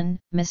stagnation,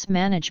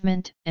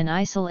 mismanagement, and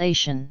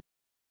isolation.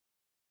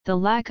 The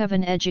lack of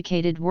an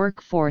educated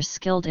workforce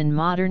skilled in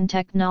modern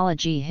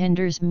technology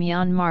hinders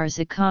Myanmar's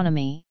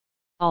economy,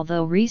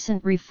 although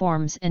recent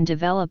reforms and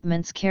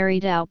developments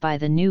carried out by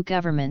the new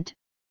government,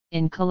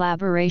 in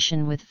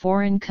collaboration with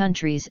foreign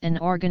countries and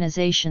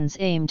organizations,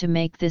 aim to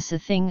make this a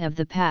thing of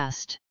the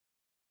past.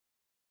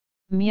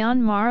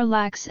 Myanmar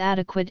lacks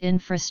adequate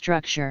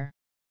infrastructure.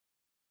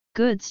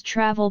 Goods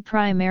travel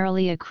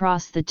primarily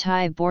across the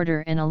Thai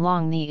border and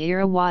along the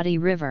Irrawaddy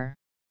River.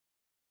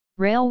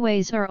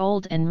 Railways are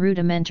old and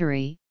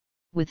rudimentary,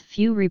 with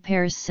few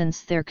repairs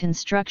since their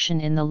construction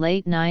in the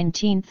late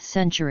 19th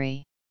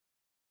century.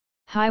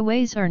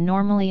 Highways are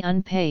normally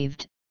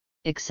unpaved,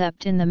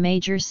 except in the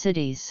major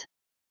cities.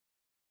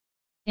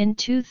 In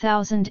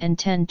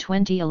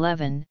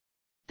 2010-2011,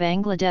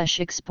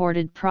 Bangladesh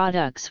exported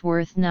products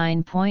worth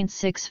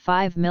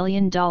 $9.65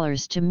 million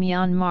to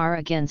Myanmar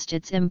against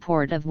its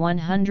import of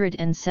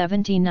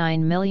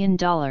 $179 million.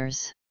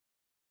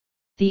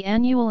 The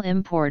annual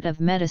import of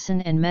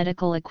medicine and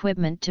medical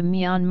equipment to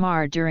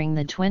Myanmar during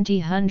the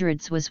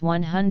 2000s was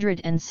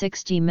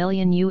 $160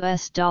 million.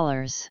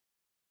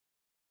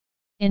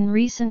 In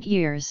recent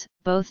years,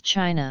 both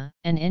China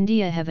and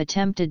India have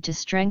attempted to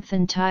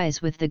strengthen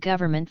ties with the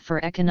government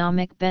for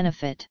economic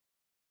benefit.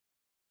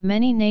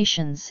 Many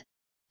nations,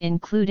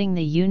 including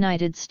the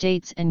United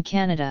States and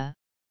Canada,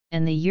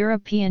 and the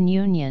European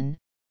Union,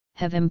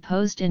 have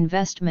imposed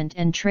investment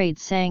and trade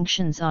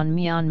sanctions on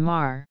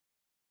Myanmar.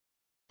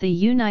 The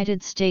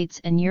United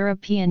States and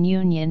European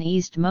Union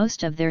eased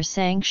most of their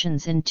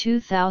sanctions in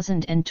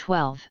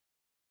 2012.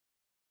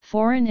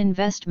 Foreign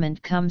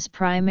investment comes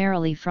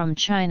primarily from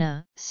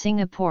China,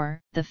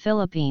 Singapore, the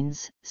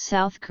Philippines,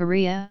 South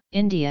Korea,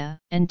 India,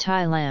 and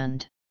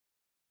Thailand.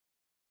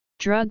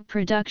 Drug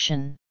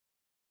production,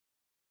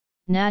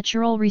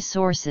 natural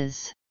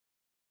resources,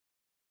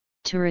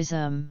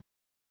 tourism,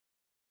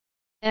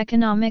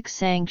 economic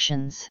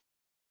sanctions,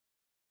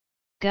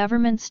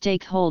 government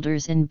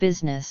stakeholders in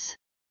business.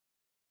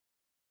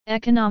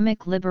 Economic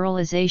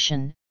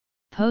liberalization,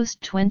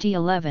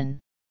 post-2011.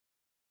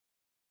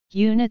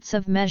 Units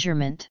of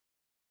measurement.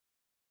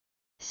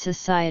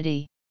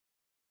 Society.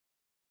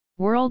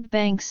 World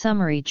Bank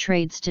Summary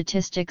Trade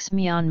Statistics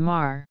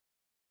Myanmar.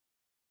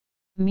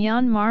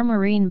 Myanmar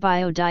Marine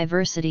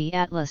Biodiversity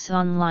Atlas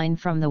online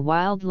from the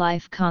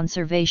Wildlife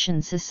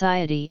Conservation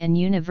Society and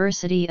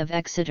University of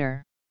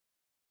Exeter.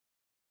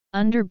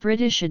 Under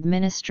British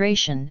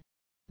administration,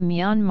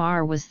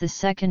 Myanmar was the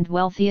second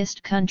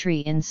wealthiest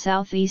country in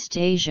Southeast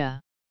Asia.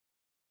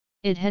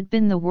 It had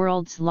been the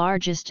world's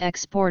largest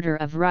exporter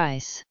of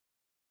rice.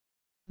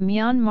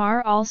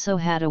 Myanmar also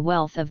had a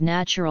wealth of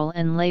natural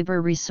and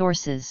labor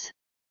resources.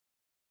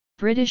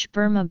 British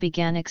Burma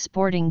began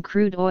exporting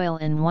crude oil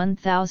in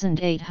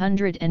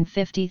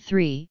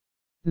 1853,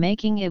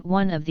 making it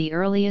one of the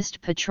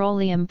earliest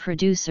petroleum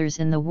producers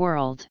in the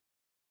world.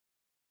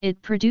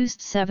 It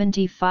produced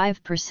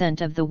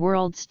 75% of the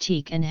world's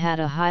teak and had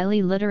a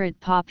highly literate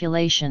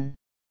population.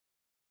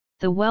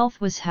 The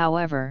wealth was,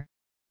 however,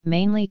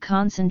 mainly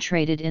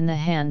concentrated in the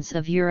hands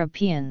of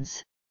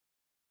Europeans.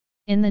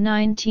 In the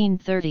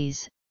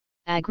 1930s,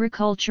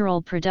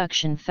 agricultural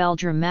production fell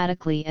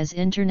dramatically as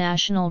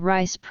international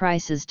rice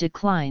prices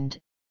declined,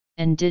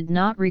 and did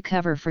not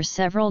recover for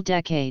several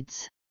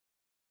decades.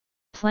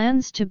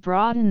 Plans to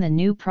broaden the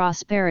new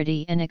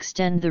prosperity and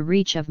extend the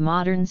reach of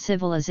modern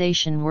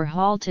civilization were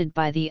halted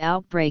by the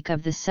outbreak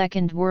of the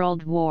Second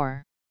World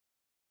War.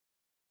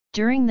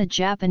 During the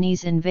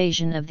Japanese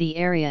invasion of the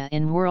area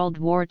in World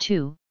War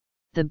II,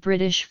 the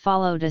British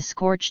followed a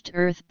scorched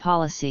earth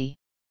policy.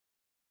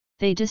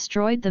 They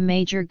destroyed the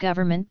major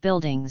government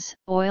buildings,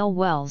 oil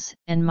wells,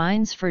 and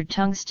mines for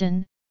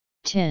tungsten,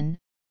 tin,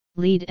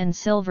 lead and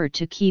silver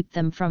to keep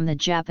them from the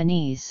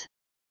Japanese.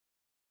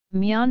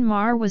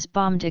 Myanmar was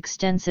bombed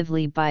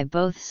extensively by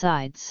both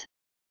sides.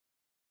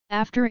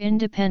 After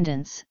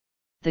independence,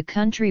 the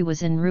country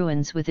was in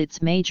ruins with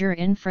its major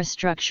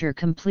infrastructure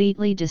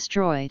completely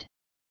destroyed.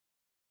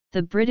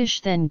 The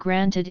British then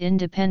granted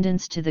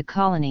independence to the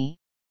colony,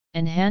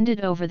 and handed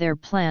over their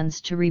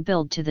plans to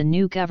rebuild to the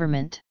new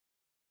government.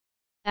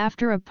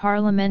 After a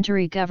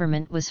parliamentary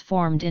government was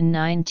formed in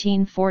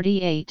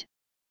 1948,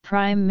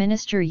 Prime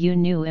Minister U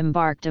Nu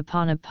embarked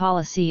upon a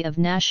policy of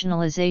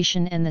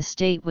nationalization and the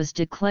state was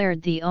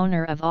declared the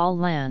owner of all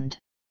land.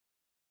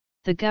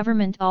 The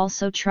government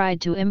also tried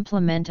to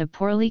implement a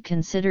poorly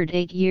considered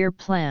 8-year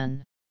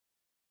plan.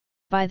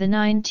 By the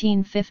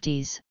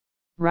 1950s,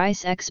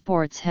 rice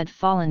exports had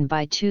fallen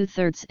by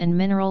 2/3 and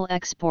mineral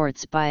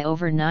exports by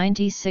over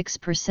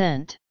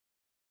 96%.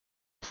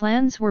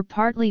 Plans were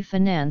partly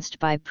financed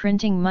by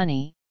printing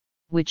money,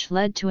 which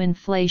led to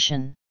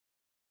inflation.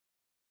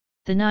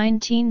 The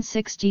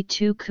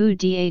 1962 coup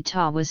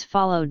d'état was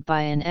followed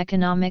by an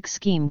economic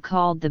scheme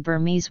called the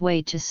Burmese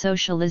Way to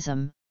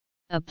Socialism,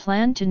 a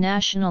plan to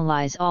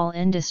nationalize all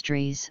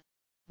industries,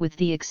 with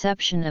the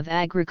exception of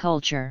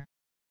agriculture.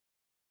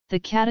 The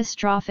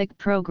catastrophic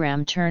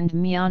program turned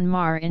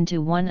Myanmar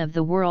into one of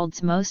the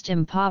world's most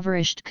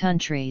impoverished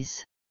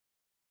countries.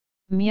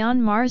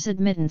 Myanmar's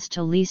admittance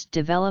to least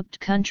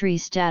developed country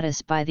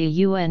status by the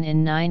UN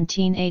in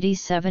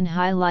 1987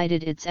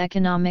 highlighted its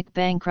economic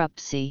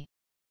bankruptcy.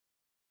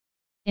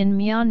 In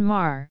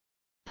Myanmar,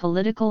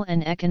 political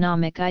and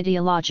economic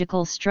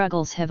ideological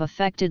struggles have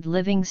affected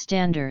living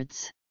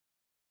standards.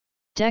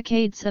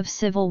 Decades of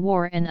civil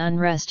war and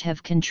unrest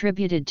have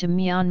contributed to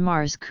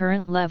Myanmar's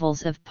current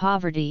levels of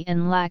poverty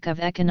and lack of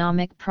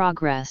economic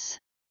progress.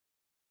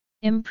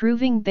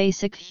 Improving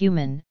basic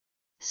human,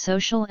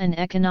 social and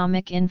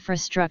economic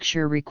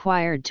infrastructure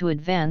required to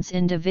advance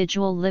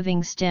individual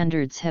living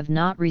standards have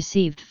not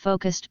received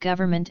focused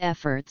government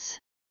efforts.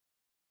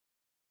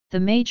 The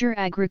major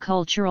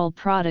agricultural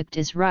product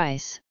is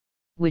rice,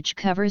 which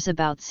covers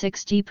about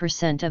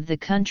 60% of the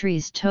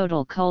country's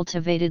total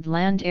cultivated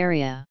land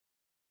area.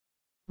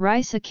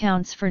 Rice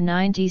accounts for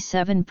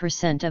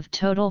 97% of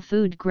total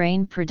food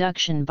grain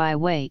production by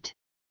weight.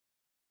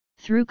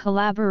 Through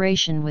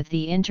collaboration with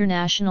the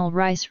International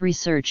Rice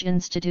Research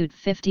Institute,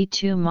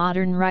 52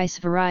 modern rice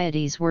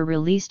varieties were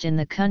released in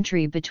the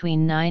country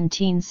between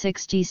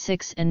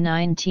 1966 and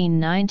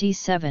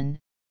 1997,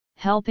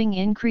 helping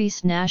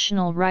increase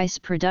national rice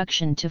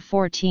production to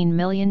 14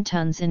 million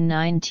tons in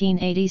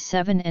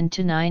 1987 and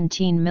to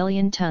 19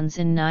 million tons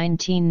in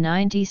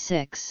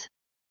 1996.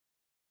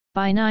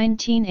 By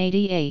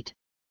 1988,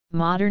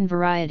 modern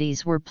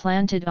varieties were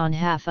planted on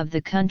half of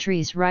the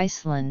country's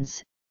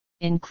ricelands,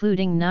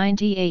 including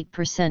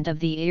 98% of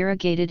the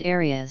irrigated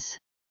areas.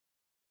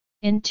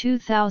 In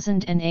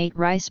 2008,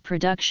 rice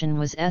production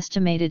was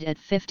estimated at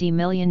 50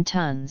 million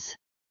tons.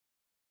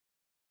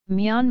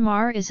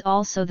 Myanmar is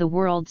also the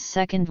world's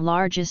second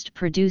largest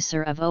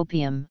producer of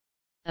opium,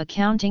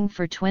 accounting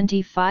for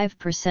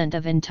 25%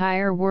 of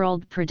entire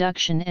world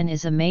production, and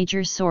is a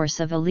major source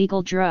of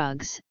illegal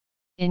drugs,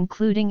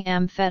 including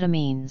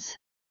amphetamines.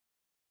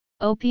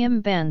 Opium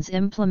bans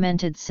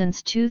implemented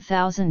since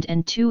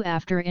 2002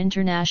 after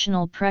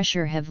international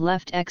pressure have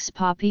left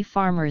ex-poppy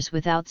farmers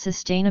without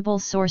sustainable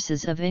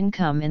sources of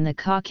income in the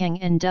Kokang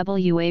and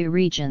Wa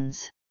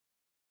regions.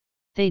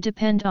 They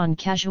depend on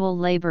casual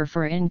labor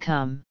for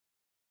income.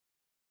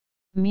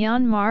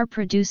 Myanmar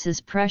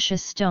produces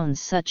precious stones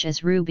such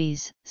as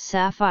rubies,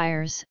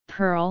 sapphires,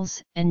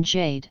 pearls, and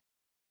jade.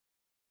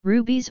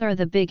 Rubies are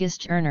the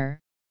biggest earner.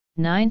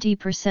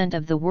 90%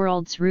 of the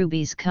world's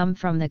rubies come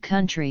from the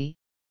country,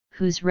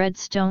 whose red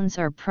stones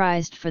are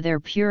prized for their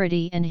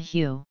purity and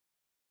hue.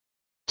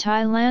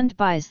 Thailand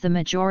buys the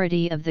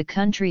majority of the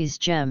country's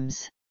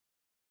gems.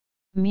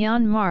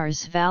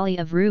 Myanmar's Valley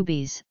of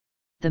Rubies,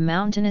 the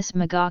mountainous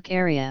Magok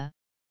area,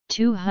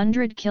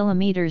 200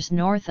 kilometers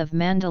north of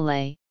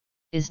Mandalay,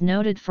 is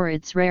noted for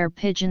its rare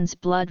pigeon's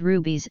blood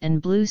rubies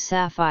and blue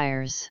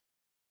sapphires.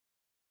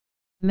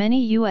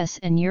 Many US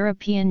and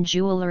European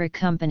jewelry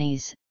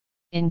companies,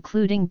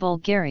 including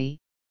Bulgari,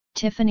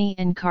 Tiffany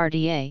and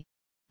Cartier,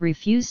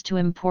 refused to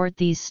import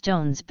these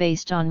stones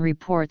based on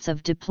reports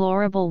of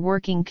deplorable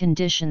working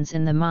conditions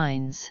in the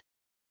mines.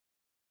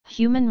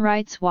 Human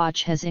Rights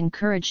Watch has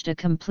encouraged a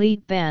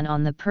complete ban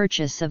on the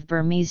purchase of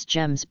Burmese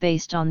gems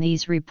based on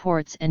these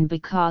reports, and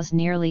because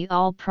nearly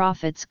all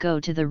profits go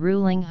to the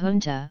ruling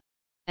junta,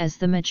 as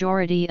the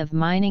majority of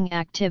mining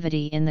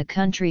activity in the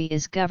country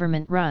is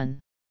government-run.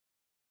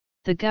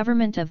 The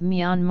government of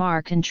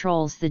Myanmar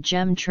controls the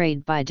gem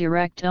trade by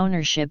direct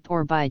ownership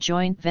or by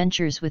joint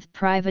ventures with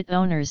private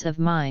owners of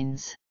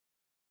mines.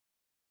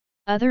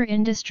 Other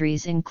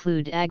industries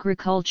include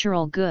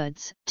agricultural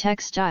goods,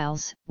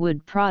 textiles,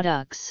 wood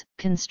products,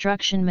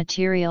 construction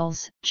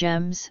materials,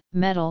 gems,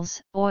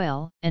 metals,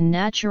 oil, and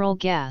natural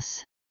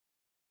gas.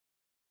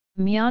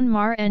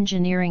 Myanmar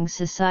Engineering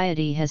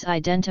Society has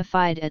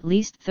identified at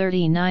least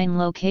 39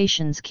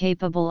 locations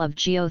capable of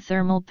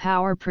geothermal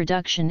power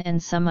production,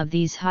 and some of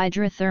these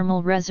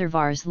hydrothermal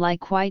reservoirs lie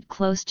quite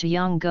close to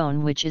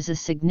Yangon, which is a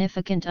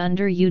significant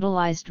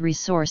underutilized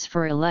resource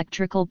for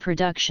electrical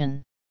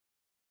production.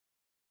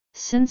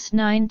 Since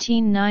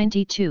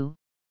 1992,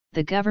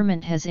 the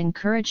government has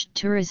encouraged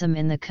tourism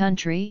in the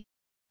country.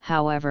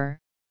 However,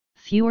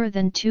 fewer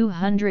than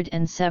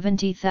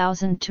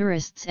 270,000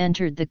 tourists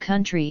entered the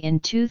country in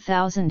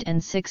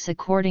 2006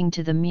 according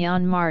to the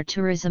Myanmar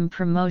Tourism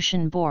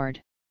Promotion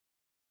Board.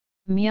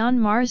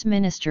 Myanmar's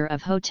Minister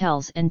of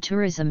Hotels and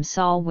Tourism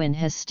Salwin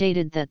has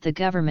stated that the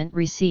government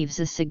receives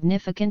a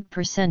significant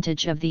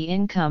percentage of the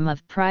income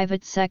of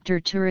private sector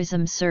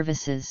tourism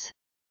services.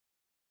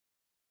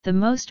 The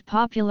most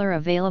popular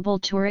available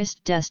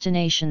tourist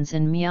destinations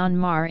in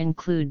Myanmar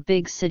include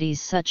big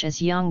cities such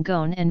as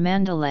Yangon and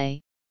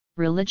Mandalay,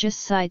 religious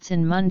sites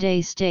in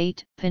Mundai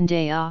State,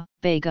 Pandaya,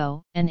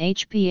 Bago, and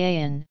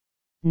Hpan,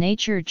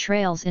 nature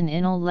trails in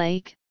Inal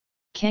Lake,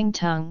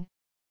 Kengtung,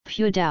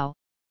 Pudao,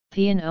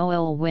 Pian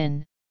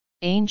Win,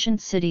 ancient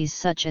cities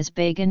such as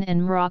Bagan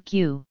and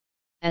Maracu,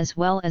 as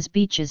well as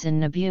beaches in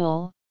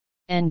Nabul,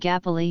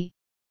 Angapali,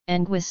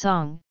 and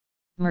Gwisong,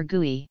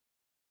 Mergui.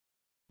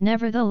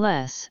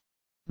 Nevertheless,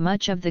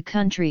 much of the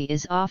country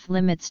is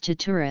off-limits to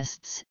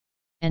tourists,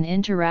 and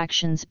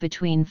interactions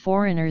between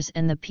foreigners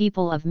and the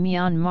people of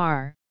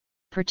Myanmar,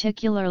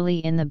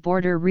 particularly in the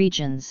border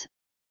regions,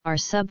 are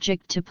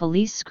subject to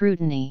police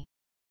scrutiny.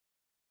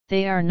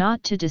 They are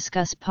not to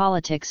discuss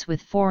politics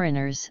with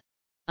foreigners,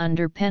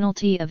 under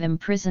penalty of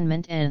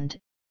imprisonment, and,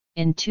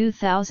 in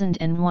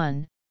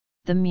 2001,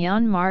 the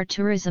Myanmar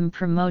Tourism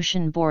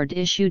Promotion Board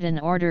issued an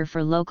order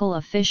for local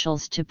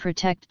officials to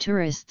protect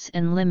tourists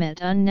and limit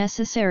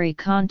unnecessary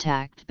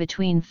contact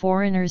between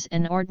foreigners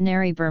and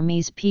ordinary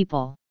Burmese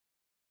people.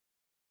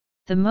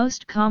 The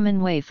most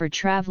common way for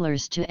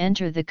travelers to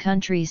enter the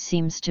country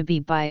seems to be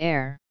by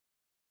air.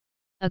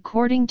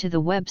 According to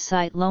the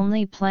website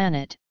Lonely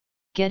Planet,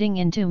 getting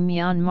into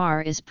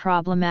Myanmar is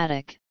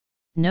problematic.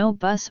 No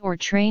bus or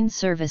train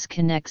service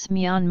connects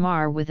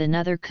Myanmar with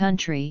another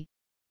country,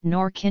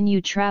 nor can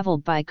you travel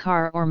by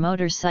car or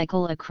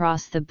motorcycle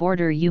across the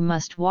border. You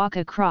must walk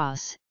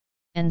across,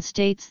 and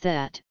states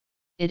that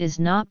it is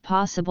not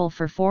possible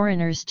for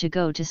foreigners to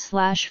go to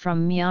 /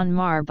 from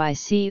Myanmar by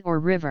sea or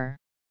river.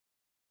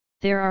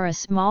 There are a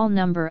small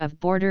number of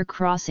border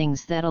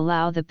crossings that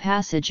allow the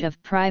passage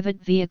of private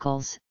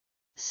vehicles,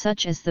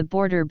 such as the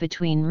border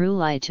between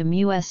Rulai to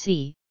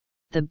Musi,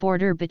 the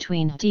border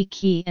between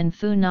Tiki and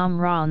Phunam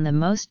Ron, the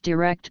most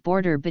direct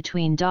border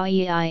between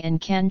Dai and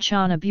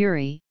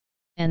Kanchanaburi,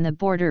 and the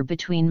border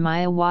between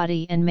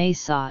Mayawati and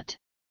Maysot.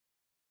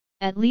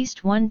 At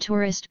least one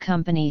tourist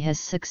company has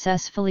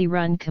successfully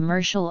run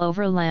commercial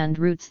overland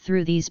routes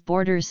through these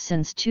borders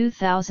since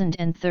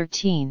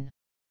 2013.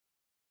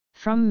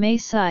 From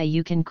Maysai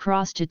you can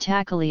cross to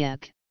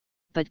Takaliuk,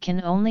 but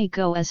can only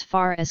go as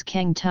far as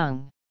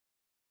Kengtung.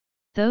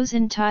 Those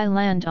in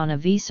Thailand on a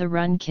visa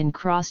run can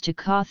cross to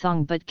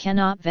Kothong but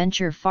cannot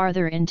venture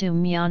farther into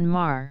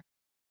Myanmar.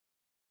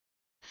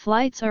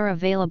 Flights are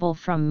available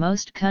from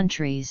most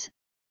countries,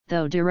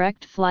 though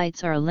direct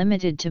flights are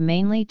limited to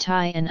mainly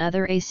Thai and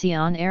other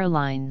ASEAN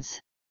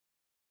airlines.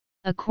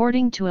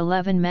 According to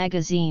 11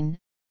 magazine,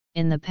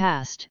 in the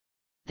past,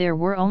 there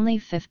were only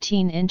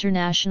 15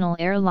 international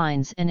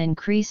airlines, and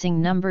increasing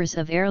numbers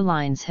of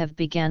airlines have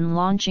begun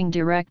launching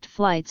direct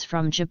flights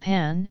from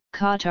Japan,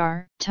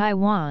 Qatar,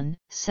 Taiwan,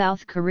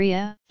 South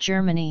Korea,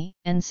 Germany,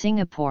 and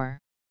Singapore.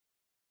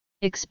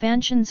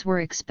 Expansions were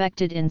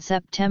expected in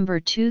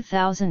September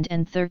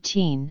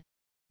 2013,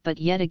 but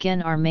yet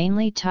again are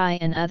mainly Thai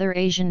and other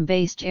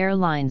Asian-based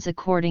airlines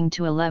according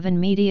to 11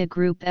 Media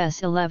Group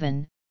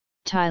S11,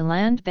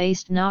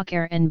 Thailand-based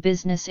Nokair and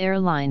Business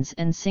Airlines,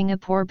 and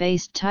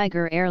Singapore-based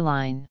Tiger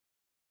Airline.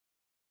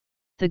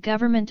 The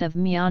government of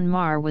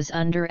Myanmar was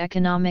under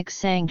economic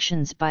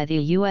sanctions by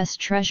the U.S.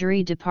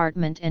 Treasury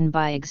Department and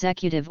by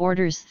Executive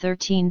Orders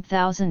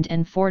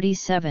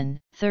 13,047,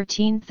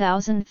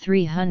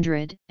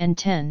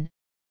 13,310,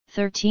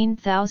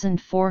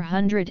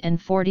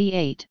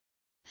 13,448,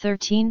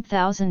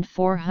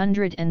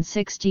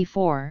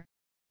 13,464,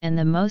 and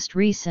the most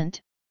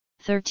recent,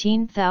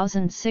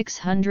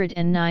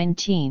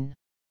 13,619.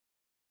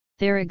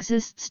 There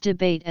exists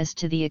debate as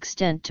to the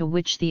extent to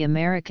which the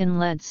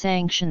American-led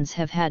sanctions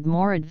have had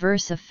more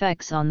adverse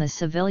effects on the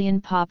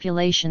civilian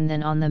population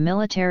than on the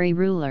military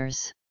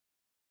rulers.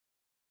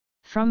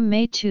 From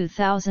May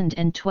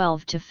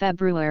 2012 to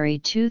February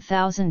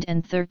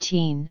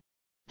 2013,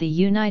 the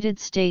United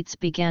States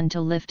began to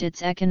lift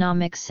its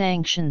economic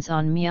sanctions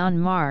on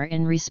Myanmar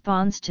in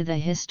response to the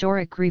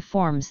historic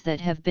reforms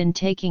that have been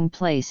taking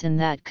place in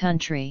that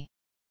country.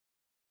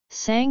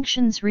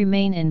 Sanctions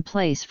remain in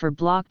place for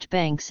blocked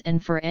banks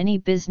and for any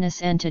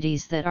business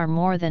entities that are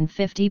more than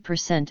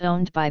 50%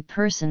 owned by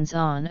persons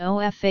on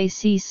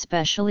OFAC's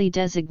specially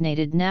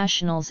designated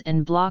nationals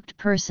and blocked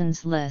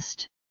persons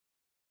list.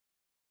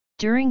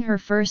 During her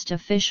first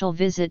official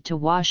visit to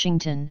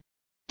Washington,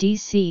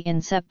 D.C.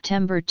 in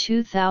September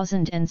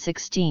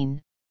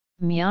 2016,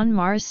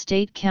 Myanmar's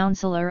State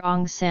Councillor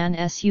Aung San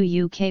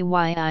Suu Kyi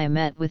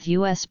met with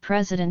U.S.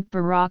 President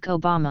Barack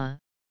Obama,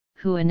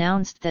 who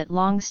announced that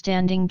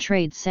long-standing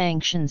trade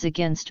sanctions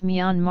against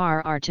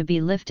Myanmar are to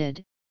be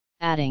lifted,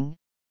 adding,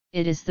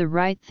 "It is the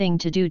right thing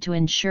to do to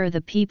ensure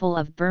the people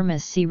of Burma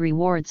see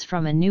rewards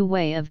from a new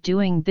way of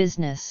doing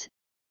business,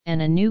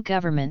 and a new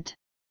government."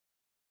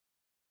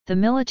 The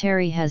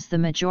military has the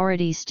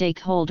majority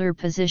stakeholder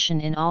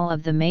position in all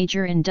of the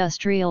major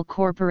industrial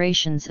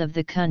corporations of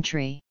the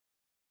country.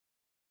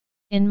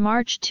 In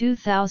March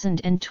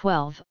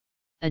 2012,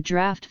 a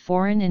draft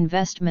foreign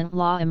investment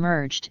law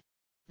emerged,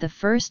 the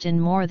first in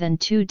more than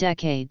 2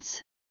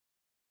 decades.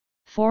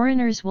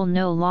 Foreigners will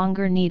no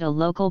longer need a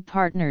local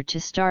partner to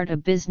start a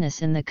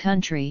business in the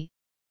country,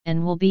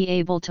 and will be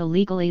able to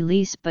legally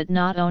lease but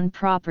not own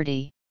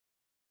property.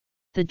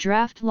 The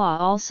draft law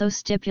also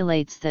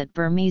stipulates that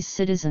Burmese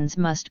citizens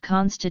must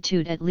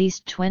constitute at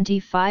least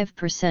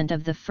 25%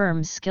 of the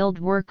firm's skilled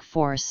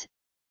workforce,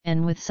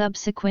 and with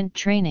subsequent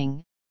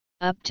training,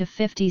 up to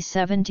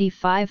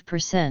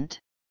 50–75%.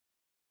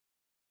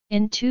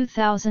 In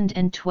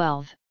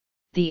 2012,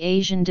 the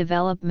Asian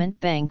Development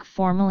Bank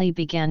formally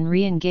began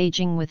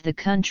re-engaging with the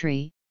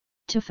country,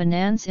 to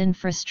finance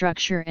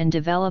infrastructure and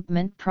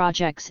development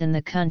projects in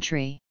the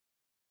country.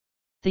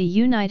 The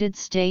United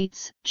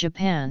States,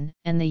 Japan,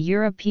 and the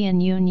European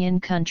Union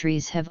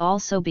countries have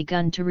also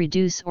begun to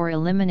reduce or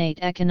eliminate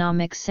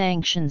economic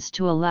sanctions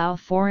to allow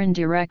foreign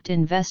direct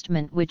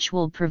investment, which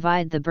will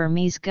provide the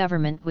Burmese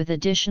government with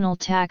additional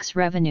tax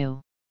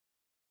revenue.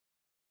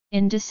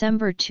 In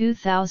December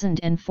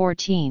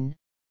 2014,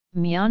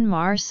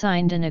 Myanmar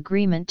signed an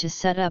agreement to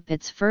set up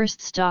its first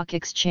stock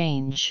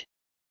exchange.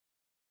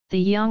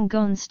 The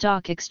Yangon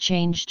Stock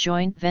Exchange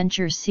Joint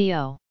Venture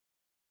Co.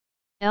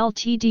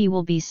 Ltd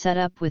will be set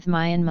up with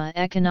Myanmar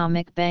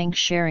Economic Bank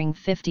sharing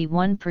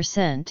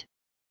 51%,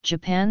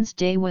 Japan's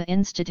Daiwa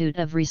Institute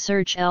of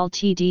Research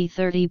Ltd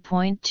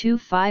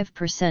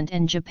 30.25%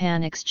 and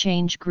Japan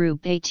Exchange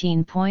Group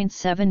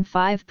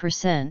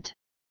 18.75%.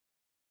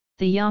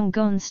 The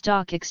Yangon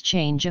Stock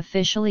Exchange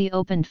officially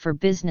opened for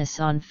business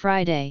on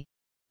Friday,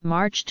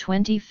 March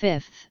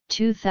 25,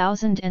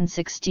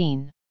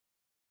 2016.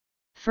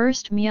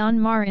 First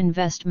Myanmar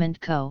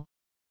Investment Co.,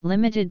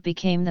 Limited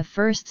became the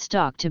first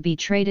stock to be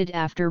traded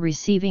after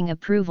receiving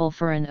approval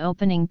for an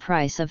opening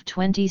price of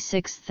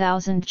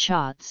 26,000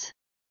 chats.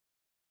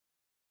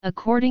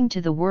 According to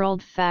the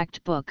World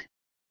Fact Book,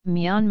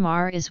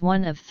 Myanmar is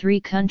one of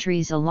 3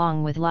 countries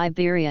along with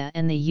Liberia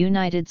and the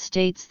United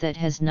States that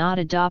has not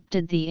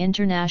adopted the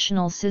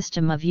International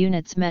System of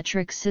Units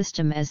metric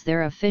system as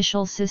their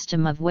official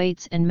system of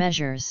weights and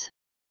measures.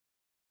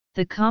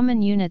 The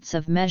common units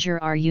of measure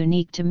are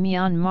unique to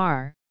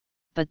Myanmar,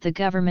 but the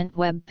government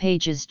web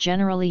pages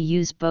generally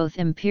use both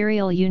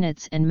imperial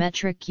units and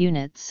metric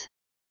units.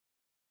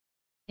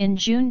 In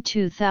June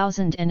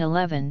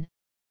 2011,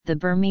 the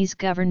Burmese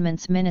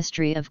government's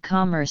Ministry of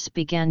Commerce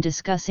began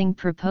discussing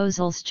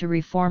proposals to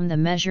reform the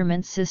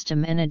measurement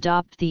system and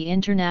adopt the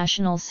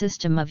international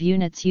system of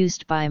units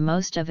used by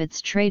most of its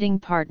trading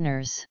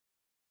partners.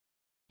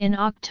 In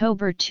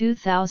October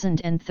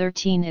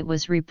 2013 it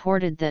was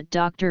reported that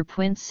Dr.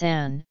 Puint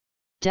San,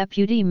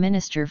 Deputy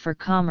Minister for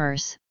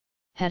Commerce,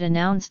 had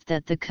announced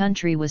that the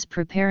country was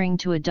preparing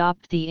to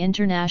adopt the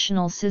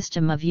international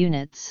system of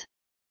units.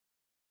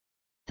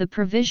 The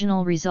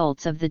provisional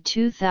results of the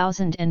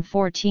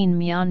 2014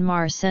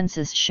 Myanmar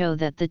census show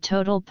that the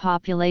total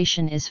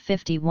population is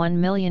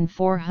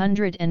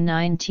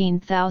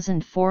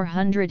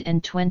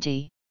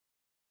 51,419,420.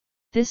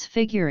 This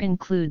figure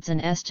includes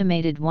an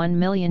estimated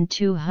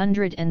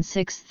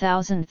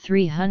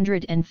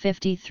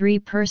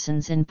 1,206,353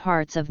 persons in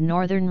parts of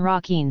northern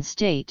Rakhine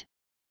State,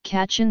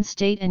 Kachin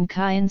State and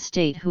Kayin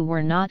State who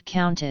were not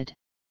counted.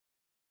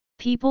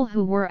 People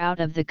who were out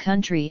of the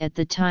country at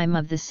the time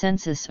of the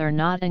census are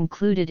not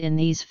included in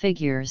these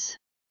figures.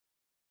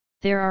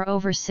 There are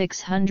over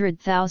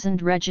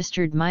 600,000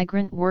 registered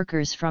migrant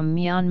workers from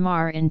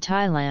Myanmar in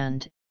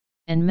Thailand,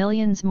 and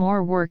millions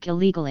more work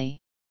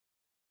illegally.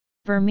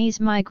 Burmese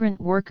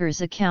migrant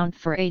workers account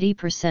for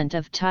 80%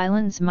 of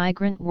Thailand's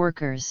migrant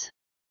workers.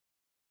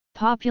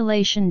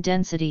 Population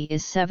density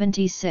is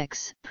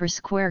 76 per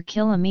square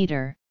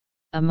kilometer,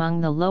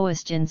 among the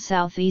lowest in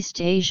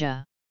Southeast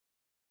Asia.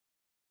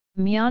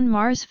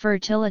 Myanmar's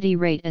fertility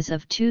rate as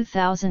of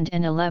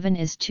 2011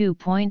 is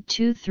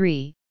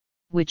 2.23,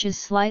 which is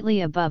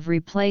slightly above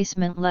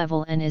replacement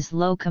level and is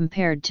low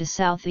compared to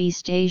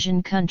Southeast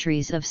Asian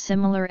countries of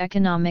similar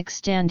economic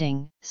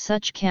standing,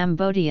 such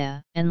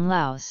Cambodia and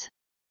Laos.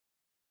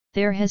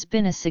 There has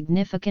been a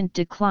significant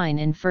decline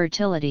in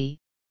fertility,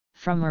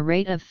 from a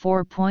rate of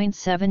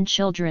 4.7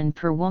 children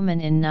per woman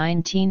in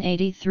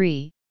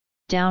 1983,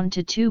 down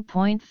to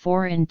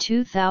 2.4 in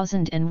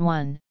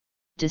 2001,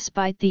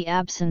 despite the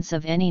absence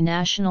of any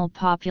national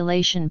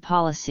population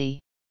policy.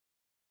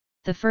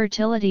 The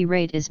fertility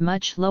rate is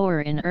much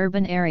lower in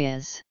urban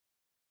areas.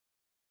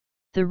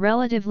 The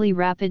relatively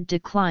rapid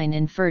decline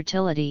in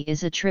fertility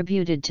is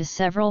attributed to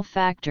several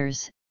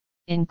factors,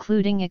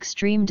 including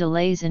extreme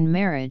delays in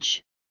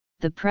marriage,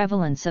 the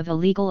prevalence of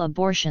illegal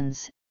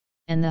abortions,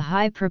 and the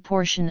high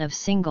proportion of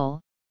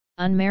single,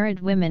 unmarried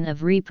women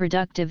of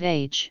reproductive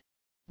age,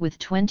 with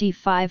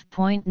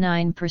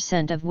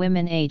 25.9% of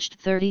women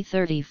aged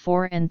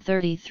 30-34 and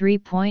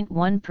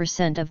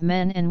 33.1% of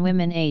men and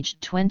women aged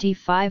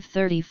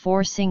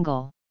 25-34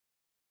 single.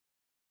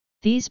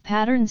 These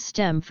patterns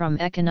stem from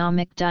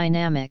economic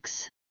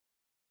dynamics.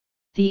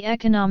 The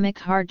economic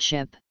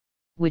hardship,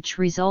 which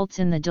results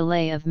in the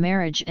delay of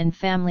marriage and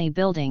family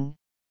building.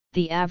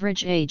 The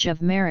average age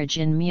of marriage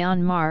in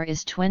Myanmar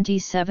is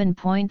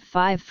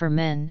 27.5 for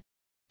men,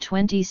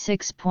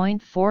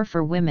 26.4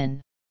 for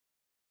women.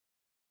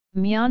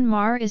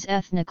 Myanmar is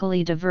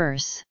ethnically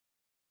diverse.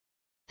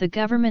 The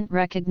government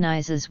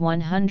recognizes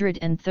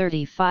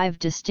 135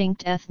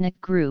 distinct ethnic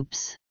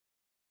groups.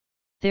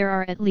 There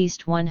are at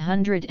least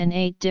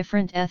 108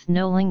 different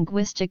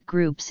ethno-linguistic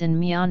groups in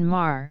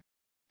Myanmar,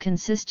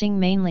 consisting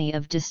mainly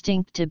of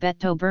distinct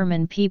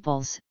Tibeto-Burman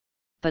peoples,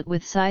 but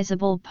with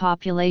sizable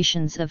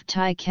populations of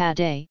Thai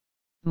Kade,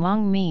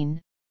 Hmong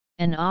Mien,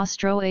 and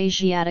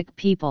Austroasiatic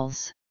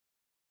peoples.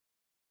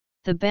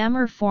 The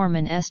Bamar form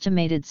an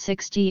estimated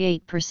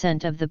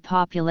 68% of the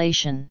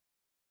population.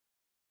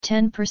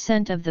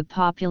 10% of the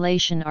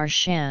population are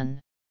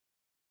Shan.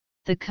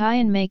 The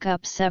Kayan make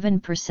up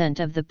 7%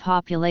 of the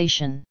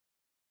population.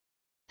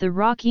 The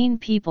Rakhine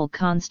people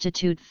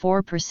constitute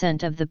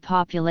 4% of the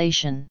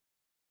population.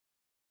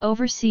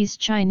 Overseas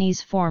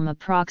Chinese form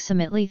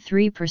approximately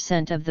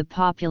 3% of the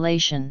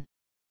population.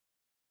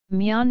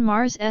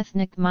 Myanmar's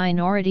ethnic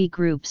minority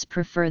groups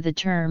prefer the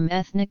term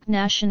ethnic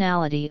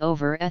nationality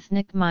over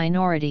ethnic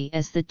minority,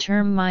 as the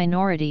term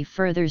minority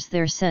furthers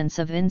their sense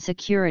of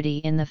insecurity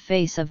in the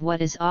face of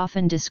what is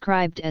often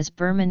described as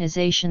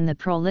Burmanization, the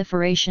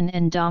proliferation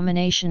and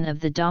domination of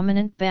the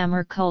dominant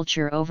Bamar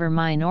culture over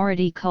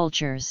minority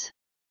cultures.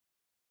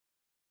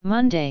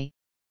 Mundai,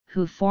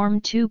 who form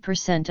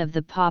 2% of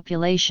the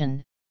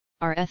population,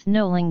 are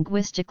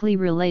ethno-linguistically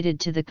related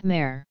to the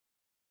Khmer.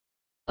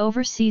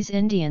 Overseas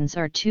Indians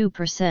are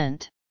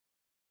 2%.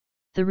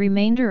 The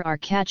remainder are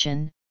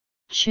Kachin,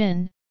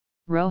 Chin,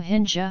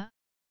 Rohingya,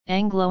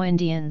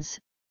 Anglo-Indians,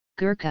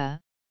 Gurkha,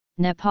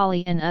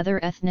 Nepali and other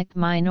ethnic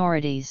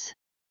minorities.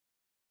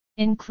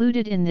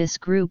 Included in this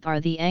group are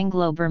the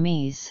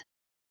Anglo-Burmese.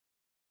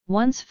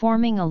 Once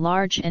forming a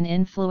large and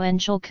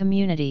influential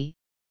community,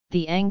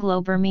 the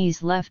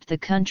Anglo-Burmese left the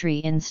country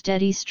in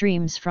steady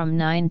streams from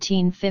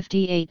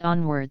 1958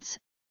 onwards,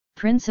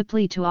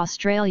 principally to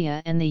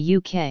Australia and the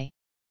UK.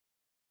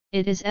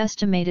 It is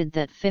estimated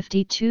that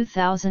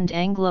 52,000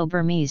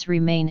 Anglo-Burmese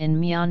remain in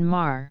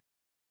Myanmar.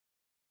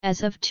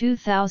 As of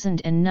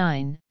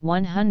 2009,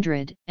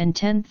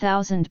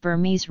 110,000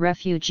 Burmese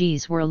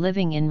refugees were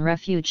living in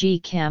refugee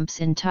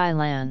camps in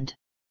Thailand.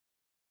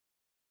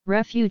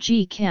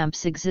 Refugee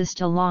camps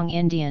exist along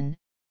Indian,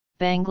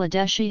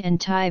 Bangladeshi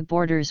and Thai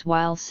borders,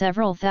 while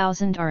several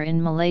thousand are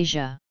in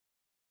Malaysia.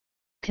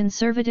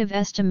 Conservative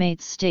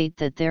estimates state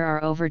that there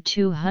are over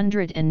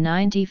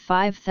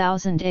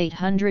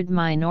 295,800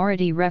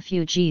 minority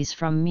refugees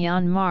from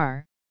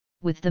Myanmar,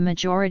 with the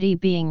majority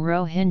being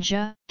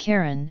Rohingya,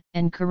 Karen,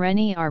 and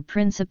Karenni are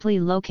principally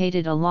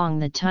located along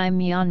the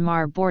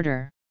Thai-Myanmar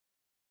border.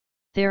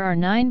 There are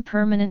 9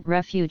 permanent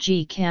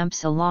refugee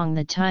camps along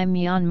the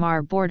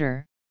Thai-Myanmar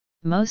border,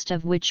 most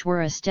of which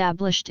were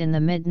established in the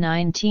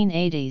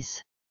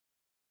mid-1980s.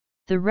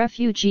 The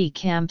refugee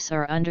camps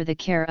are under the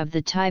care of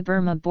the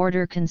Thai-Burma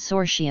Border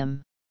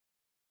Consortium.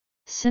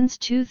 Since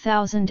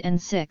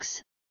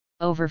 2006,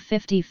 over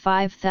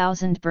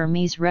 55,000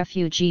 Burmese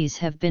refugees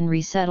have been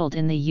resettled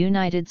in the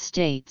United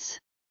States.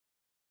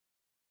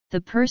 The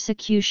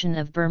persecution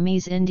of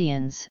Burmese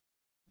Indians,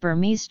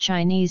 Burmese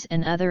Chinese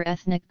and other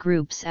ethnic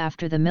groups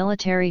after the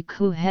military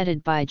coup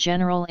headed by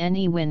General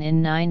Ne Win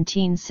in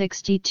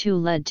 1962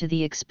 led to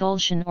the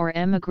expulsion or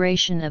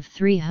emigration of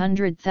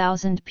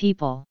 300,000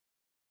 people.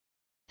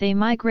 They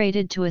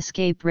migrated to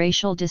escape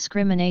racial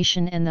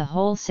discrimination and the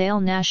wholesale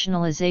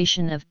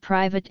nationalization of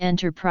private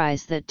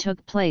enterprise that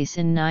took place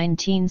in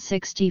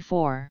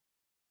 1964.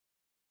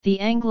 The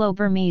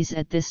Anglo-Burmese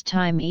at this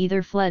time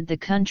either fled the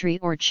country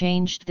or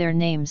changed their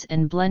names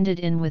and blended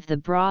in with the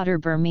broader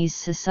Burmese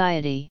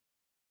society.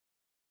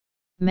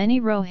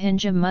 Many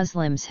Rohingya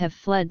Muslims have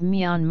fled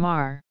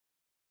Myanmar.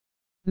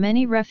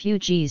 Many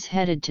refugees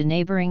headed to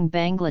neighboring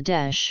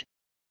Bangladesh,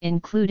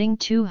 including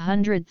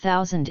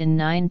 200,000 in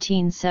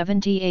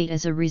 1978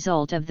 as a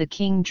result of the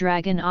King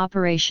Dragon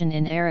operation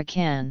in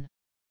Arakan.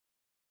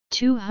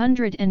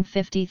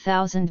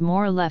 250,000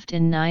 more left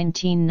in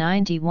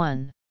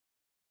 1991.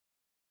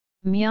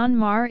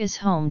 Myanmar is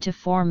home to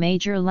four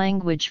major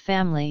language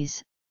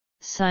families: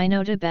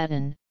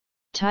 Sino-Tibetan,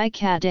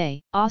 Thai-Kadai,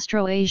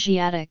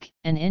 Austroasiatic,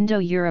 and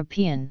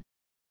Indo-European.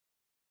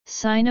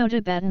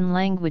 Sino-Tibetan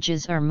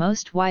languages are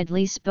most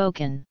widely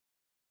spoken.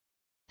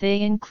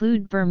 They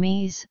include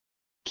Burmese,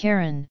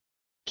 Karen,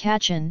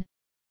 Kachin,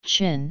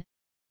 Chin,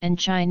 and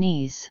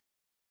Chinese.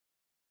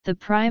 The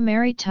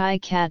primary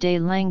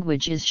Thai-Kadai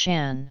language is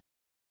Shan.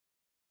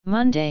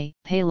 Mundai,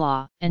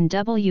 Pala, and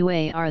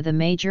Wa are the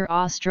major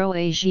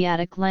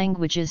Austroasiatic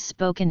languages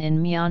spoken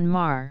in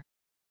Myanmar.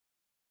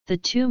 The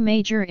two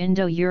major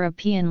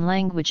Indo-European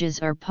languages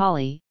are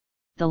Pali,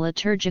 the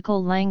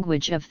liturgical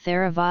language of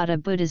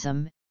Theravada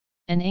Buddhism,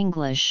 and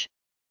English.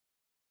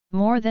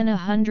 More than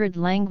 100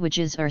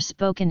 languages are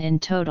spoken in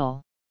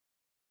total.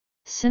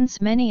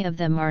 Since many of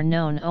them are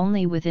known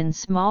only within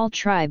small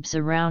tribes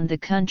around the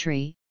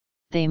country,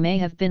 they may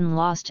have been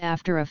lost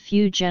after a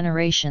few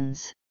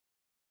generations.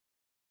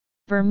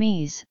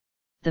 Burmese,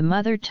 the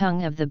mother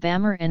tongue of the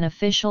Bamar and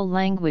official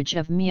language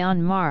of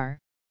Myanmar,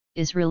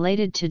 is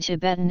related to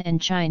Tibetan and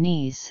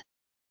Chinese.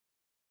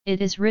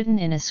 It is written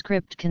in a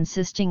script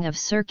consisting of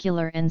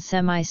circular and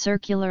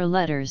semicircular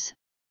letters,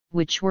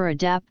 which were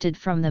adapted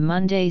from the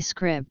Mundai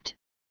script,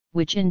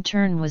 which in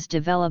turn was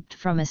developed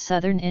from a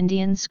southern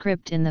Indian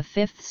script in the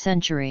 5th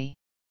century.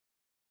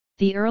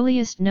 The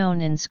earliest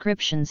known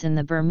inscriptions in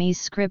the Burmese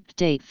script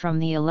date from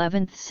the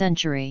 11th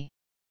century.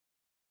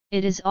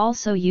 It is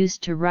also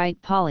used to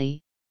write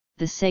Pali,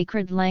 the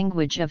sacred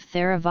language of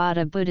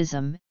Theravada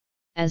Buddhism,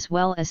 as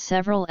well as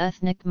several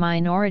ethnic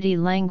minority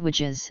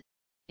languages,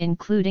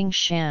 including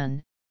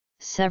Shan,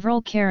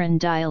 several Karen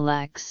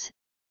dialects,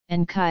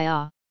 and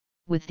Kaya,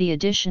 with the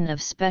addition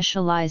of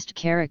specialized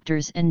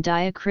characters and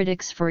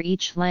diacritics for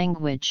each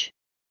language.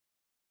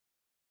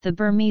 The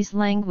Burmese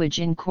language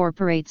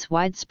incorporates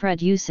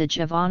widespread usage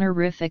of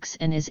honorifics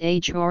and is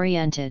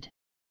age-oriented.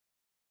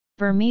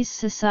 Burmese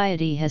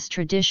society has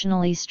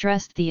traditionally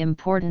stressed the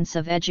importance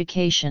of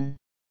education.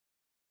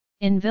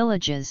 In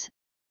villages,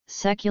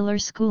 secular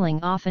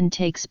schooling often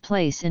takes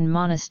place in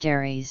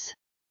monasteries.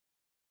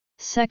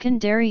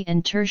 Secondary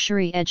and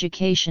tertiary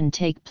education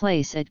take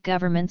place at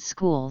government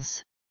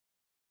schools.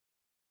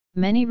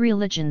 Many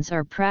religions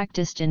are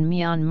practiced in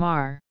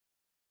Myanmar.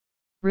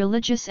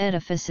 Religious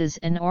edifices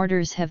and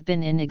orders have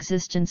been in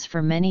existence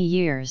for many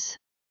years.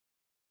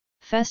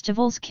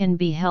 Festivals can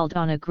be held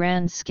on a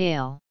grand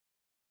scale.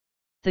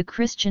 The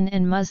Christian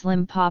and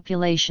Muslim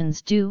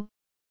populations do,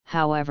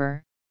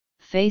 however,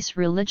 face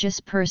religious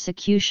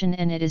persecution,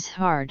 and it is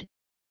hard,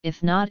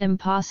 if not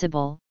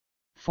impossible,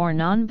 for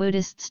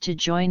non-Buddhists to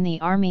join the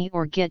army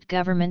or get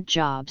government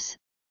jobs,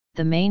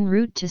 the main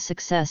route to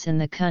success in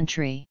the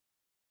country.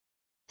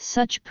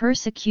 Such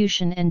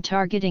persecution and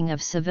targeting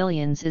of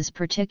civilians is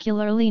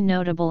particularly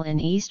notable in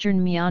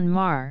eastern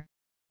Myanmar,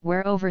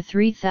 where over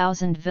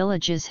 3,000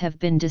 villages have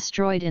been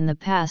destroyed in the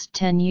past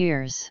 10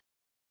 years.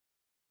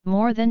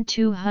 More than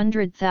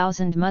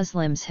 200,000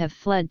 Muslims have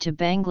fled to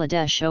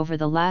Bangladesh over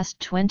the last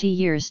 20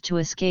 years to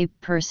escape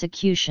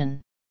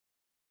persecution.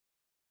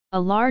 A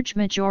large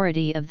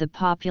majority of the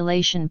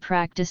population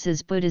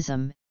practices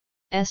Buddhism,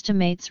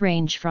 estimates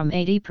range from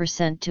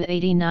 80% to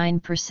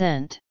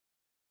 89%.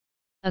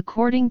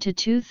 According to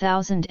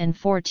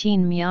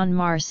 2014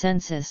 Myanmar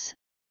census,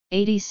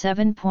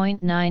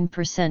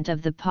 87.9%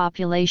 of the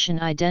population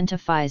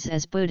identifies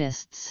as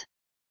Buddhists.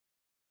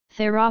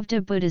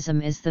 Theravada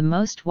Buddhism is the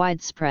most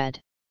widespread.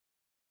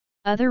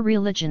 Other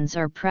religions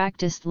are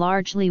practiced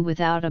largely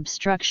without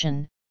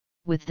obstruction,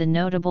 with the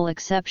notable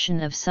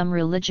exception of some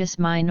religious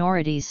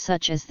minorities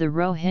such as the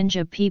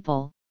Rohingya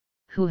people,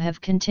 who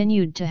have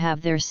continued to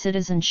have their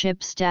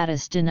citizenship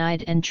status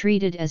denied and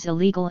treated as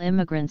illegal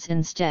immigrants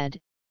instead,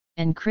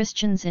 and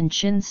Christians in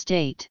Chin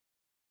State.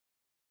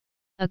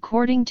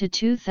 According to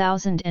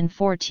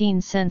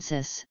 2014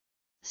 census,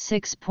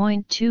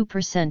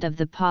 6.2% of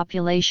the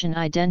population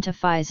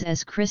identifies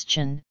as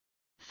Christian,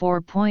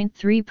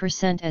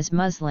 4.3% as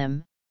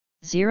Muslim,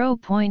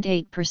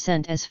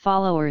 0.8% as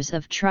followers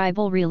of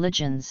tribal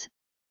religions,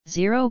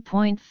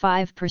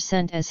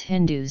 0.5% as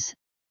Hindus,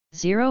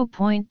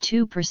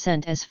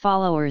 0.2% as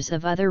followers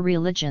of other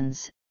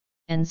religions,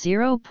 and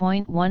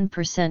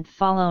 0.1%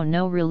 follow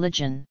no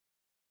religion.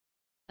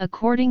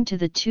 According to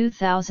the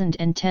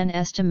 2010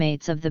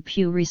 estimates of the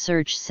Pew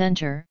Research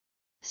Center,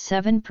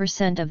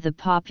 7% of the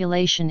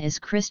population is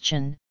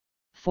Christian,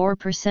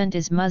 4%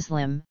 is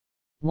Muslim,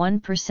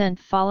 1%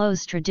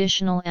 follows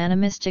traditional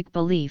animistic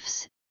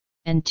beliefs,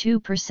 and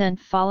 2%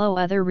 follow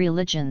other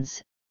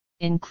religions,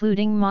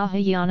 including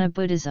Mahayana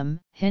Buddhism,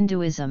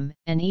 Hinduism,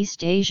 and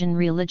East Asian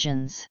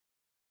religions.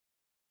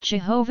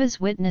 Jehovah's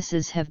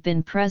Witnesses have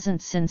been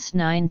present since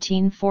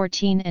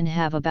 1914 and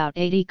have about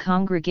 80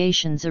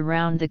 congregations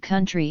around the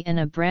country and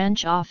a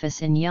branch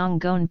office in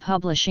Yangon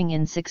publishing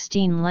in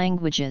 16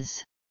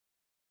 languages.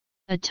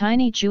 A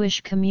tiny Jewish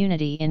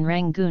community in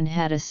Rangoon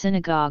had a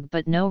synagogue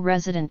but no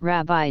resident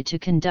rabbi to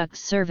conduct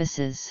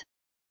services.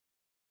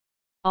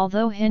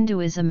 Although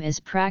Hinduism is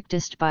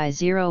practiced by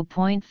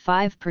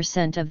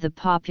 0.5% of the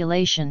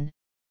population,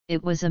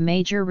 it was a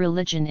major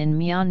religion in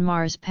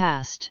Myanmar's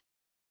past.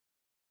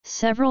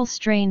 Several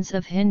strains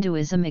of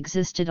Hinduism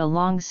existed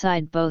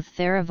alongside both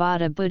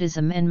Theravada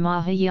Buddhism and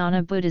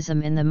Mahayana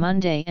Buddhism in the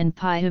Munday and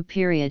Paihu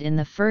period in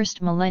the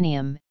first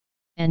millennium,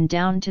 and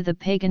down to the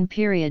pagan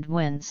period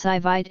when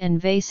Saivite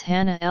and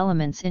Vaishana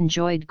elements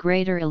enjoyed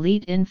greater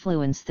elite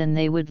influence than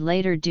they would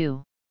later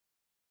do.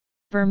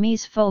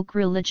 Burmese folk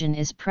religion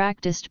is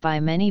practiced by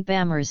many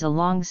Bamars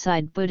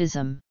alongside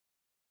Buddhism.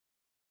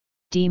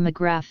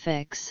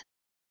 Demographics.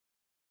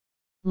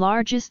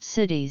 Largest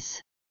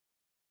cities.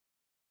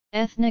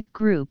 Ethnic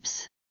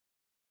groups.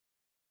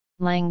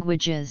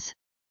 Languages.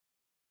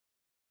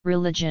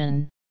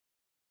 Religion.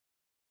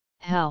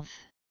 Health.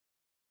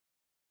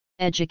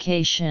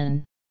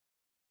 Education.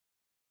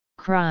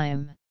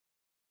 Crime.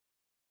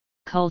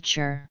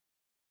 Culture.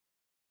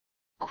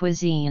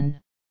 Cuisine.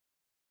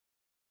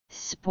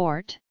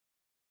 Sport.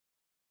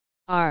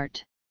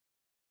 Art.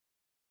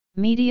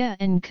 Media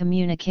and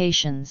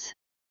communications.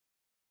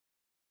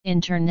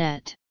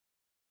 Internet.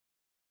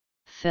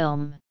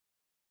 Film.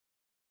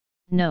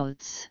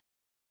 Notes.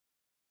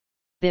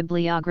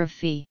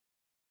 Bibliography.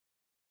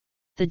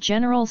 The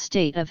general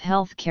state of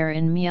healthcare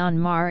in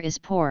Myanmar is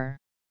poor.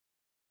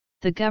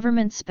 The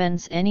government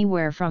spends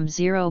anywhere from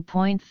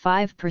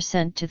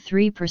 0.5% to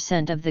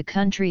 3% of the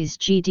country's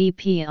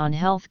GDP on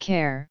health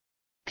care,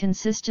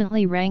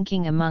 consistently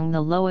ranking among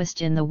the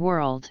lowest in the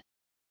world.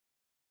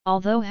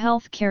 Although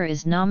health care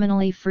is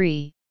nominally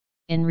free,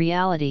 in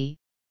reality,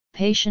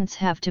 patients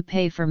have to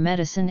pay for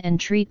medicine and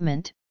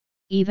treatment,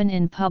 even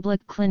in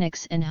public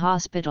clinics and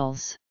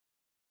hospitals.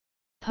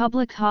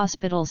 Public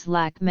hospitals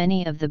lack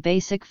many of the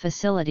basic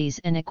facilities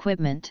and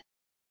equipment.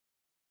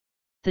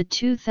 The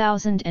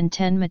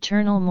 2010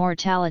 maternal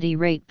mortality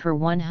rate per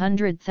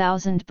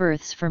 100,000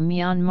 births for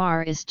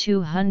Myanmar is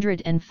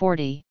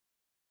 240.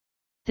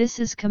 This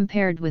is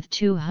compared with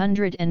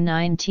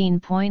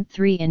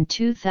 219.3 in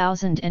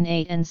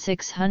 2008 and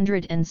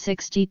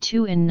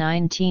 662 in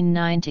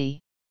 1990.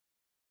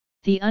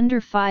 The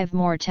under 5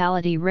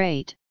 mortality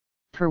rate,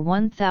 per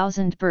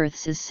 1,000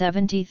 births is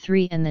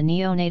 73 and the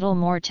neonatal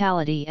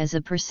mortality as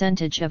a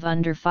percentage of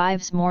under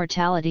 5's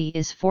mortality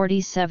is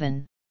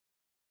 47.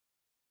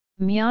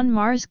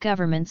 Myanmar's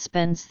government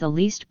spends the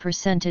least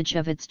percentage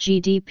of its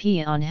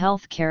GDP on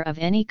healthcare of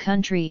any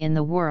country in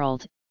the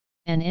world,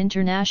 and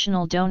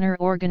international donor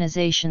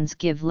organizations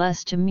give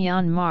less to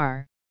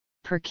Myanmar,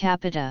 per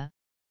capita,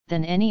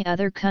 than any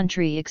other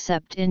country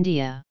except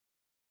India.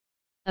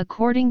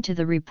 According to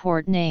the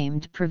report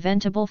named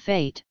Preventable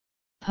Fate,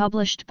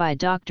 published by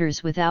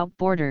Doctors Without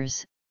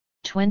Borders,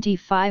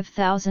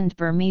 25,000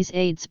 Burmese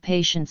AIDS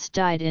patients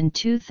died in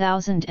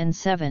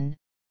 2007,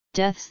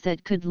 deaths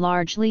that could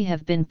largely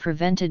have been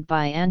prevented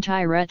by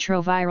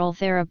antiretroviral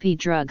therapy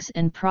drugs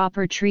and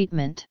proper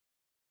treatment.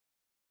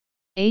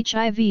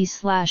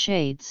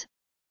 HIV/AIDS,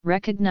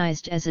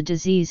 recognized as a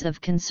disease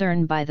of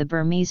concern by the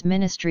Burmese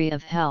Ministry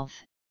of Health,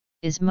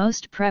 is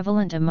most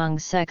prevalent among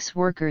sex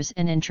workers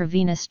and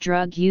intravenous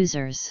drug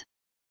users.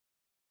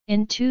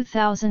 In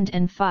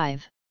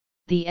 2005,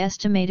 the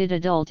estimated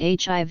adult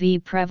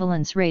HIV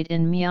prevalence rate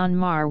in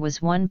Myanmar was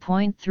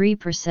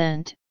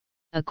 1.3%,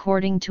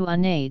 according to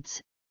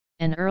UNAIDS,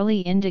 and early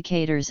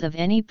indicators of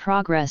any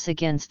progress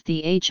against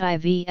the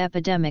HIV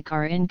epidemic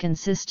are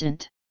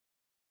inconsistent.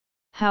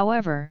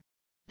 However,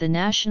 the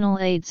National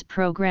AIDS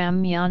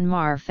Program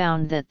Myanmar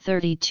found that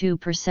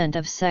 32%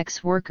 of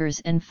sex workers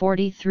and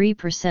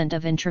 43%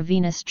 of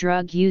intravenous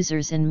drug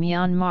users in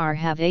Myanmar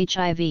have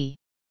HIV.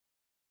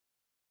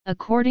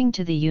 According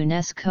to the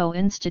UNESCO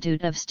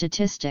Institute of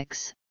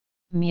Statistics,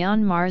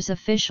 Myanmar's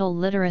official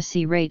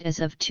literacy rate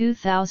as of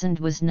 2000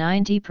 was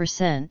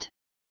 90%.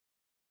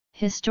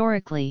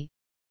 Historically,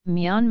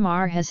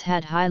 Myanmar has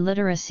had high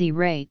literacy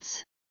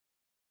rates.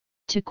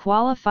 To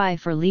qualify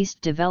for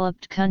least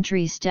developed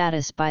country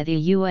status by the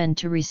UN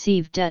to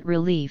receive debt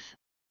relief,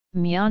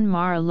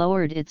 Myanmar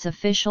lowered its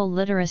official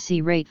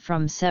literacy rate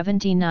from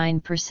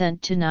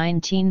 79% to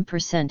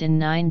 19% in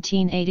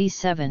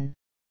 1987.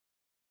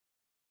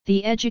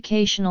 The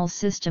educational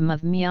system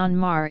of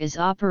Myanmar is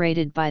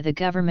operated by the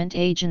government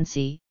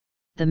agency,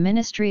 the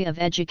Ministry of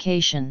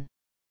Education.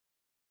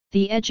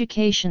 The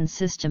education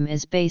system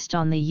is based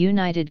on the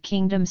United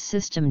Kingdom's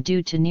system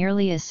due to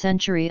nearly a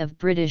century of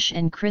British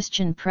and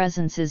Christian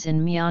presences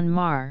in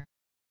Myanmar.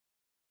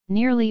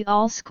 Nearly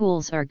all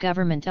schools are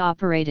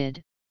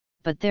government-operated,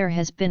 but there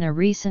has been a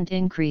recent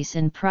increase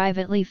in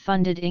privately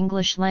funded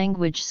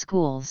English-language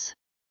schools.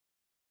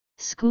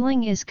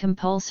 Schooling is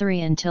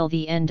compulsory until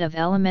the end of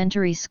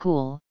elementary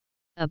school,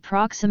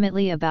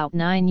 approximately about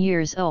 9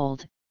 years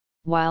old,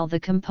 while the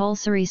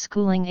compulsory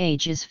schooling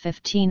age is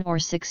 15 or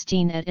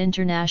 16 at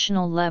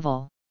international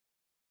level.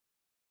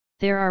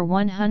 There are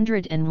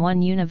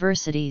 101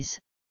 universities,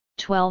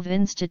 12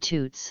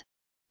 institutes,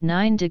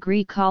 9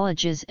 degree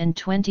colleges and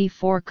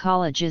 24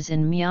 colleges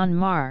in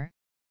Myanmar,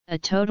 a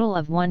total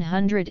of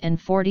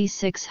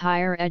 146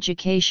 higher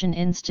education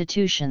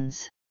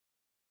institutions.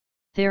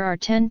 There are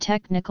 10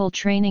 technical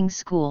training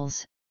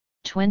schools,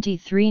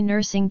 23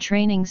 nursing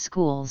training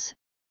schools,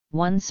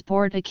 1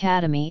 sport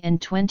academy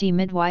and 20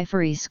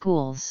 midwifery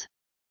schools.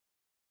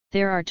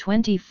 There are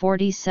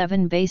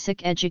 47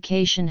 basic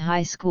education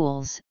high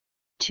schools,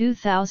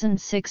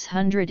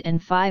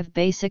 2,605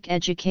 basic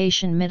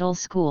education middle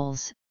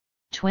schools,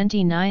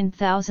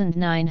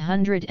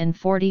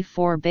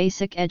 29,944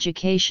 basic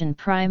education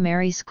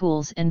primary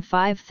schools and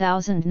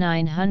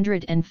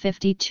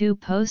 5,952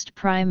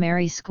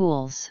 post-primary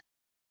schools.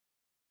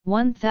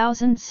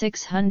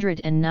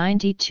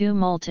 1,692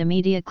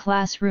 multimedia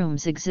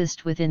classrooms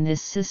exist within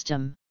this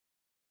system.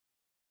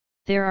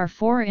 There are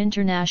 4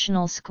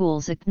 international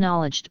schools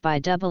acknowledged by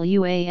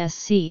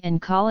WASC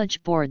and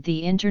College Board: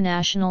 the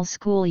International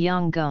School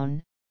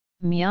Yangon,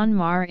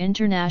 Myanmar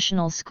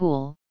International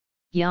School,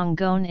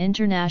 Yangon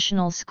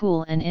International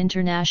School and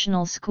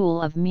International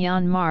School of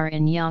Myanmar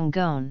in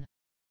Yangon.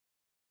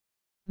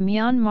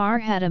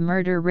 Myanmar had a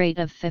murder rate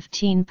of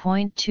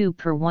 15.2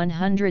 per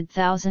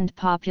 100,000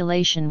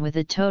 population, with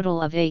a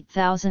total of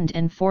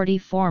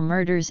 8,044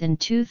 murders in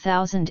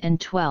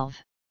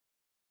 2012.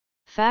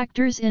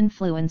 Factors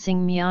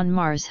influencing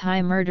Myanmar's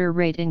high murder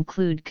rate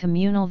include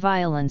communal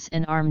violence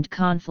and armed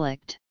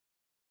conflict.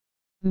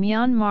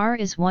 Myanmar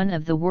is one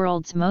of the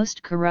world's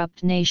most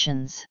corrupt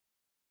nations.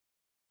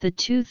 The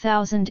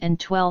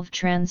 2012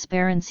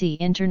 Transparency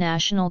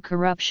International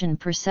Corruption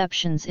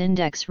Perceptions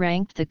Index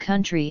ranked the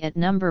country at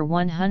number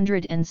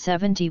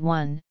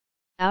 171,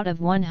 out of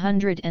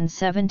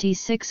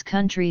 176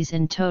 countries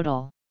in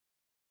total.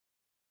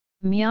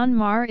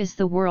 Myanmar is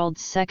the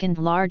world's second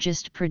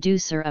largest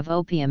producer of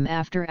opium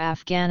after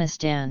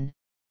Afghanistan,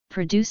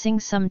 producing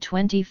some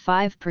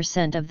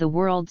 25% of the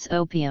world's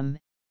opium,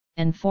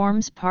 and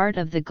forms part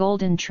of the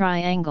Golden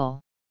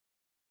Triangle.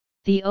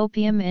 The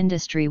opium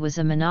industry was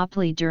a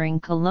monopoly during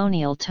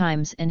colonial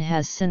times and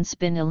has since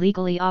been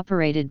illegally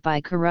operated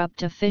by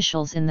corrupt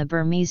officials in the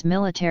Burmese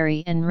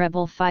military and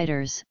rebel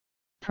fighters,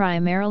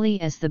 primarily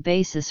as the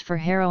basis for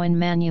heroin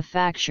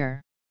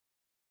manufacture.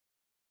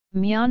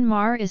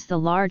 Myanmar is the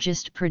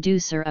largest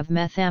producer of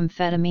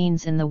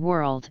methamphetamines in the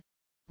world,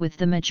 with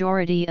the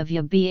majority of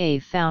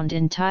YBA found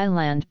in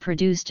Thailand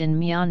produced in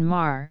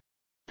Myanmar,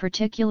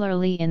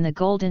 particularly in the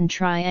Golden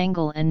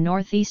Triangle and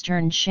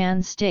northeastern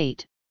Shan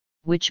State,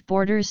 which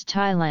borders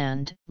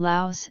Thailand,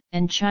 Laos,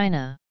 and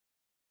China.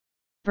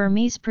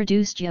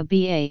 Burmese-produced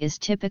YBA is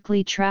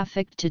typically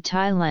trafficked to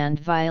Thailand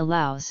via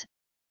Laos,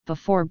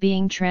 before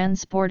being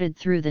transported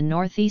through the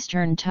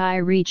northeastern Thai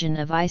region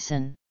of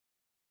Isan.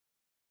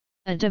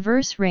 A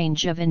diverse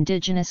range of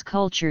indigenous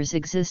cultures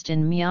exist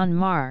in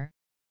Myanmar.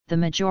 The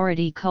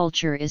majority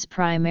culture is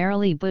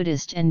primarily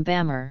Buddhist and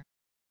Bamar.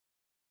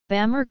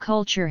 Bamar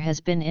culture has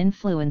been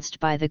influenced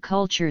by the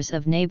cultures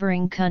of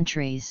neighboring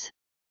countries.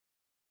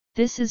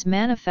 This is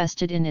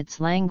manifested in its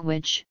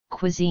language,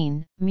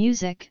 cuisine,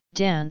 music,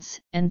 dance,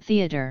 and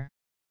theater.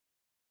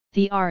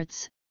 The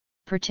arts,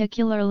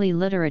 particularly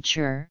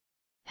literature,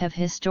 have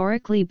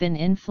historically been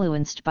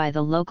influenced by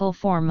the local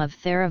form of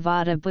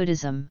Theravada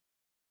Buddhism.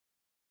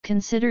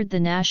 Considered the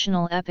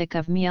national epic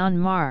of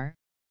Myanmar,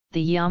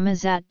 the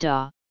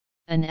Yamazatda,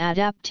 an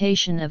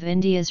adaptation of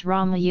India's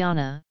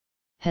Ramayana,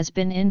 has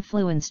been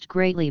influenced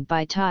greatly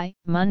by Thai,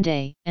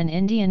 Mundai, and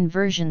Indian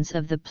versions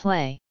of the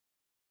play.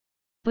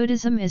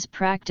 Buddhism is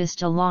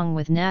practiced along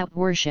with Nat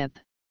worship,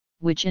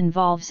 which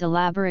involves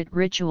elaborate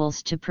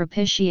rituals to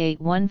propitiate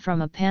one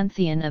from a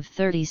pantheon of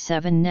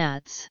 37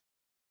 Nats.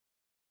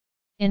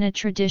 In a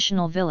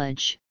traditional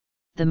village,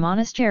 the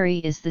monastery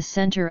is the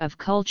center of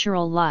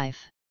cultural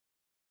life.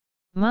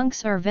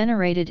 Monks are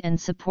venerated and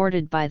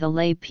supported by the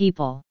lay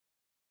people.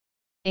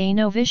 A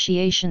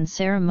novitiation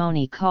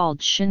ceremony called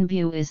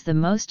Shinbu is the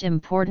most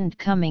important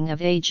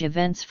coming-of-age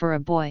events for a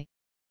boy,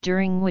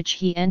 during which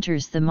he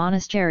enters the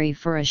monastery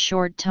for a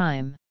short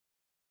time.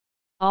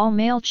 All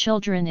male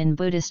children in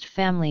Buddhist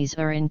families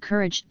are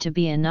encouraged to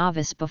be a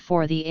novice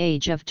before the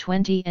age of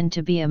 20 and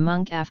to be a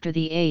monk after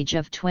the age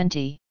of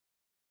 20.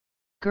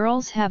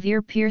 Girls have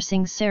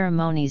ear-piercing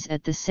ceremonies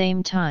at the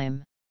same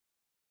time.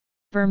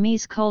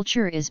 Burmese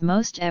culture is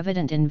most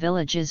evident in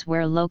villages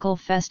where local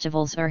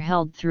festivals are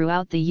held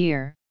throughout the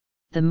year,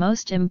 the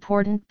most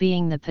important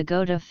being the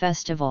Pagoda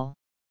Festival.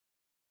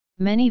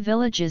 Many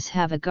villages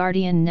have a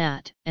guardian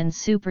Nat, and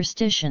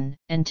superstition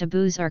and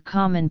taboos are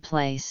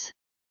commonplace.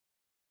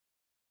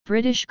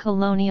 British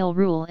colonial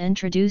rule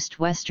introduced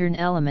Western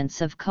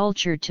elements of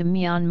culture to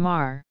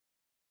Myanmar.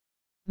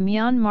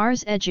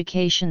 Myanmar's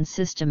education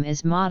system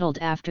is modeled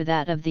after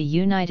that of the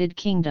United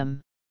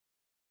Kingdom.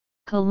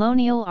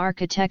 Colonial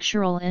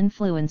architectural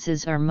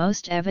influences are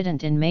most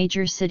evident in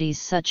major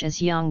cities such as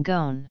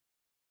Yangon.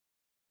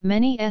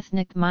 Many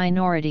ethnic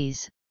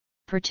minorities,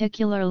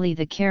 particularly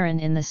the Karen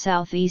in the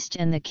southeast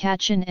and the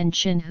Kachin and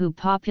Chin who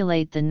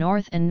populate the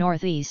north and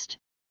northeast,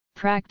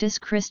 practice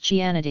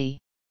Christianity.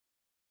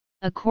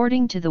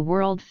 According to the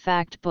World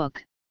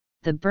Factbook,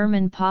 the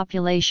Burman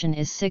population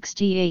is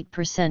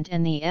 68%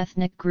 and the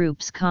ethnic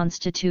groups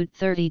constitute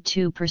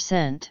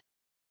 32%.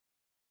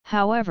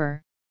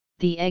 However,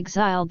 the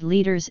exiled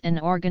leaders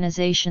and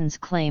organizations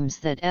claims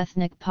that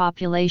ethnic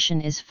population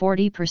is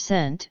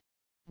 40%,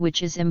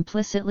 which is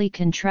implicitly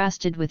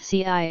contrasted with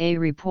CIA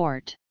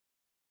report.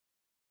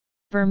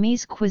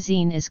 Burmese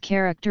cuisine is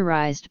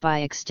characterized by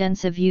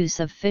extensive use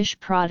of fish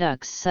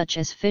products such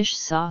as fish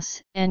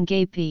sauce,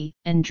 ngapi,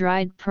 and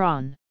dried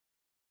prawn.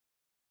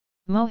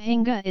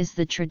 Mohinga is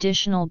the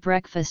traditional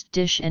breakfast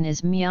dish and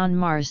is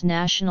Myanmar's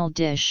national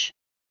dish.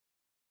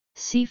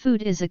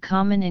 Seafood is a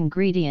common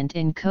ingredient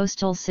in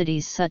coastal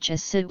cities such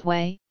as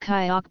Sittwe,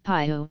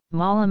 Kayokpiu,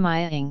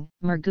 Malamayang,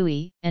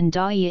 Mergui, and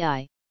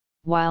Dai,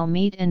 while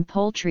meat and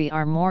poultry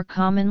are more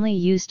commonly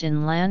used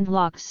in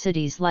landlocked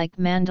cities like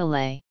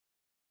Mandalay.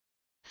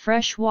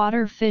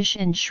 Freshwater fish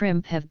and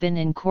shrimp have been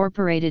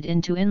incorporated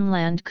into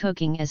inland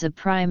cooking as a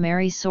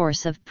primary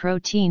source of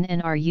protein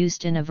and are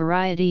used in a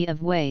variety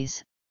of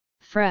ways: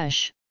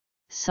 fresh,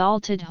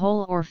 salted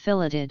whole or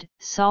filleted,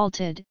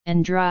 salted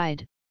and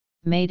dried,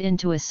 made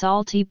into a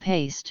salty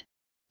paste,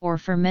 or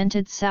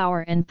fermented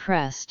sour and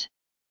pressed.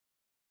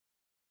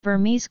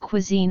 Burmese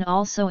cuisine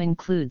also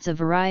includes a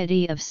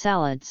variety of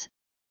salads,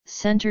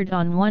 centered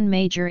on one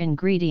major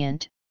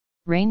ingredient,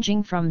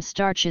 ranging from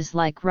starches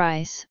like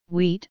rice,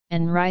 wheat,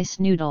 and rice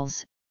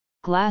noodles,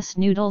 glass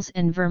noodles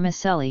and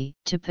vermicelli,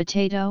 to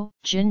potato,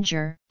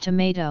 ginger,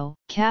 tomato,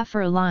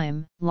 kaffir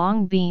lime,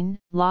 long bean,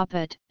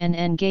 laput, and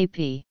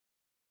ngapi.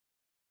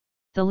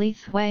 The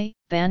Lithwe,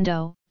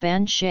 Bando,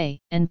 Banshay,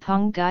 and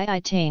Pongai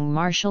Itang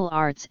martial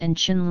arts and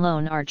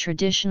Chinlone are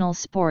traditional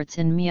sports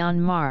in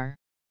Myanmar.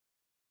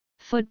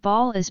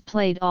 Football is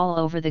played all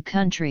over the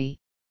country,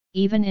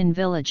 even in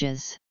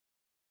villages.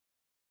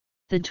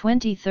 The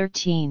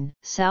 2013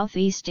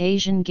 Southeast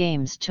Asian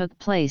Games took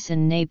place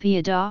in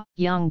Naypyidaw,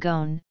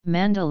 Yangon,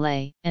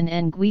 Mandalay, and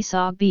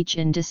Nguisa Beach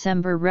in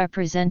December,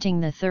 representing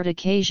the third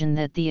occasion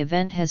that the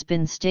event has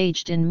been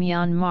staged in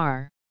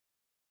Myanmar.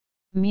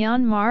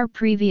 Myanmar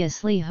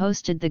previously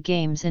hosted the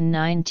Games in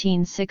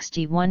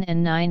 1961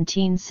 and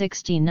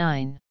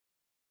 1969.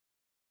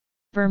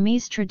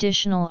 Burmese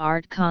traditional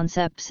art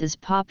concepts is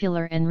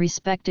popular and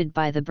respected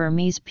by the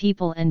Burmese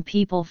people and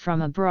people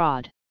from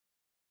abroad.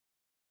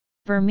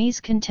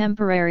 Burmese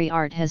contemporary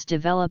art has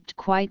developed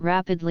quite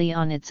rapidly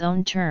on its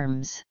own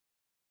terms.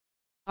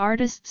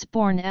 Artists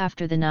born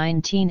after the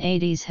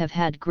 1980s have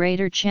had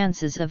greater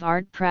chances of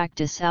art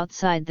practice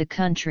outside the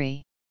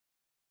country.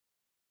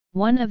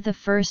 One of the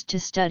first to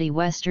study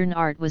Western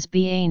art was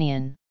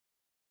Bianian.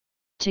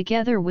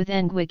 Together with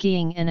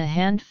Nguyen and a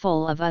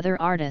handful of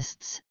other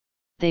artists,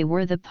 they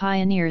were the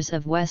pioneers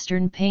of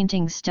Western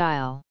painting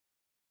style.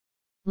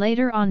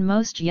 Later on,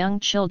 most young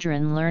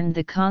children learned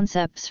the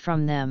concepts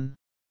from them.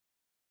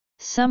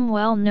 Some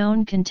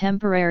well-known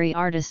contemporary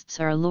artists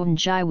are Lun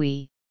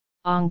Jiwi,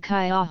 Ong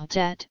Kai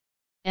Ahtet,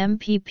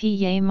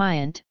 Mppa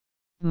Myant,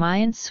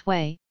 Myant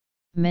Sway,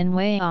 Min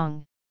Wei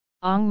Ong,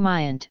 Ong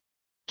Myant,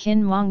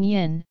 Kin Wang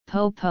Yin,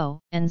 Po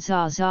Po, and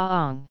Za Za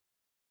Ong.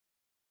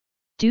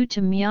 Due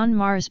to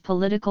Myanmar's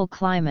political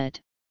climate,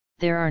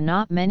 there are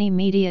not many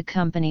media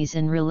companies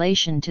in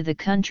relation to the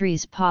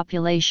country's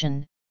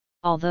population,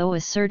 although a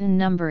certain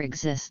number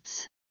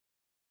exists.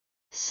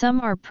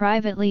 Some are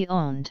privately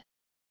owned.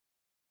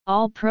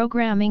 All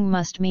programming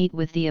must meet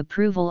with the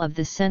approval of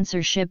the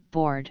censorship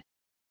board.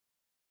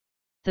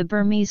 The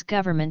Burmese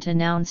government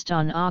announced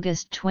on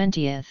August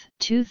 20,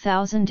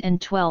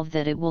 2012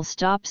 that it will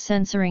stop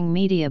censoring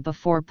media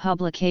before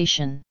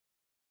publication.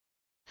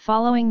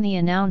 Following the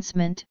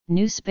announcement,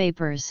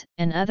 newspapers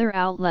and other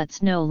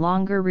outlets no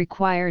longer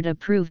required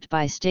approved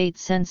by state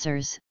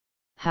censors.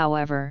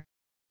 However,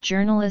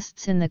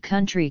 journalists in the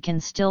country can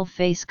still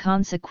face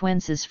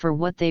consequences for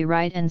what they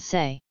write and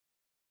say.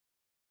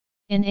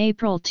 In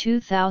April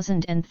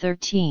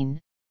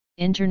 2013,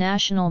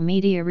 international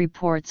media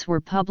reports were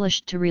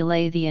published to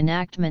relay the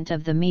enactment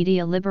of the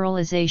media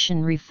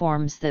liberalization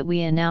reforms that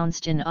we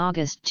announced in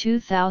August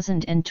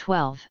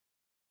 2012.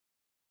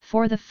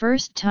 For the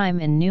first time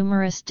in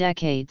numerous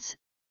decades,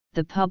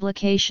 the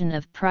publication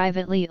of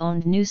privately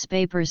owned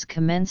newspapers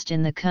commenced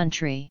in the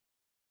country.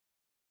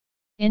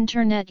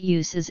 Internet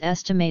use is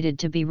estimated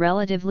to be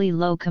relatively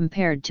low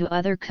compared to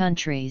other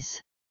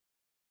countries.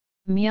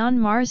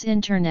 Myanmar's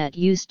internet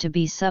used to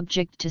be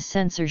subject to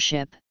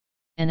censorship,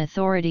 and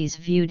authorities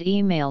viewed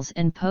emails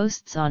and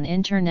posts on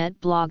internet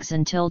blogs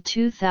until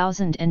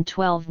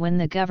 2012, when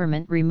the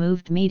government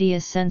removed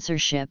media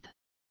censorship.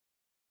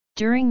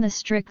 During the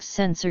strict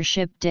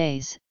censorship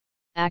days,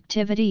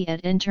 activity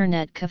at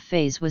internet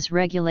cafes was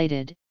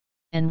regulated,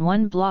 and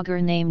one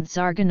blogger named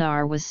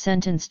Zarganar was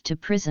sentenced to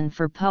prison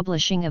for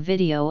publishing a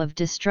video of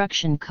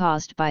destruction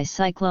caused by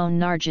Cyclone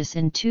Nargis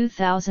in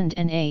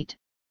 2008.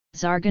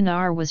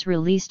 Zarganar was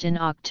released in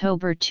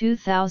October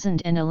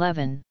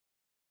 2011.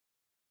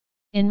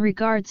 In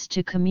regards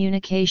to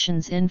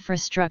communications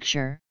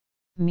infrastructure,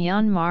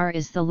 Myanmar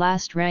is the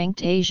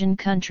last-ranked Asian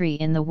country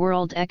in the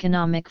World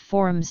Economic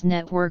Forum's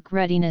Network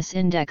Readiness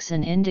Index,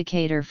 an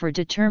indicator for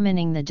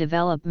determining the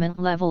development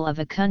level of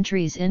a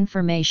country's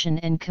information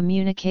and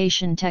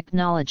communication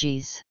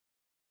technologies.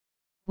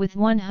 With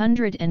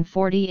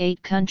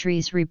 148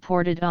 countries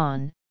reported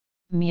on,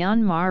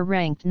 Myanmar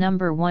ranked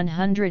number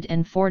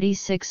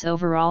 146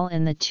 overall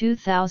in the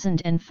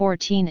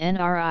 2014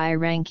 NRI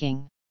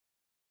ranking.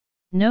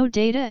 No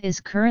data is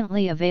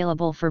currently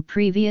available for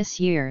previous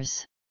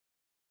years.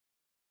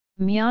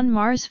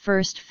 Myanmar's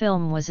first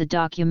film was a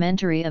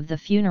documentary of the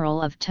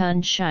funeral of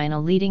Tun Shine, a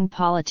leading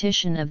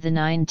politician of the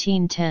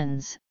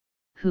 1910s,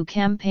 who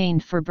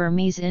campaigned for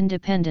Burmese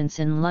independence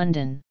in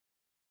London.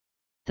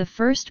 The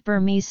first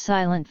Burmese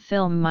silent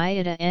film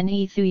Myita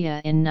Ne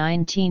Thuya in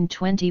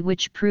 1920,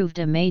 which proved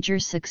a major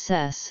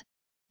success,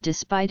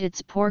 despite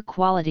its poor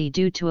quality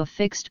due to a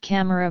fixed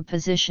camera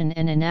position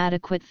and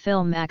inadequate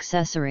film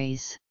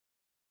accessories.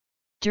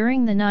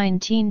 During the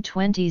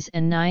 1920s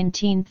and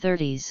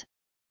 1930s,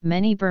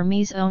 many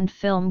Burmese-owned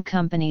film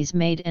companies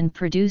made and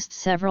produced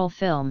several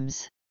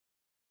films.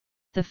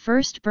 The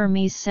first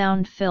Burmese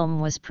sound film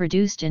was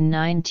produced in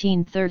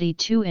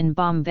 1932 in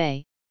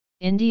Bombay,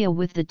 India,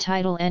 with the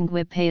title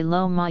Ngui Pe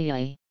Lo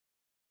Mayai.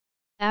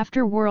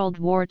 After World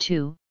War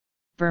II,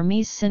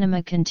 Burmese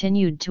cinema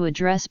continued to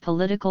address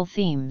political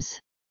themes.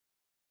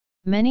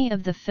 Many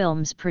of the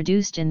films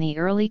produced in the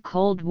early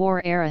Cold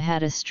War era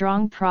had a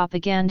strong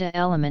propaganda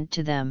element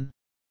to them.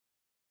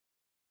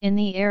 In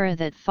the era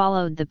that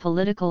followed the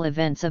political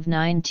events of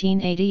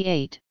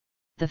 1988,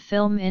 the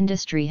film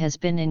industry has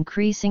been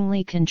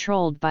increasingly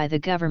controlled by the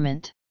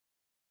government.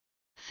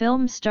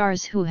 Film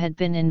stars who had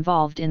been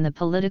involved in the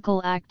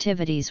political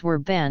activities were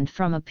banned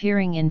from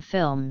appearing in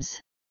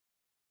films.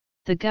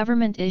 The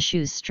government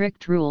issues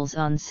strict rules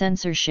on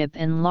censorship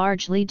and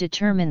largely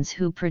determines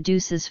who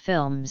produces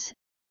films,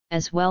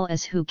 as well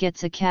as who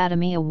gets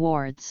Academy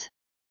Awards.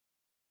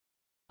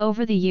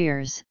 Over the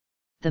years,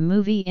 the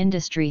movie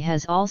industry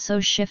has also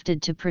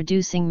shifted to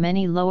producing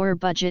many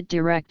lower-budget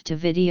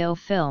direct-to-video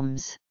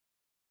films.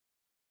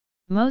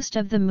 Most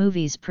of the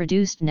movies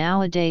produced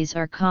nowadays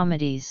are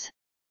comedies.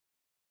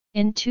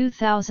 In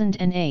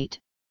 2008,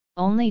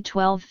 only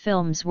 12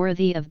 films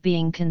worthy of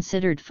being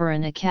considered for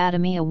an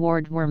Academy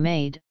Award were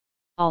made,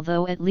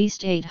 although at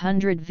least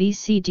 800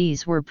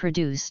 VCDs were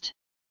produced.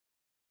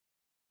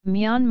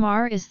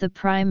 Myanmar is the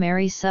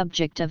primary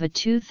subject of a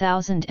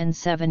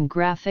 2007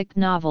 graphic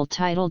novel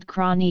titled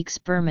Chroniques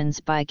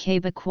Burmans by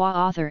Quebecois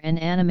author and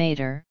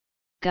animator,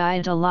 Guy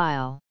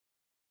Delisle.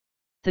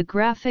 The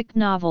graphic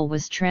novel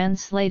was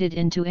translated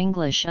into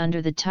English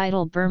under the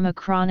title Burma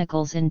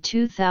Chronicles in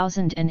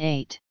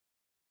 2008.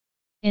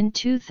 In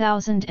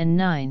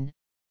 2009,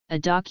 a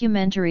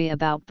documentary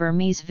about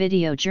Burmese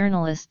video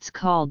journalists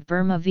called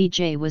Burma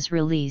VJ was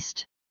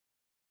released.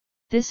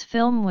 This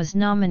film was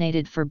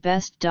nominated for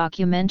Best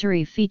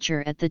Documentary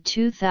Feature at the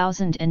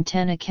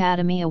 2010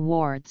 Academy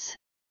Awards.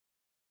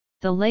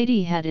 The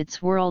Lady had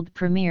its world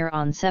premiere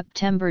on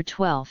September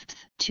 12,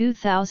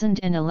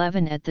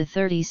 2011 at the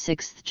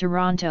 36th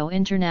Toronto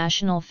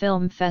International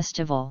Film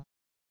Festival.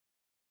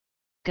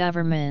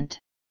 Government.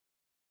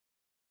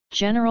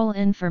 General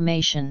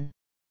information.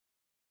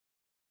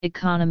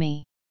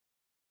 Economy.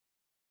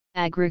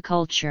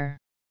 Agriculture.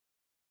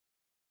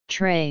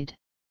 Trade.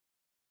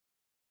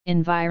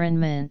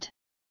 Environment.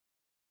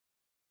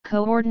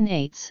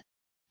 Coordinates: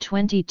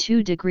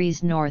 22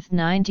 degrees north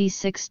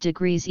 96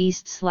 degrees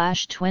east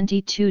 /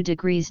 22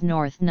 degrees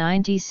north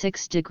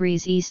 96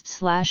 degrees east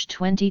 /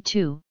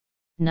 22,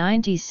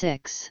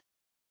 96.